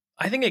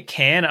 I think it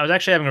can. I was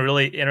actually having a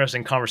really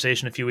interesting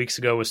conversation a few weeks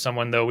ago with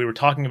someone, though. We were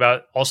talking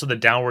about also the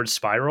downward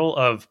spiral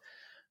of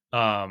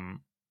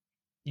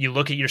you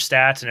look at your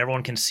stats and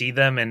everyone can see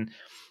them. And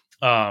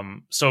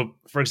so,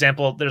 for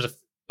example, there's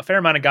a fair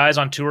amount of guys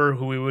on tour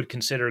who we would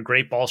consider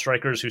great ball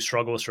strikers who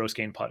struggle with strokes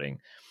gained putting.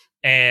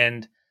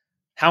 And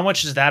how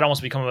much does that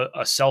almost become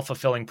a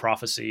self-fulfilling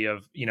prophecy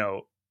of,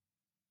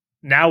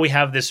 now we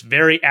have this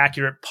very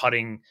accurate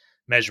putting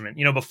measurement.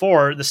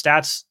 Before, the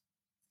stats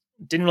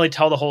didn't really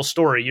tell the whole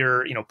story.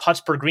 Your,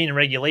 putts per green in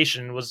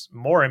regulation was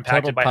more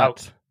impacted by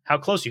how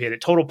close you hit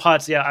it. Total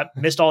putts. Yeah. I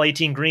missed all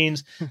 18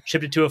 greens,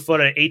 chipped it to a foot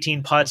at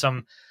 18 putts.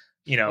 I'm,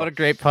 what a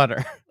great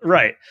putter.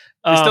 Right.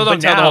 They still don't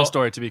tell the whole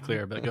story, to be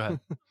clear, but go ahead.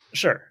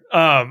 Sure.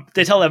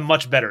 They tell a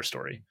much better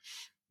story.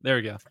 There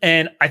we go.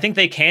 And I think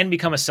they can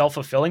become a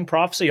self-fulfilling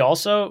prophecy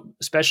also,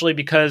 especially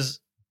because,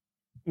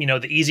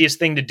 the easiest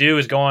thing to do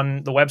is go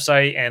on the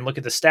website and look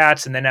at the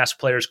stats and then ask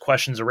players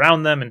questions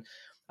around them. And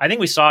I think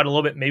we saw it a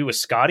little bit maybe with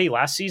Scotty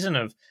last season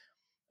of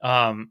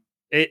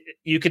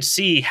you could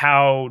see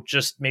how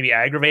just maybe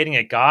aggravating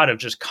it got of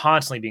just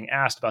constantly being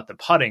asked about the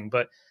putting.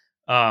 But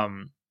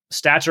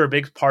stats are a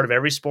big part of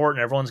every sport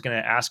and everyone's going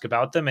to ask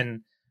about them.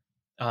 And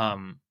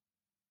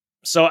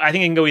so I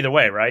think it can go either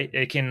way, right?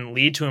 It can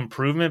lead to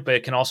improvement, but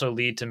it can also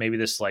lead to maybe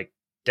this like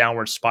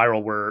downward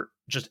spiral where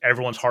just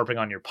everyone's harping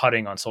on your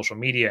putting on social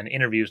media and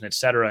interviews and et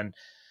cetera.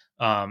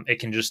 And it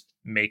can just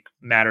make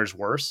matters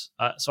worse.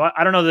 So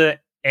I don't know the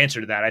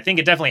answer to that. I think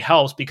it definitely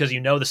helps because the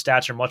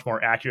stats are much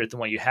more accurate than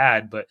what you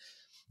had, but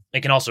it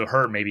can also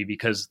hurt maybe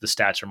because the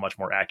stats are much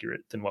more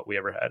accurate than what we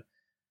ever had.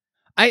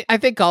 I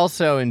think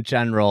also in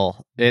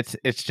general,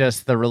 it's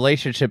just the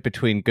relationship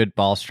between good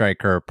ball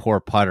striker, poor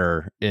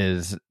putter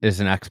is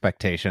an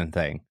expectation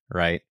thing,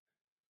 right?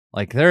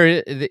 Like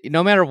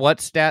no matter what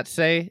stats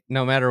say,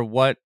 no matter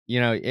what,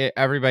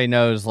 everybody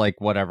knows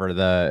like whatever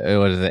it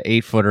was the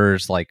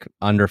 8-footers like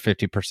under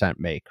 50%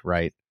 make,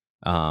 right?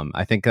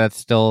 I think that's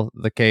still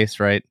the case,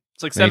 right?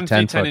 It's like Maybe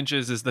 7 feet 10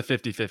 inches is the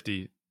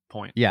 50-50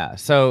 point. Yeah.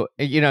 So,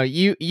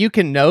 you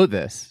can know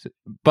this,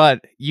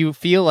 but you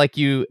feel like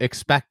you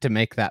expect to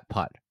make that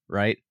putt,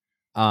 right?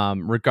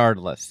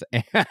 Regardless.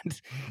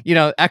 And,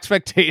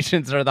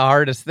 expectations are the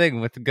hardest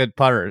thing with good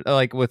putter,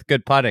 like with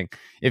good putting.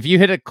 If you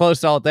hit it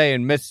close all day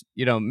and miss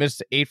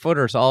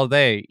 8-footers all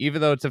day,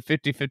 even though it's a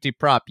 50-50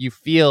 prop, you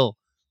feel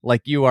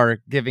like you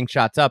are giving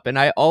shots up. And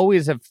I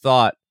always have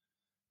thought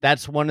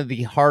that's one of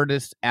the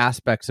hardest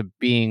aspects of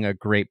being a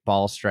great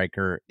ball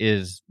striker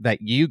is that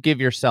you give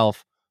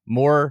yourself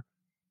more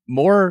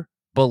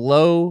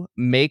below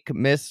make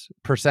miss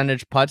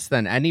percentage putts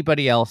than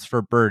anybody else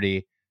for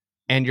birdie,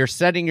 and you're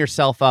setting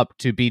yourself up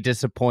to be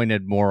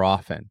disappointed more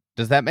often.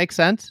 Does that make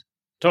sense?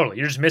 Totally.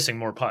 You're just missing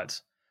more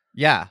putts.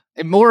 Yeah.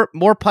 And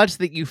more putts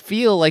that you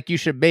feel like you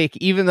should make,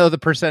 even though the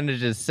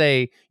percentages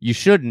say you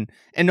shouldn't.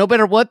 And no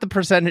matter what the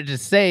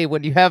percentages say,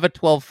 when you have a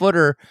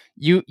 12-footer,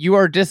 you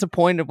are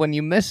disappointed when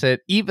you miss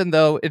it, even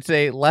though it's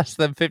a less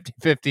than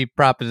 50-50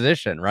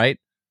 proposition, right?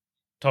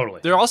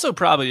 Totally. There also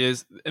probably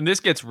is, and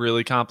this gets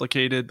really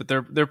complicated, but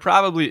there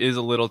probably is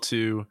a little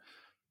too,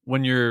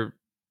 when you're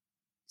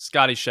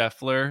Scotty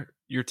Scheffler,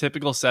 your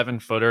typical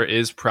 7-footer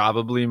is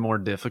probably more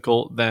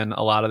difficult than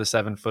a lot of the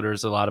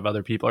 7-footers a lot of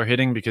other people are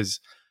hitting, because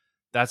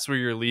that's where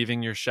you're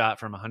leaving your shot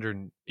from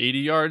 180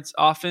 yards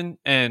often.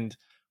 And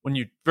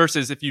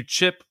versus if you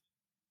chip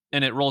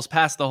and it rolls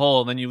past the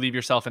hole, then you leave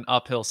yourself an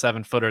uphill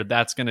 7-footer,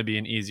 that's going to be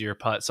an easier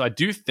putt. So I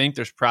do think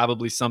there's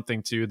probably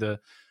something to the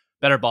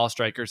better ball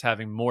strikers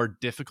having more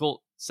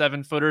difficult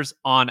 7-footers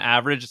on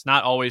average. It's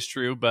not always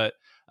true, but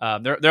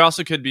there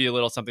also could be a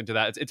little something to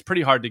that. It's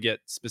pretty hard to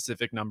get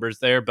specific numbers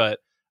there, but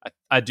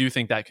I do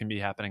think that can be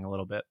happening a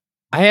little bit.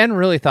 I hadn't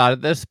really thought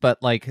of this, but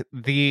like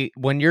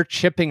when you're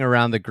chipping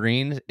around the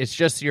green, it's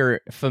just your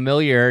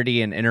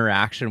familiarity and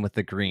interaction with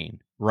the green,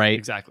 right?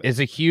 Exactly. Is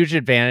a huge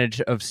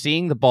advantage of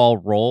seeing the ball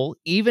roll,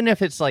 even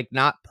if it's like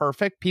not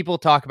perfect. People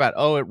talk about,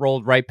 oh, it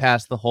rolled right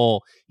past the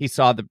hole. He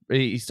saw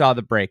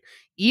the break.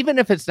 Even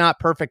if it's not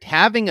perfect,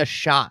 having a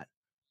shot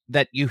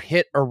that you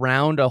hit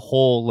around a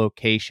hole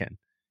location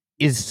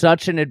is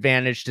such an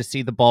advantage to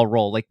see the ball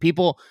roll. Like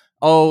people,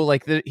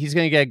 he's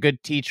going to get a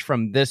good teach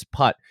from this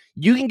putt.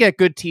 You can get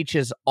good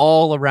teaches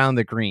all around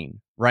the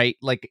green, right?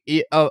 Like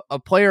a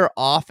player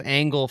off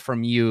angle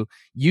from you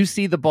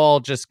see the ball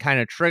just kind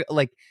of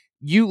like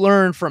you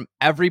learn from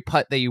every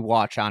putt that you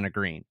watch on a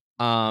green.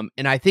 And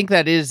I think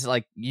that is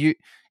like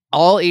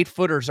all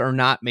 8-footers are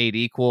not made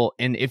equal.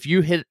 And if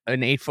you hit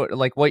an 8-foot,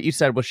 like what you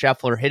said with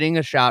Scheffler, hitting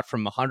a shot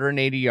from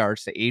 180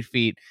 yards to 8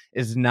 feet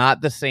is not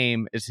the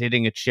same as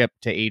hitting a chip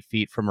to 8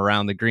 feet from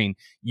around the green.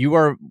 You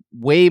are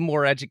way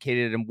more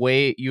educated and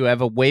you have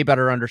a way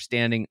better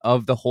understanding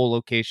of the whole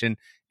location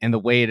and the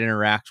way it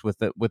interacts with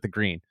the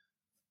green.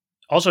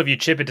 Also, if you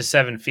chip it to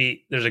 7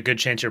 feet, there's a good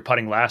chance you're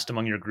putting last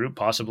among your group,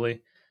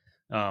 possibly.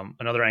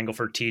 Another angle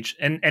for teach.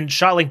 And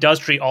ShotLink does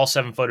treat all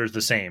 7-footers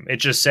the same. It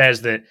just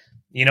says that,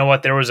 you know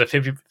what, there was a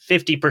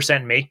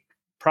 50% make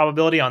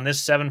probability on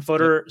this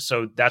 7-footer,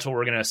 so that's what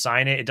we're going to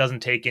assign it. It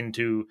doesn't take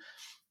into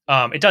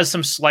it does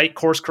some slight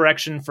course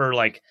correction for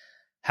like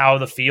how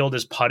the field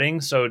is putting.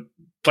 So,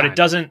 but it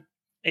doesn't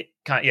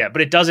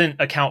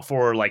account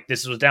for like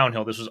this was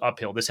downhill, this was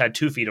uphill, this had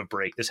 2 feet of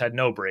break, this had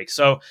no break.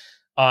 So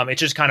it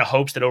just kind of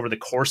hopes that over the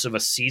course of a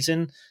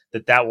season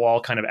that will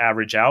all kind of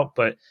average out.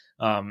 But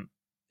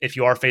if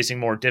you are facing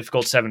more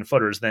difficult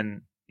 7-footers,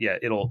 then yeah,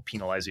 it'll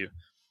penalize you.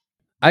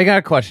 I got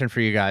a question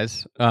for you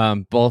guys.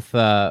 Both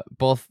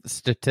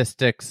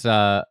statistics,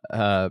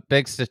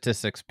 big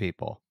statistics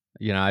people.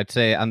 I'd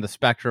say on the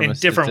spectrum in of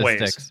different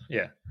statistics,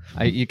 ways.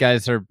 Yeah, you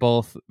guys are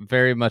both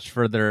very much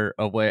further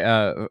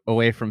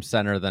away from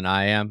center than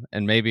I am,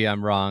 and maybe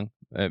I'm wrong.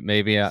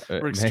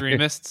 We're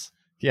extremists.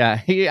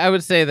 Yeah, I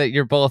would say that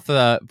you're both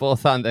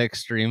on the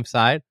extreme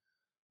side.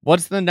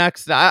 What's the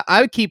next? I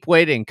would keep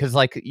waiting because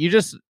like you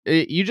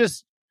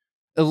just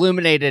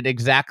illuminated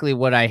exactly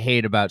what I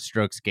hate about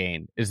strokes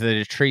gained is that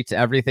it treats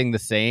everything the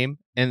same,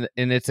 and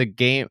it's a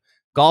game.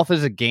 Golf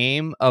is a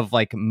game of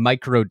like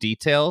micro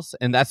details,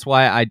 and that's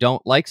why I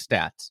don't like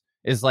stats.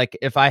 Is like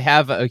if I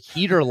have a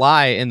heater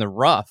lie in the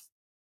rough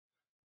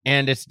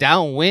and it's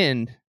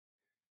downwind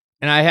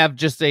and I have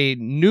just a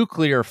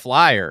nuclear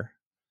flyer,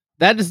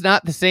 that is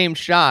not the same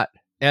shot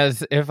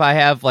as if I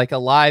have like a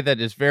lie that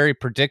is very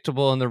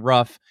predictable in the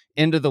rough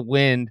into the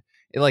wind.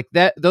 Like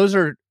that, those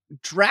are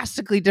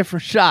drastically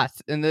different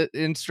shots, and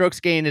in strokes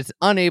gained it's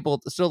unable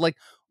to, so like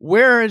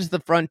where is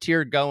the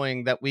frontier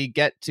going that we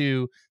get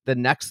to the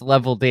next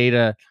level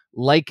data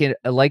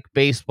like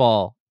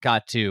baseball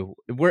got to?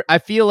 I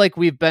feel like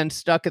we've been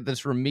stuck at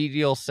this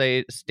remedial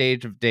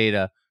stage of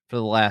data for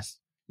the last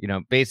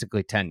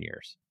basically 10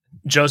 years.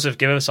 Joseph,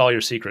 give us all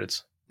your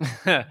secrets.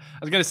 I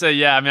was going to say,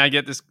 yeah, I mean, I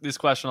get this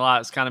question a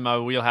lot. It's kind of my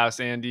wheelhouse,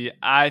 Andy.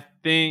 I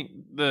think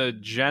the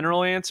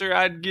general answer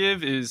I'd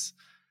give is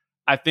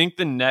I think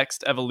the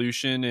next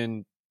evolution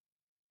in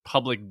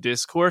public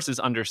discourse is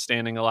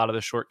understanding a lot of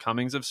the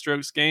shortcomings of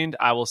strokes gained.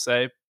 I will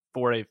say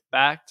for a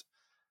fact,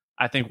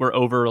 I think we're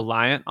over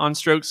reliant on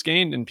strokes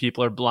gained and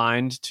people are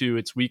blind to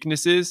its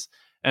weaknesses,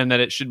 and that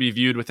it should be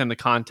viewed within the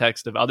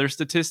context of other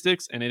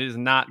statistics. And it is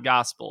not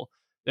gospel.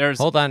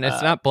 Hold on.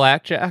 It's not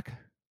blackjack.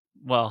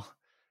 Well,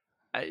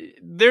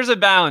 there's a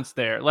balance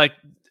there. Like,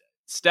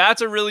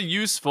 stats are really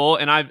useful,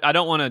 and I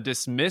don't want to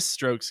dismiss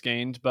strokes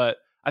gained, but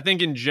I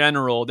think in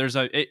general, there's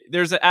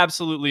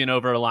absolutely an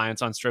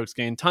over-reliance on strokes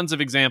gained. Tons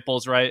of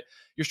examples, right?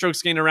 Your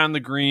strokes gained around the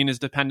green is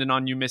dependent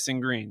on you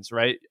missing greens,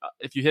 right?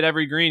 If you hit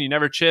every green, you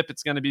never chip,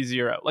 it's going to be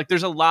 0. Like,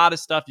 there's a lot of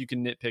stuff you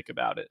can nitpick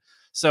about it.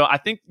 So I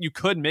think you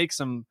could make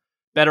some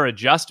better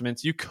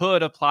adjustments. You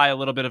could apply a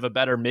little bit of a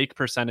better make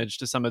percentage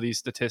to some of these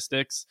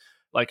statistics,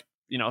 like,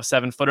 a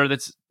 7-footer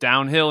that's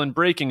downhill and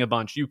breaking a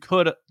bunch. You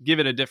could give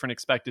it a different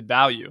expected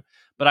value.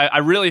 But I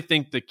really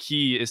think the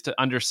key is to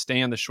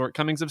understand the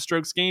shortcomings of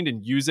strokes gained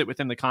and use it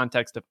within the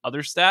context of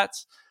other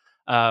stats.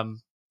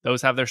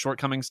 Those have their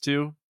shortcomings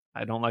too.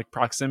 I don't like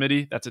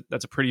proximity. That's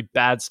a pretty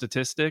bad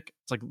statistic.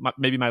 It's like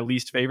maybe my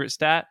least favorite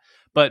stat.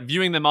 But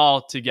viewing them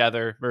all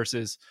together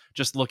versus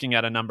just looking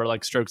at a number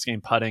like strokes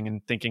gained putting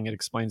and thinking it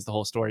explains the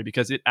whole story,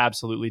 because it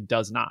absolutely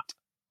does not.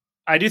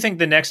 I do think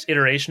the next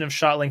iteration of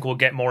ShotLink will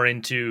get more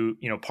into,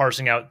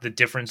 parsing out the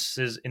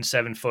differences in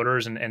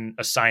 7-footers and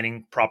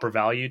assigning proper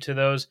value to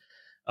those.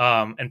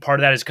 And part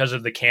of that is because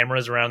of the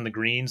cameras around the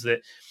greens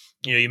that,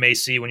 you may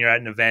see when you're at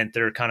an event.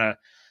 There are kind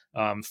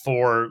of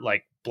 4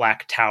 like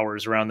black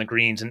towers around the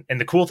greens. And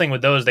the cool thing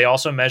with those, they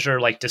also measure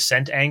like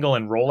descent angle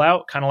and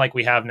rollout, kind of like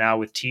we have now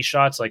with tee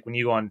shots. Like when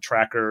you go on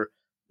tracker,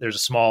 there's a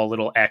small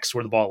little X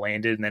where the ball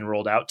landed and then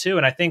rolled out to.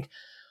 And I think,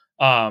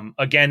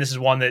 again, this is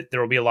one that there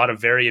will be a lot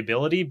of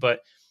variability, but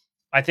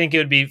I think it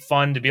would be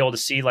fun to be able to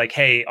see like,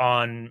 hey,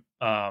 on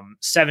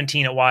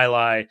 17 at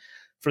Wailea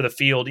for the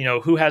field,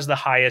 who has the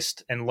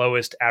highest and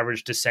lowest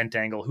average descent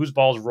angle, whose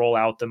balls roll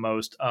out the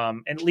most,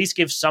 and at least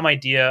give some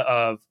idea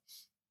of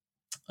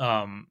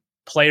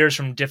players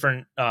from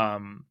different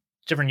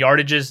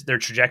yardages, their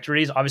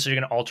trajectories. Obviously,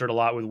 you're going to alter it a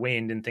lot with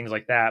wind and things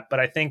like that.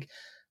 But I think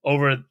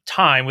over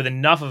time, with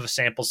enough of a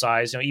sample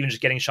size, even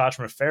just getting shots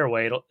from a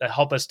fairway, it'll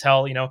help us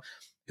tell,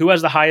 who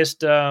has the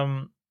highest,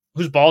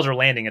 whose balls are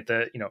landing at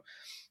the,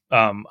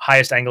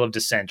 highest angle of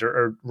descent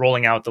or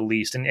rolling out the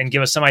least, and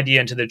give us some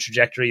idea into the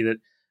trajectory that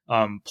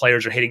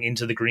players are hitting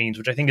into the greens,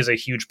 which I think is a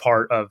huge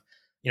part of,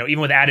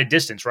 even with added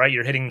distance, right?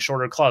 You're hitting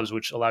shorter clubs,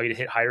 which allow you to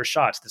hit higher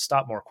shots that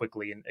stop more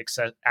quickly and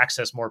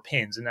access more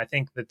pins. And I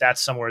think that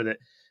that's somewhere that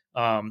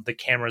the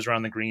cameras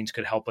around the greens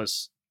could help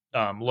us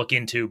look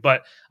into.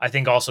 But I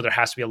think also there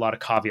has to be a lot of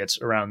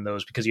caveats around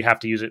those, because you have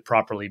to use it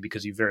properly,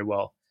 because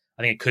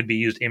I think it could be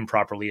used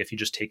improperly if you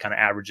just take kind of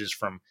averages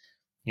from,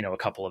 a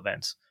couple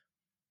events.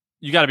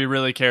 You got to be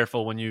really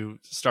careful when you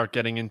start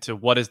getting into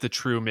what is the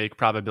true make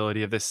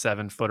probability of this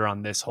 7-footer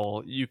on this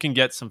hole. You can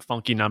get some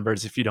funky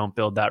numbers if you don't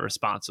build that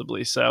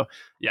responsibly. So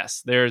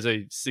yes, there's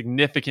a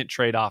significant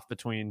trade-off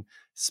between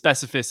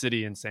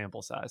specificity and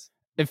sample size.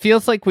 It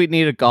feels like we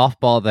need a golf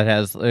ball that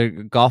has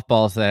golf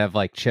balls that have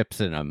like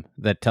chips in them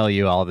that tell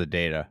you all the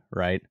data,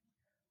 right?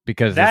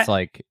 Because it's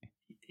like,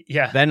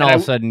 yeah. Then all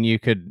of a sudden you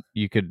could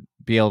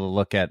be able to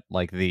look at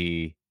like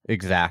the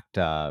exact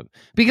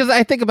because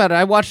I think about it,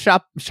 I watch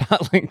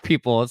ShotLink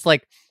people. It's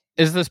like,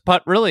 is this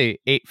putt really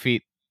 8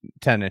 feet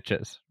 10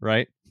 inches,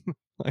 right?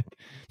 Like,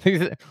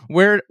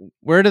 where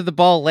did the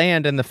ball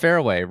land in the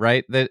fairway,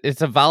 right? That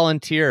it's a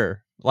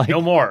volunteer. Like, no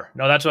more.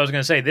 No, that's what I was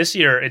going to say. This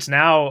year, it's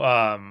now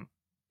a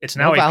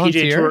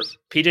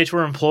PGA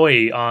Tour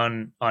employee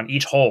on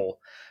each hole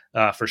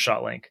for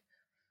ShotLink,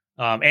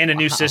 and a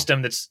new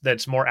system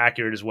that's more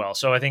accurate as well.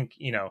 So I think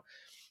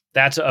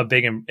that's a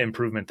big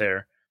improvement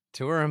there.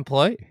 Tour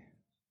employee,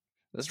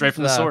 straight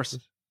from the source.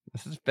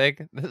 This is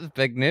big. This is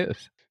big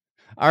news.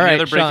 All Any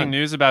right, other breaking Sean.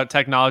 News about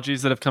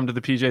technologies that have come to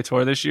the PGA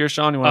Tour this year,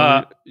 Sean?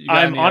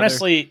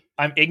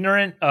 I'm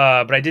ignorant,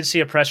 but I did see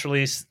a press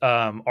release.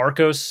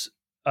 Arcos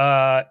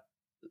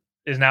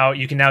is now,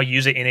 you can now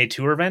use it in a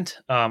tour event.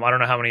 I don't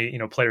know how many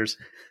players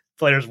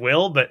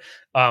will, but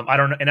I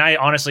don't know. And I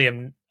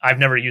honestly I've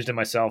never used it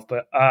myself,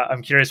 but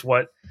I'm curious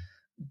what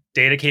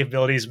data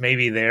capabilities may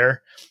be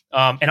there.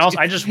 And also,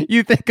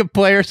 you think a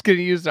player's going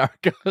to use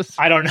Arcos?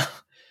 I don't know.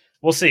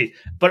 We'll see.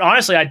 But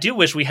honestly, I do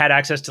wish we had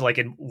access to like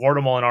a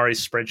Wardo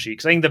Molinari's spreadsheet,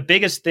 because I think the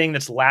biggest thing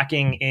that's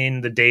lacking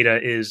in the data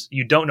is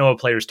you don't know a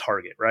player's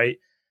target, right?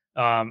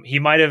 He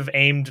might have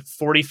aimed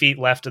 40 feet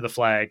left of the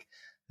flag,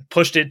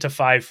 pushed it to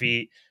 5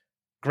 feet.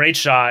 Great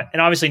shot.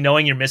 And obviously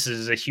knowing your misses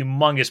is a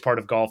humongous part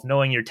of golf,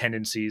 knowing your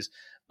tendencies.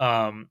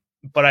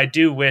 But I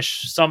do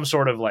wish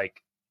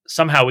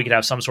somehow we could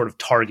have some sort of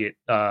target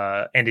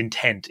and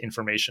intent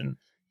information.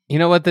 You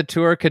know what the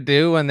tour could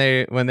do when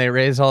they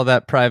raise all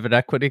that private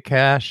equity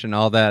cash and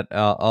all that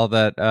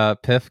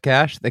PIF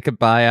cash? They could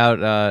buy out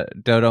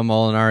Dodo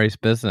Molinari's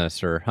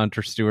business or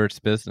Hunter Stewart's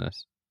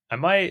business. I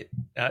might.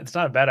 It's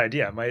not a bad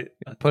idea. I might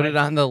put it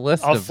on the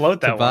list. I'll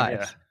float that one.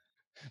 Yeah.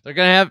 They're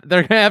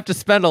gonna have to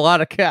spend a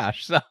lot of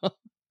cash. So, all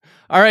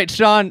All right,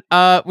 Sean,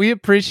 we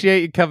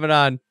appreciate you coming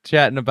on,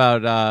 chatting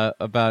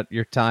about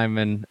your time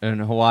in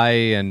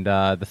Hawaii and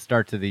the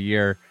start to the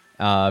year.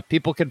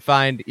 People can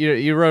find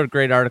you wrote a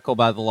great article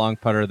about the long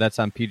putter that's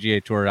on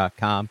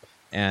PGAtour.com.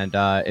 And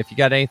if you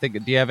got anything,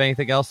 do you have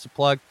anything else to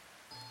plug?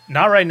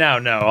 Not right now.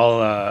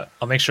 No,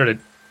 I'll make sure to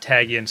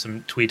tag you in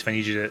some tweets if I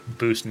need you to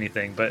boost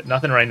anything, but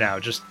nothing right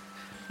now. Just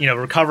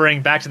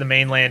recovering back to the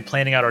mainland,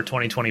 planning out our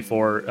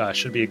 2024.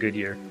 Should be a good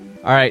year.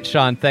 All right,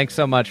 Sean, thanks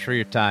so much for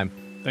your time.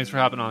 Thanks for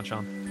hopping on,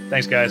 Sean.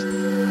 Thanks, guys.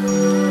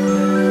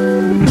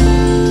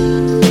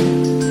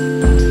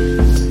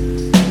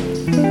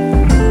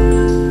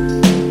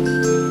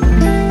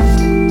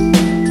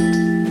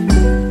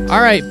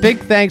 All right, big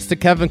thanks to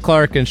Kevin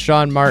Clark and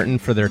Sean Martin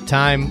for their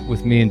time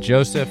with me and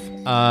Joseph.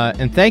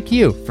 And thank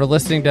you for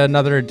listening to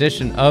another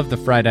edition of the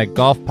Friday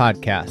Golf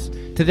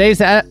Podcast. Today's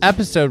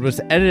episode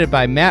was edited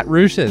by Matt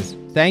Rusches.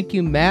 Thank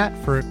you, Matt,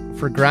 for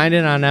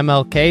grinding on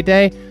MLK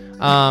Day.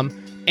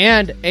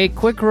 And a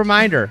quick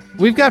reminder,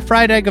 we've got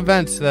Fried Egg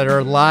events that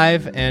are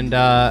live, and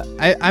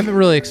I'm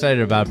really excited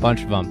about a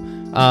bunch of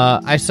them.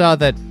 I saw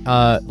that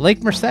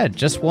Lake Merced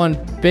just won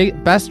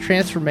Best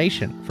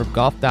Transformation from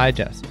Golf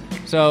Digest.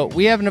 So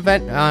we have an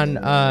event on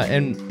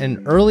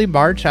in early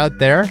March out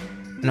there,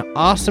 an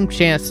awesome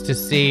chance to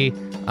see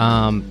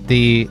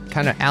the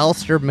kind of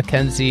Alistair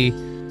McKenzie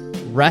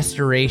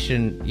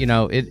restoration.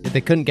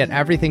 They couldn't get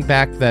everything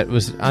back that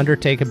was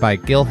undertaken by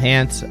Gil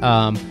Hance.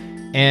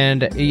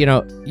 And,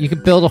 you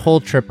can build a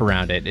whole trip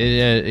around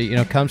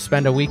it. Come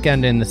spend a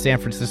weekend in the San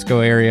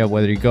Francisco area,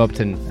 whether you go up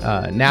to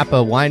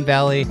Napa, Wine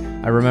Valley.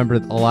 I remember a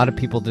lot of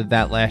people did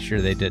that last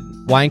year. They did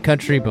Wine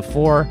Country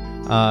before,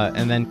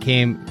 and then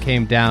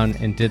came down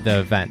and did the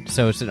event.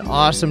 So it's an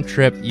awesome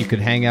trip. You could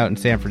hang out in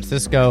San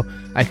Francisco.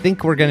 I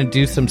think we're going to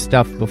do some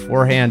stuff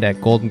beforehand at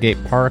Golden Gate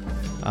Park.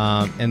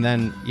 And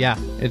then,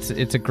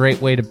 it's a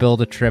great way to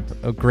build a trip,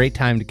 a great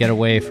time to get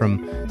away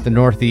from the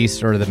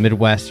Northeast or the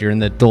Midwest. You're in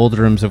the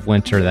doldrums of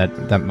winter,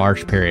 that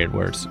March period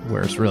where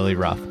it's really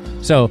rough.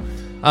 So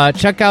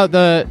check out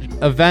the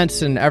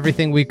events and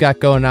everything we've got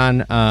going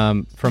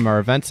on from our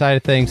event side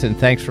of things. And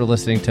thanks for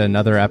listening to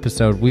another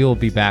episode. We will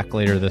be back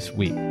later this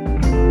week.